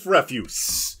pile of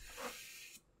refuse.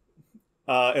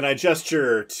 And I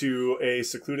gesture to a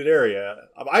secluded area.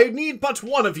 I need but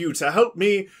one of you to help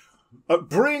me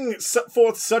bring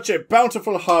forth such a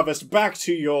bountiful harvest back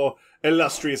to your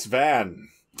illustrious van.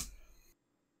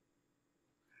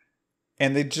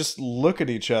 And they just look at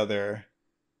each other,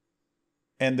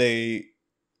 and they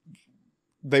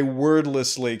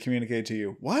wordlessly communicate to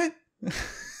you. What?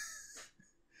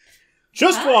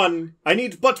 Just one. I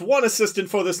need but one assistant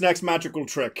for this next magical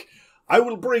trick. I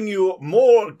will bring you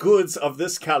more goods of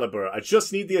this caliber. I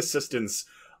just need the assistance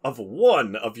of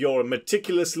one of your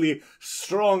meticulously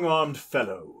strong-armed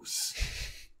fellows.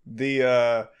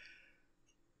 I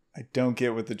don't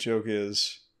get what the joke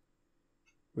is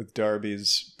with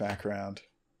Darby's background.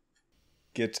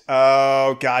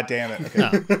 Oh, god damn it.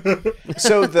 Okay.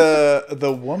 So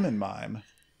the woman mime,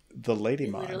 the lady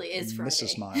mime, literally is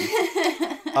Mrs. Friday.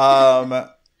 Mime,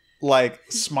 like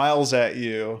smiles at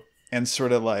you and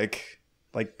sort of like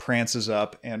prances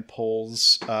up and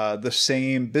pulls the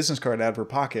same business card out of her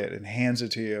pocket and hands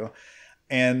it to you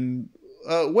and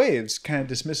waves kind of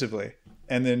dismissively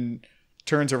and then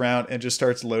turns around and just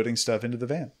starts loading stuff into the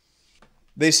van.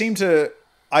 They seem to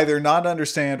either not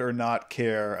understand or not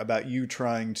care about you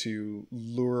trying to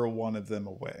lure one of them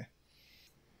away.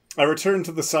 I return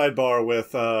to the sidebar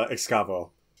with Excavo.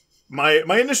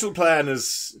 My initial plan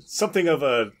is something of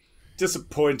a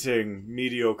disappointing,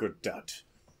 mediocre dud.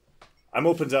 I'm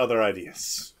open to other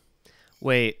ideas.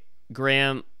 Wait,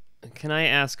 Graham, can I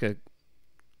ask a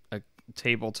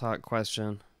table talk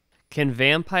question? Can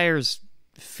vampires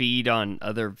feed on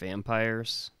other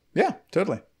vampires? Yeah,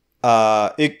 totally.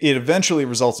 It eventually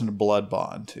results in a blood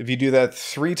bond. If you do that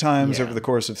 3 times over the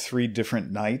course of 3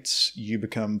 different nights, you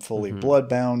become fully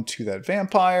bloodbound to that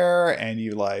vampire, and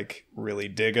you like really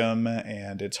dig them,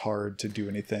 and it's hard to do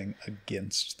anything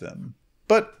against them.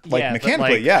 But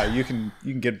mechanically, you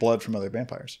can get blood from other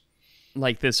vampires.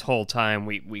 Like this whole time,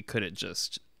 we could have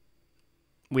just.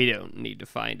 We don't need to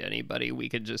find anybody. We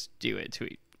could just do it to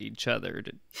each other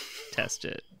to test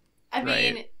it. I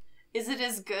mean, is it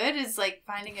as good as like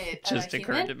finding a just human?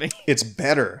 occurred to me. It's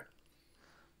better.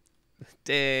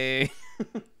 Dang.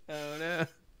 Oh no.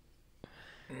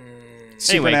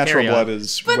 Supernatural blood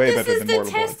is way better than mortal blood. But this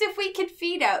is the test if we could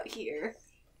feed out here.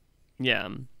 Yeah.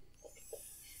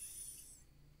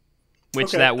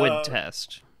 Which that would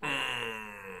test. Yeah.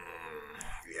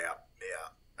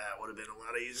 That would have been a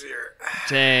lot easier.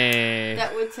 Dang.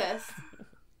 That would test.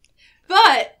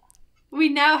 But we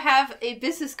now have a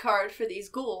business card for these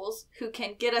ghouls who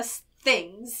can get us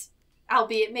things,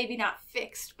 albeit maybe not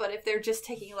fixed, but if they're just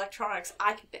taking electronics,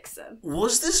 I can fix them.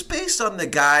 Was this based on the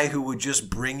guy who would just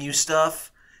bring you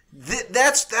stuff?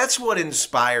 That's what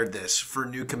inspired this for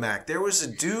New Cammack. There was a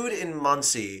dude in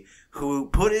Muncie who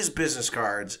put his business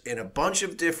cards in a bunch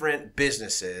of different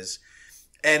businesses,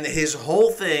 and his whole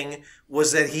thing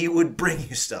was that he would bring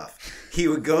you stuff. He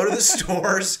would go to the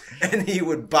stores and he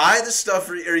would buy the stuff,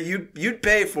 or you'd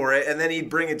pay for it, and then he'd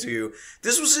bring it to you.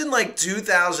 This was in like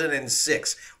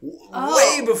 2006,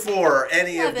 way before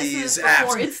any of these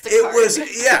apps.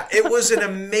 It was an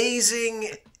amazing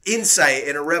insight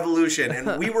and a revolution,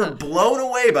 and we were blown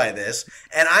away by this,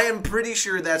 and I am pretty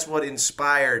sure that's what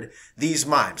inspired these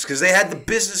mimes, because they had the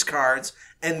business cards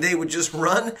and they would just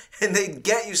run and they'd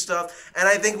get you stuff, and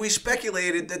I think we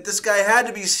speculated that this guy had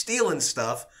to be stealing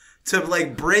stuff to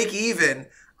like break even,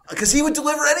 because he would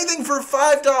deliver anything for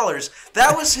 $5.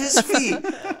 That was his fee.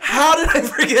 How did I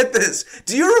forget this?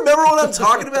 Do you remember what I'm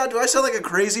talking about? Do I sound like a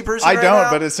crazy person? I right don't,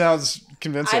 now? but it sounds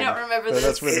convincing. I don't remember this.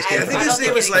 That's where this I came think from. his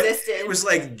name was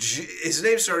like his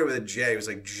name started with a J. It was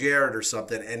like Jared or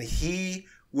something, and he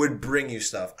would bring you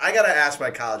stuff. I gotta ask my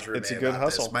college roommate. It's a good about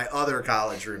hustle. This, my other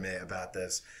college roommate about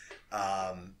this.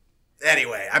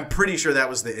 Anyway, I'm pretty sure that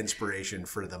was the inspiration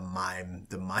for the mime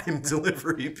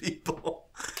delivery people.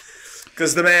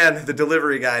 Because the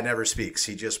delivery guy never speaks.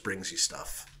 He just brings you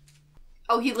stuff.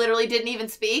 Oh, he literally didn't even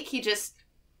speak? He just...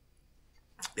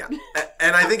 Yeah.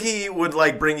 And I think he would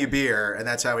like bring you beer, and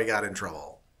that's how he got in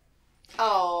trouble.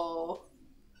 Oh.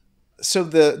 So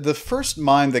the first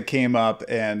mime that came up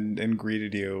and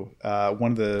greeted you,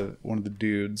 one of the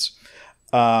dudes,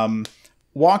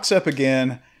 walks up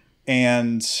again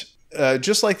and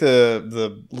just like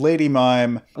the lady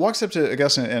mime, walks up to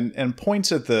Augustin and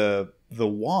points at the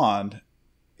wand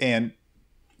and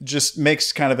just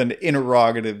makes kind of an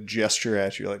interrogative gesture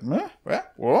at you, like,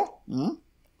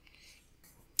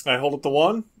 I hold up the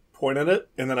wand, point at it,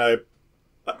 and then I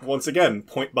once again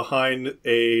point behind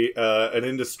an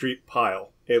in-the-street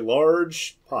pile, a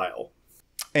large pile.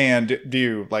 And do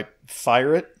you like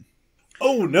fire it?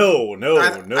 Oh no!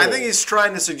 I think he's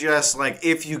trying to suggest, like,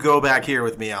 if you go back here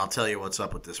with me, I'll tell you what's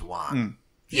up with this wand.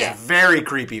 Yeah. Very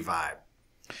creepy vibe.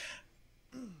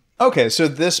 Okay, so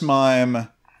this mime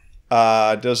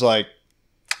does like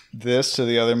this to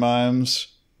the other mimes,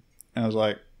 and I was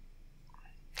like,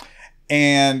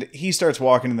 and he starts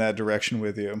walking in that direction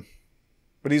with you,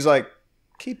 but he's like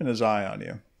keeping his eye on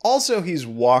you, Also, he's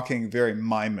walking very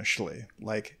mimishly.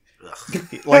 Like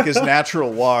his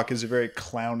natural walk is a very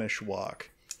clownish walk.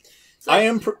 So, I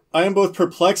am both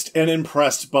perplexed and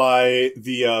impressed by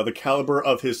the caliber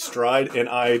of his stride, and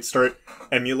I start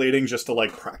emulating just to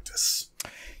like practice.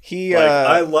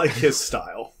 I like his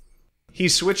style. He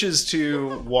switches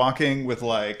to walking with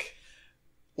like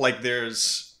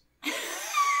there's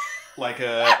like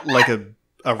a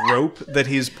rope that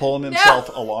he's pulling himself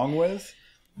along with.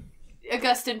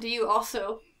 Augustine, do you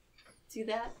also do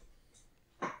that?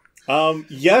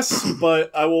 Yes,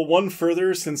 but I will one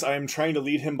further, since I am trying to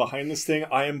lead him behind this thing.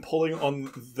 I am pulling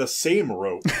on the same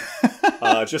rope,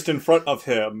 just in front of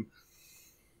him,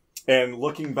 and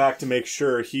looking back to make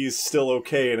sure he's still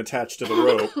okay and attached to the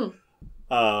rope.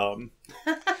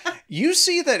 You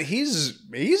see that he's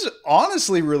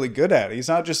honestly really good at it. He's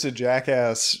not just a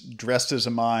jackass dressed as a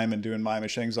mime and doing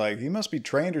mimish things. Like, he must be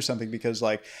trained or something, because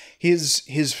like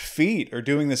his feet are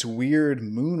doing this weird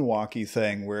moonwalky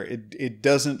thing where it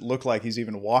doesn't look like he's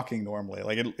even walking normally.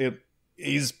 Like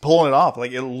he's pulling it off.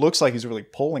 Like, it looks like he's really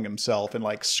pulling himself and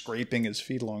like scraping his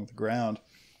feet along the ground.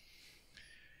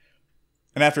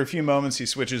 And after a few moments, he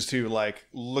switches to like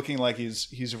looking like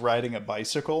he's riding a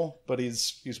bicycle, but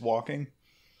he's walking.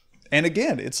 And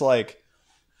again, it's like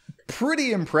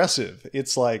pretty impressive.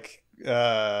 It's like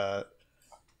a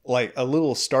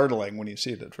little startling when you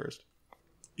see it at first.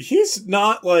 He's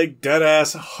not like dead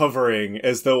ass hovering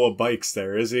as though a bike's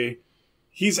there, is he?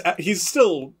 He's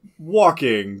still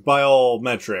walking by all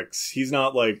metrics. He's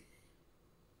not like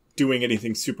doing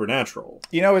anything supernatural.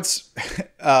 You know, it's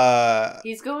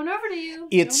He's going over to you.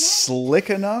 It's slick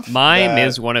enough. Mime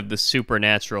is one of the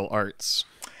supernatural arts.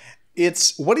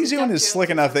 It's what he's doing is slick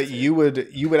enough that you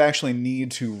would actually need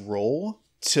to roll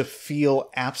to feel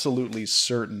absolutely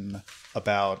certain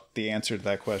about the answer to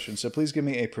that question. So please give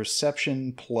me a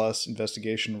perception plus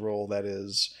investigation roll that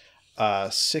is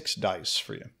 6 dice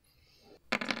for you.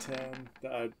 10.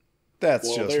 That's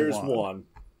well, just there's one.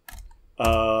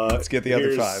 one. Let's get the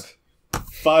other 5.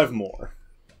 5 more.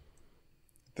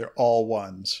 They're all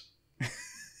ones.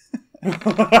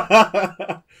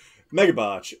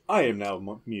 Megabotch, I am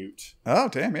now mute. Oh,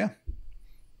 damn, yeah.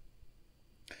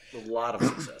 A lot of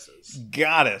successes.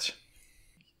 Got it.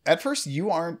 At first,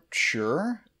 you aren't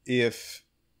sure if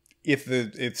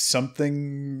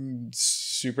something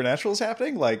supernatural is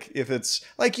happening. Like, if it's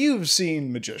like, you've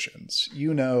seen magicians,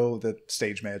 you know that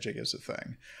stage magic is a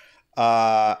thing,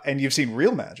 and you've seen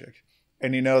real magic,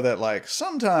 and you know that like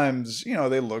sometimes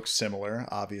they look similar.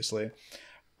 Obviously,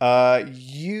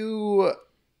 you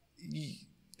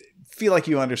feel like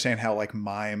you understand how like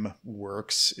mime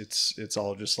works. It's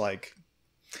all just like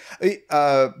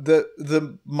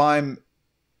the mime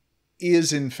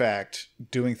is in fact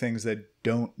doing things that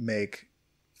don't make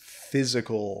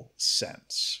physical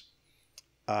sense.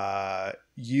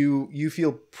 You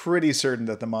feel pretty certain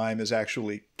that the mime is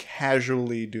actually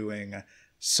casually doing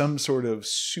some sort of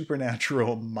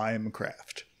supernatural mime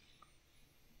craft.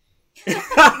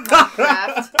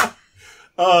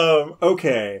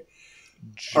 Okay.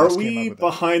 Are we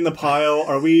behind the pile?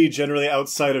 Are we generally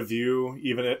outside of view,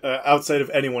 even outside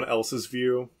of anyone else's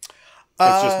view?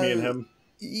 It's just me and him?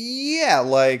 Yeah,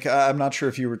 like, I'm not sure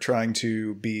if you were trying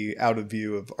to be out of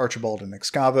view of Archibald and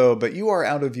Excavo, but you are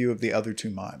out of view of the other 2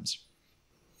 mimes.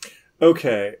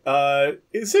 Okay.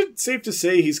 Is it safe to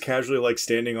say he's casually, like,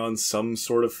 standing on some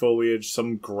sort of foliage,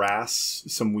 some grass,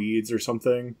 some weeds or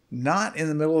something? Not in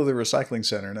the middle of the recycling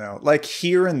center, no. Like,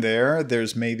 here and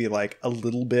there's maybe, like, a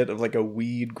little bit of, like, a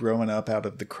weed growing up out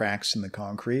of the cracks in the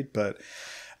concrete, but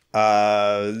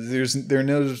there are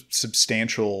no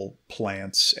substantial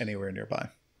plants anywhere nearby.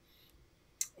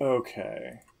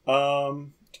 Okay. So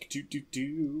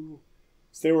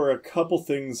there were a couple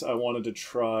things I wanted to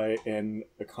try and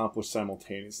accomplish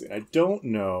simultaneously. I don't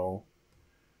know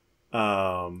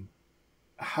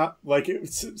how, like,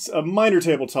 it's a minor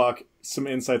table talk, some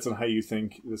insights on how you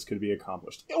think this could be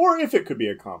accomplished, or if it could be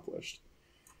accomplished.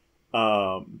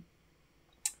 I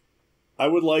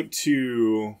would like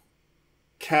to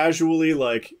casually,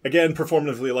 like, again,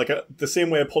 performatively, like the same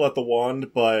way I pulled out the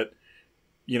wand, but,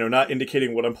 not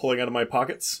indicating what I'm pulling out of my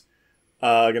pockets.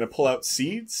 I'm going to pull out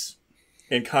seeds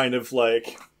and kind of,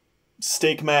 like,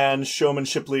 Steakman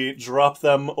showmanshiply drop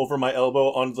them over my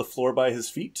elbow onto the floor by his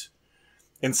feet,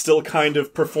 and still kind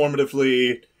of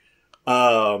performatively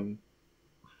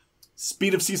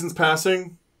speed of seasons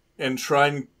passing and try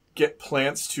and get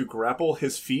plants to grapple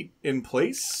his feet in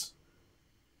place.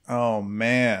 Oh,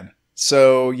 man.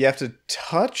 So you have to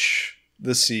touch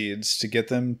the seeds to get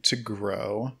them to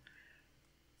grow.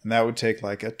 And that would take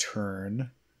like a turn.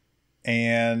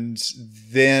 And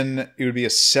then it would be a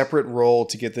separate roll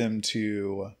to get them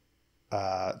to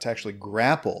actually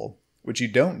grapple, which you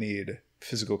don't need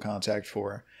physical contact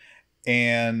for.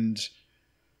 And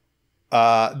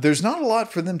there's not a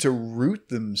lot for them to root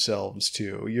themselves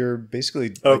to. You're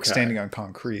basically like standing on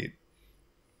concrete.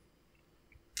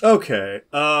 Okay.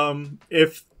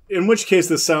 In which case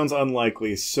this sounds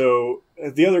unlikely. So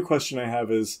the other question I have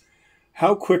is,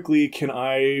 how quickly can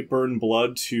I burn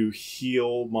blood to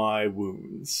heal my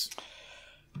wounds?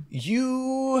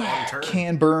 You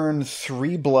can burn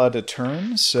 3 blood a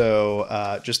turn,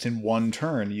 so just in one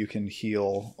turn you can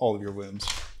heal all of your wounds.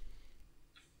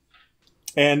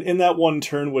 And in that one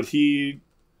turn, would he...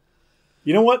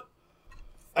 You know what?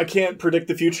 I can't predict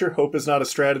the future. Hope is not a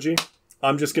strategy.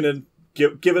 I'm just going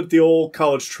to give it the old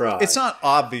college try. It's not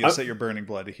obvious that you're burning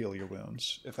blood to heal your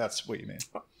wounds, if that's what you mean.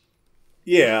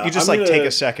 Yeah. You just take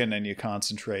a second and you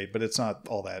concentrate, but it's not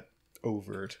all that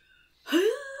overt.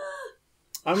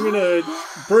 I'm going to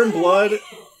burn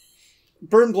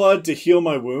blood to heal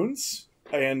my wounds,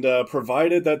 and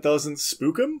provided that doesn't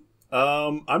spook him,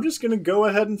 I'm just going to go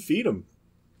ahead and feed him.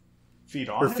 Feed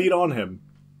on him.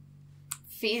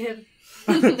 Feed him.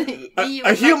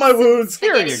 I heal my wounds,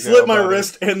 slit my buddy.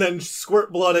 wrist, and then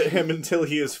squirt blood at him until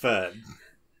he is fed.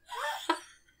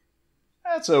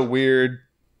 That's a weird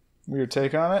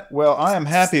take on it. Well, I am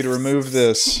happy to remove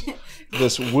this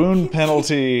wound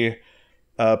penalty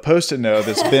post-it note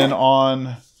that's been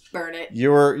on Burn it.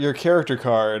 your character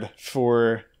card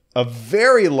for a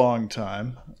very long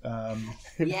time.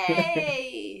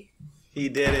 Yay! He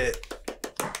did it.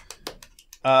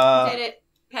 You did it.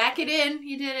 Pack it in.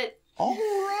 You did it. All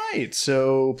right.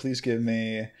 So please give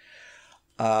me.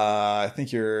 I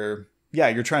think you're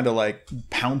trying to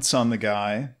pounce on the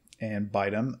guy and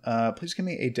bite him. Please give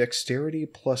me a dexterity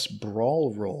plus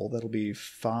brawl roll. That'll be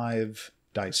 5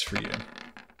 dice for you.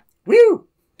 Woo!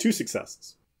 2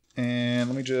 successes. And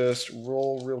let me just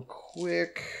roll real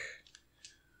quick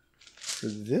for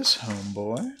this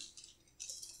homeboy.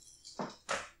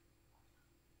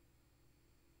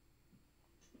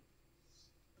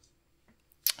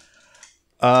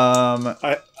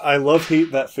 I love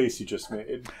that face you just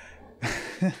made.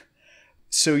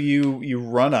 So you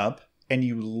run up and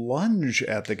you lunge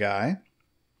at the guy,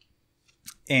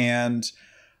 and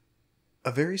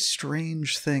a very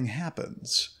strange thing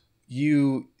happens.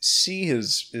 You see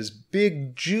his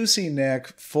big juicy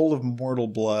neck full of mortal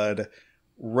blood,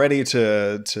 ready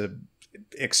to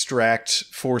extract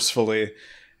forcefully,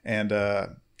 and I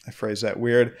phrase that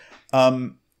weird.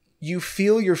 You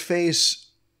feel your face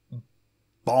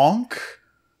bonk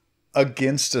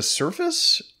against a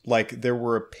surface, like there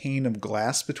were a pane of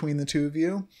glass between the two of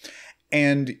you,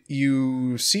 and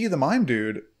you see the mime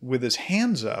dude with his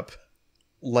hands up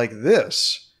like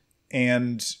this,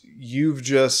 and you've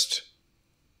just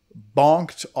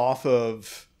bonked off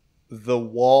of the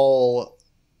wall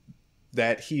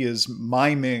that he is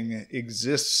miming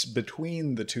exists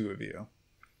between the two of you.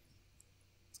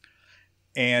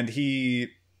 And he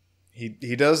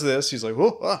does this. He's like,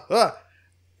 whoa,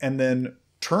 and then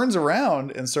turns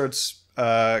around and starts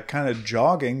kind of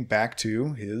jogging back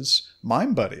to his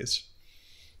mime buddies.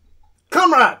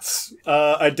 Comrades!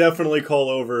 I definitely call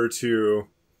over to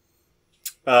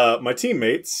my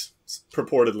teammates,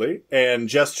 purportedly, and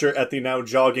gesture at the now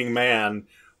jogging man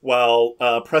while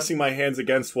pressing my hands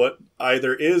against what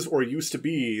either is or used to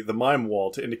be the mime wall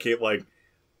to indicate,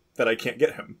 that I can't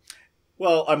get him.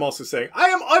 Well, I'm also saying, I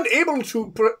am unable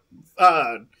to...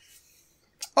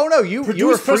 Oh no,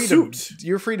 you're free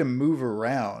to move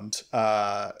around.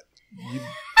 You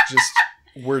just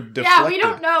were deflected. Yeah, we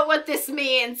don't know what this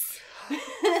means.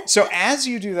 So as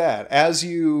you do that, as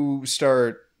you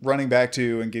start running back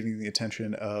to and getting the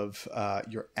attention of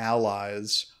your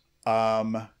allies,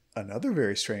 another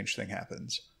very strange thing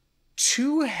happens.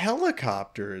 2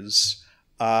 helicopters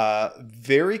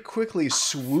very quickly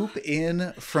swoop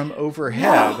in from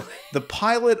overhead. No. The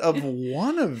pilot of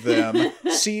one of them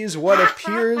sees what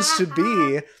appears to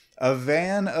be a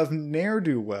van of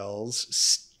ne'er-do-wells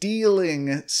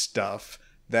stealing stuff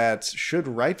that should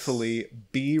rightfully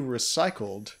be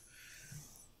recycled.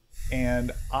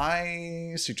 And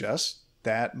I suggest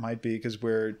that might be because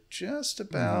we're just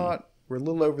about, we're a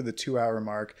little over the 2-hour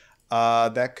mark.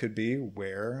 That could be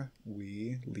where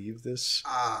we leave this.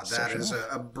 That is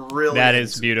a brilliant. That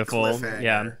is beautiful. Cliffhanger.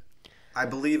 Yeah. I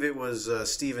believe it was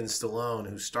Steven Stallone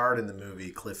who starred in the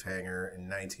movie Cliffhanger in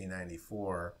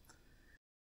 1994.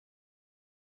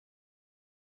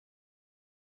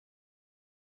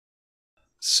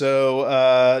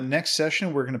 So next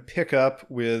session, we're going to pick up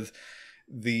with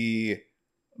the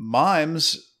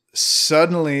mimes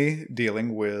suddenly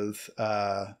dealing with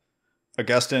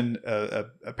Augustin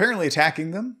apparently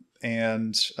attacking them,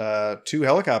 and 2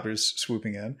 helicopters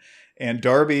swooping in, and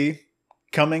Darby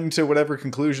coming to whatever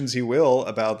conclusions he will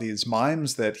about these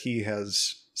mimes that he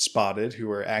has spotted, who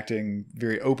are acting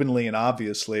very openly and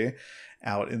obviously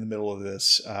out in the middle of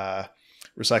this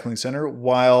recycling center,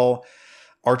 while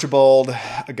Archibald,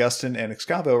 Augustin, and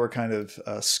Excavo are kind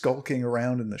of skulking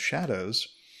around in the shadows.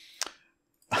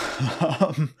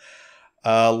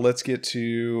 Let's get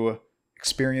to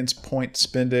experience point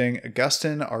spending.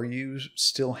 Augustin, are you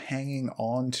still hanging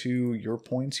on to your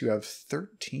points? You have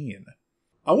 13.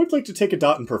 I would like to take a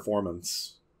dot in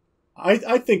performance.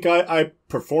 I think I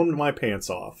performed my pants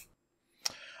off.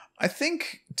 I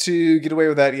think to get away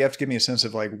with that, you have to give me a sense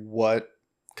of like what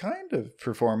kind of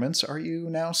performance are you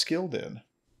now skilled in?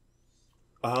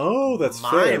 Oh, that's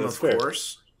Mime, fair. That's fair. of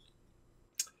course.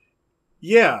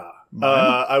 Yeah.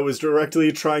 Mime? I was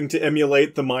directly trying to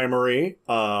emulate the mimery.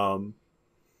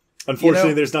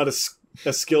 Unfortunately, there's not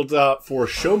a skill dot for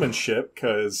showmanship,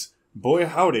 because boy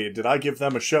howdy, did I give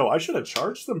them a show. I should have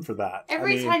charged them for that.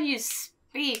 Every time you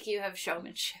speak, you have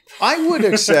showmanship. I would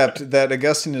accept that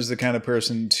Augustine is the kind of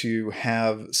person to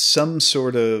have some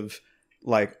sort of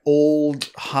like old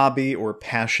hobby or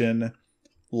passion,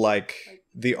 like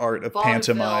the art of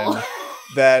pantomime,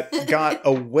 that got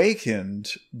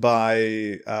awakened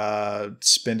by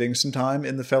spending some time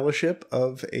in the fellowship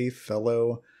of a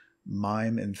fellow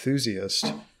mime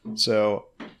enthusiast. So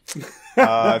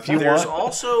if you There's want...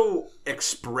 also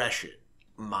expression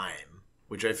mime,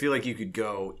 which I feel like you could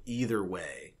go either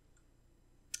way.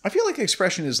 I feel like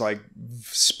expression is like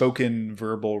spoken,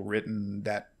 verbal, written,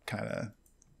 that kind of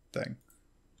thing.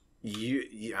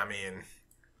 I mean,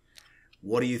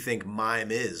 what do you think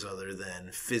mime is other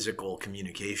than physical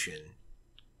communication?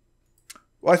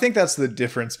 Well, I think that's the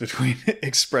difference between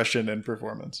expression and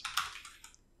performance.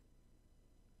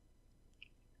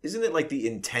 Isn't it like the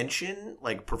intention?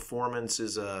 Like performance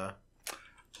is a...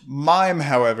 Mime,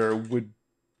 however, would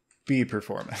be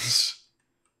performance,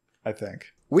 I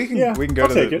think. We can go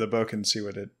to the book and see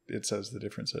what it says the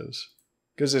difference is.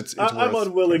 Because it's I'm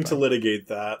unwilling to litigate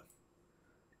that.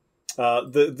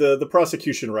 The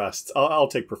prosecution rests. I'll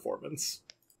take performance.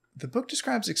 The book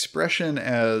describes expression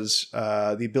as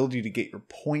the ability to get your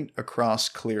point across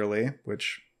clearly,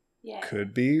 which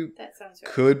could be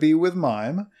with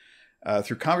mime,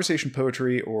 through conversation,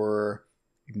 poetry, or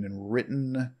even in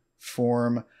written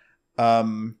form.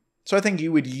 So I think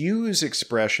you would use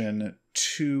expression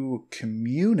to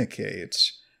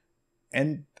communicate,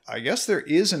 and I guess there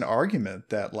is an argument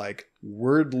that like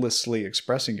wordlessly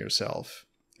expressing yourself,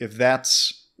 if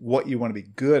that's what you want to be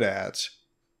good at,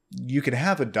 you could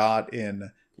have a dot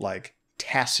in like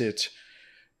tacit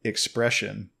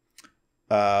expression.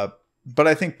 But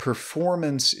I think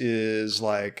performance is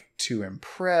like to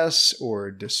impress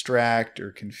or distract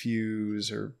or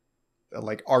confuse, or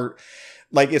like art.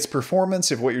 Like it's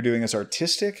performance if what you're doing is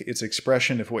artistic. It's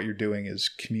expression if what you're doing is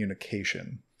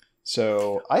communication.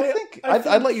 So I think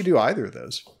I'd let you do either of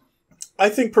those. I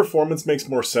think performance makes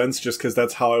more sense just because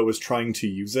that's how I was trying to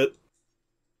use it.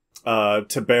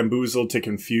 To bamboozle, to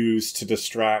confuse, to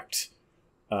distract.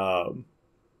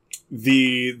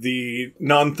 The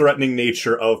non-threatening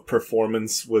nature of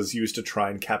performance was used to try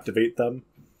and captivate them.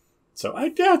 So I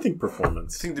think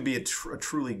performance. I think to be a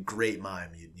truly great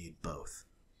mime, you'd need both.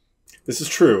 This is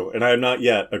true, and I am not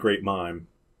yet a great mime.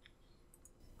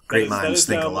 Great mimes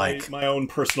think alike. My own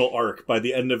personal arc. By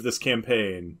the end of this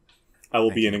campaign, I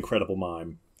will be an incredible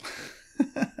mime.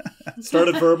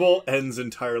 Started verbal, ends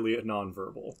entirely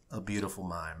non-verbal. A beautiful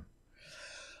mime.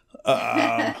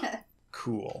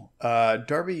 Cool.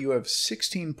 Darby, you have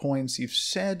 16 points. You've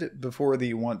said before that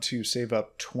you want to save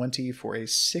up 20 for a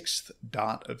 6th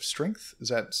dot of strength. Is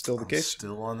that still the case?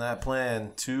 Still on that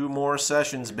plan. 2 more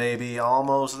sessions, baby.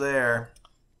 Almost there.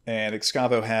 And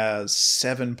Excavo has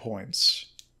 7 points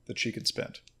that she could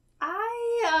spend.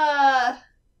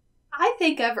 I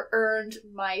think I've earned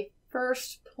my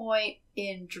first point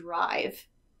in drive.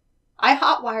 I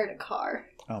hotwired a car.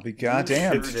 I'll be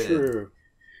goddamn. It's true.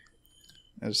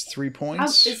 That's 3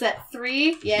 points. Is that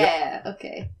 3? Yeah. Yep.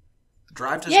 Okay.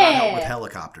 Drive does not help with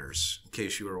helicopters, in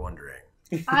case you were wondering.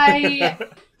 I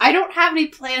don't have any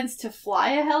plans to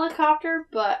fly a helicopter,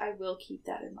 but I will keep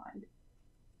that in mind.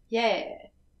 Yeah.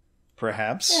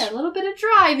 Perhaps. Yeah, a little bit of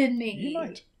drive in me. You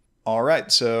might. All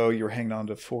right, so you're hanging on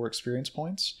to 4 experience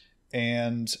points.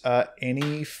 And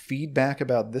any feedback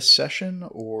about this session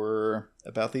or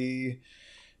about the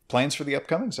plans for the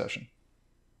upcoming session?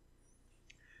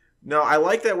 No, I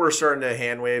like that we're starting to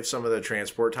hand wave some of the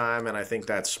transport time, and I think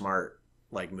that's smart,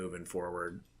 like moving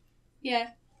forward.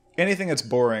 Yeah. Anything that's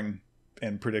boring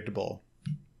and predictable,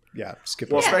 skip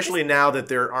Well, over. especially now that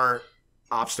there aren't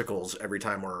obstacles every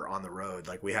time we're on the road.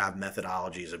 Like, we have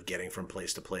methodologies of getting from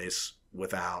place to place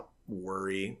without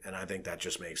worry, and I think that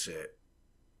just makes it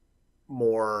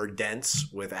more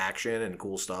dense with action and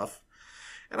cool stuff.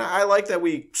 And I like that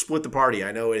we split the party.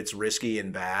 I know it's risky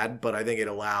and bad, but I think it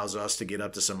allows us to get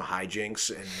up to some hijinks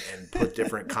and put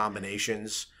different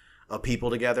combinations of people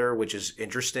together, which is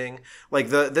interesting. Like,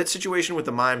 that situation with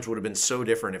the mimes would have been so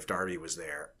different if Darby was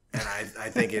there. And I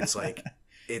think it's like,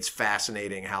 it's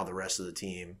fascinating how the rest of the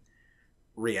team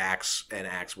reacts and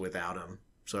acts without him.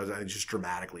 So it's just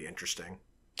dramatically interesting.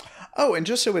 Oh, and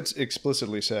just so it's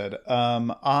explicitly said,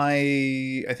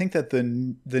 I think that the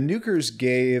Nukers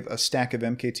gave a stack of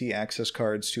MKT access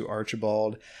cards to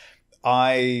Archibald.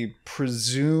 I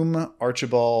presume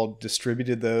Archibald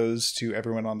distributed those to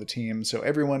everyone on the team, so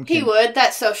everyone can... He would.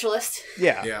 That's socialist.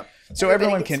 Yeah. So Everybody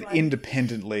everyone gets can one.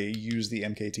 independently use the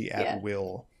MKT at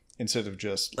will instead of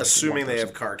just... like, Assuming one they person.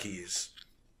 have car keys.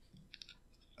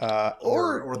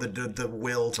 Or Or the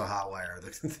will to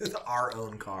hotwire our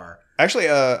own car. actually,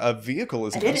 a vehicle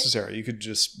isn't I did it. necessary. You could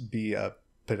just be a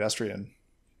pedestrian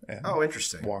and Oh,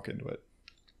 interesting. walk into it.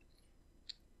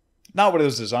 Not what it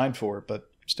was designed for, but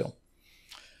still.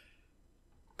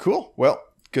 Cool. Well,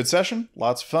 good session.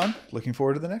 Lots of fun. Looking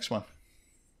forward to the next one.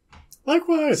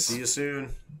 Likewise. See you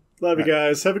soon. Love you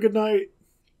guys. Have a good night.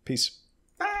 Peace.